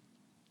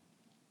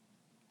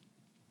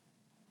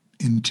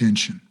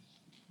intention.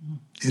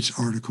 Its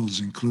articles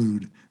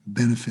include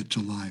benefit to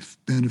life,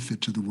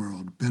 benefit to the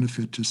world,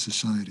 benefit to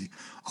society.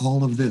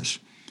 All of this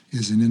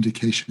is an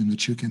indication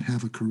that you can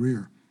have a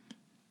career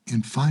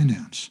in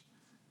finance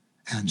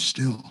and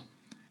still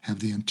have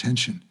the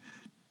intention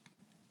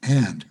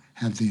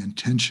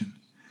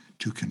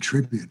to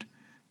contribute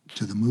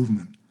to the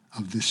movement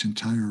of this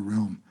entire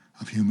realm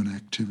of human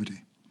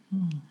activity.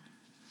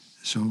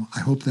 So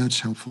I hope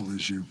that's helpful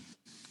as you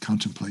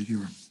contemplate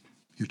your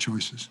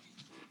choices.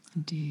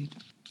 Indeed.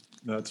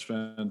 That's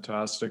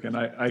fantastic. And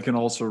I can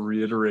also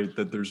reiterate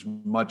that there's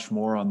much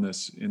more on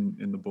this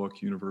in the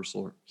book,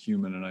 Universal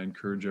Human, and I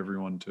encourage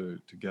everyone to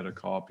get a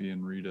copy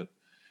and read it.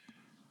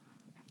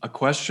 A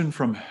question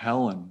from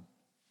Helen.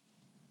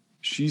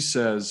 She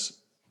says,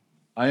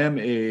 I am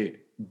a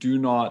do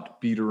not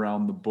beat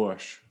around the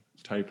bush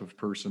type of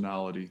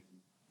personality.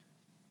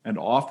 and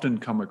often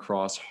come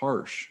across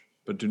harsh,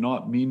 but do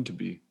not mean to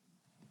be.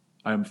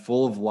 I am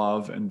full of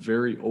love and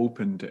very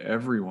open to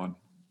everyone.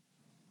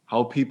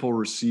 How people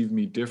receive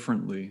me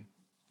differently,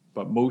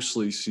 but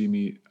mostly see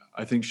me,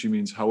 I think she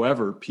means,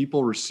 however,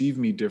 people receive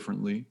me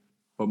differently,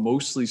 but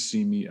mostly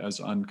see me as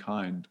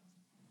unkind.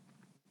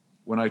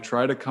 When I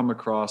try to come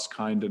across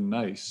kind and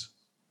nice,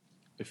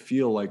 I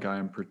feel like I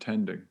am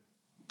pretending.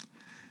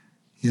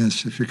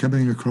 Yes, if you're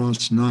coming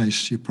across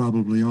nice, you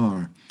probably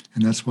are,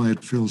 and that's why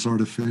it feels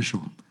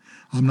artificial.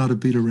 I'm not a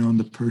beat around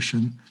the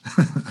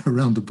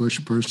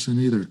bush person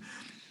either.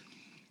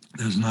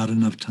 There's not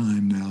enough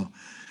time now,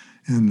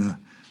 and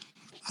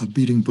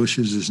beating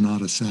bushes is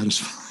not a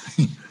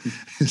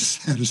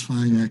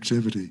satisfying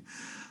activity.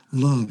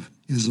 Love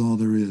is all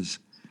there is.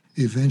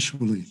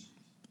 Eventually,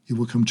 you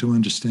will come to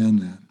understand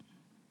that.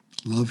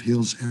 Love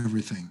heals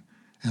everything,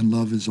 and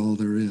love is all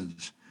there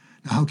is.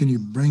 Now, how can you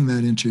bring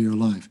that into your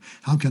life?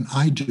 How can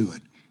I do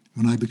it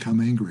when I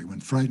become angry, when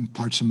frightened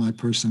parts of my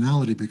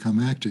personality become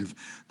active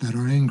that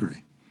are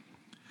angry?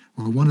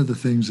 Well, one of the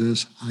things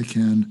is I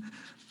can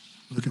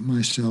look at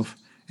myself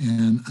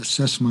and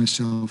assess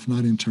myself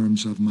not in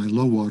terms of my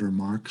low water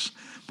marks,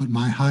 but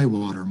my high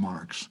water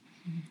marks.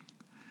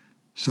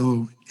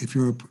 So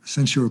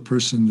since you're a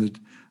person that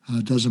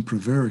doesn't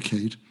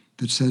prevaricate,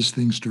 that says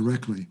things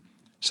directly,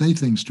 say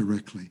things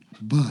directly,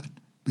 but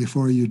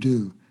before you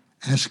do,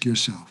 ask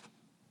yourself,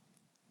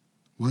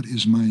 what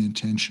is my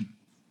intention?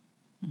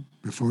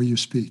 Before you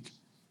speak,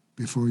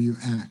 before you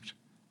act,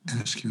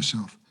 ask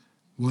yourself,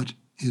 what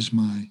is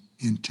my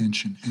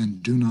intention?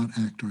 And do not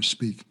act or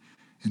speak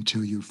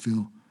until you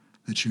feel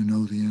that you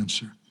know the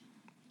answer.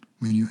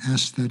 When you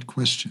ask that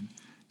question,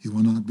 you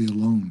will not be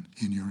alone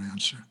in your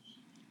answer.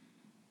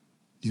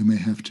 You may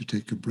have to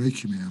take a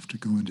break, you may have to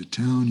go into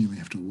town, you may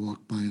have to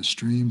walk by a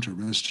stream to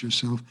rest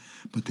yourself,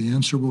 but the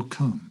answer will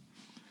come,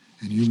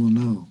 and you will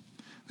know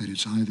that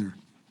it's either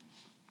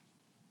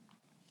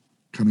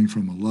coming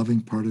from a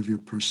loving part of your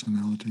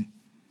personality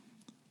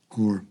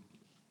or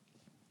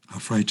a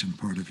frightened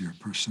part of your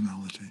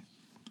personality.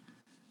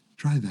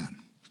 Try that.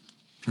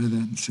 Try that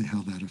and see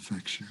how that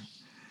affects you.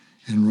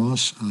 And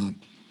Ross,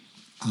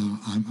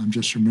 I'm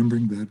just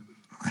remembering that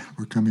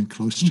we're coming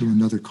close to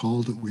another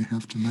call that we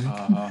have to make.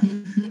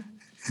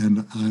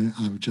 And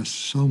I've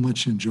just so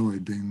much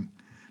enjoyed being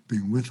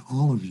with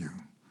all of you.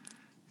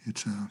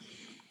 It's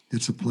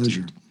a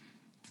pleasure.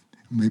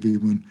 Maybe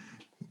when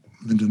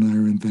Linda and I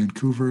are in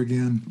Vancouver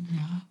again,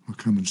 we'll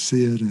come and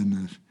see it.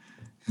 And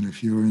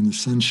if you're in the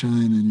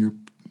sunshine and you're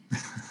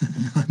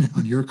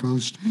on your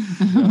coast,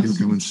 you'll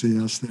come and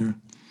see us there.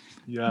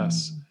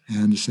 Yes.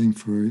 And the same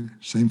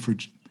for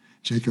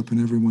Jacob and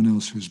everyone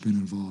else who's been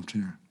involved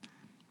here.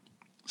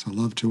 So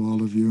love to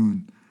all of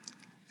you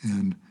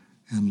and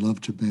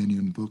love to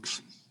Banyan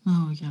Books.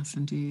 Oh, yes,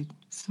 indeed.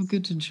 So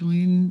good to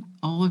join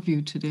all of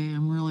you today.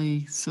 I'm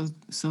really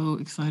so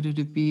excited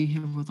to be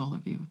here with all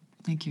of you.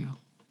 Thank you.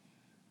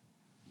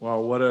 Wow,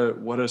 what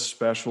a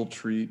special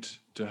treat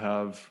to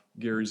have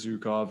Gary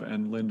Zukov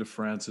and Linda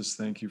Francis.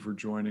 Thank you for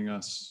joining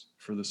us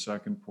for the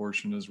second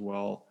portion as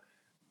well.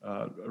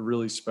 A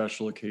really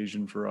special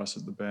occasion for us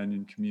at the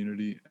Banyan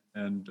community,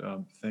 and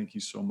thank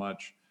you so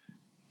much.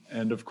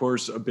 And of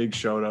course, a big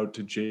shout out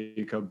to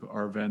Jacob,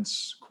 our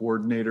events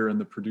coordinator and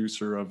the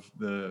producer of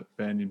the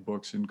Banyan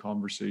Books in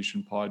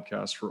Conversation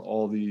podcast, for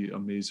all the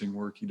amazing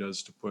work he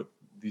does to put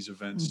these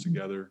events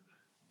together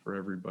for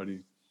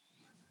everybody.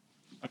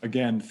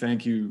 Again,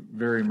 thank you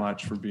very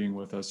much for being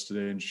with us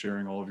today and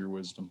sharing all of your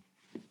wisdom.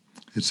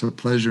 It's a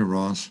pleasure,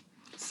 Ross.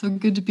 So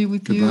good to be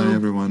with you. Goodbye,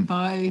 everyone.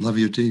 Bye. Love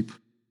you deep.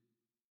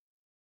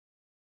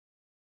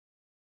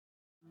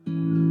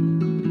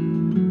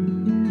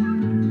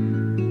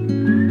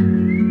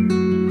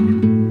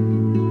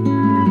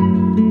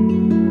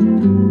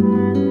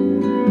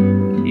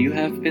 You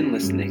have been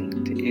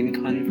listening to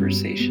In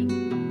Conversation,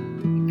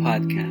 a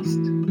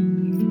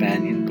podcast of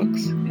Banyan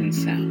Books in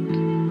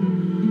Sound.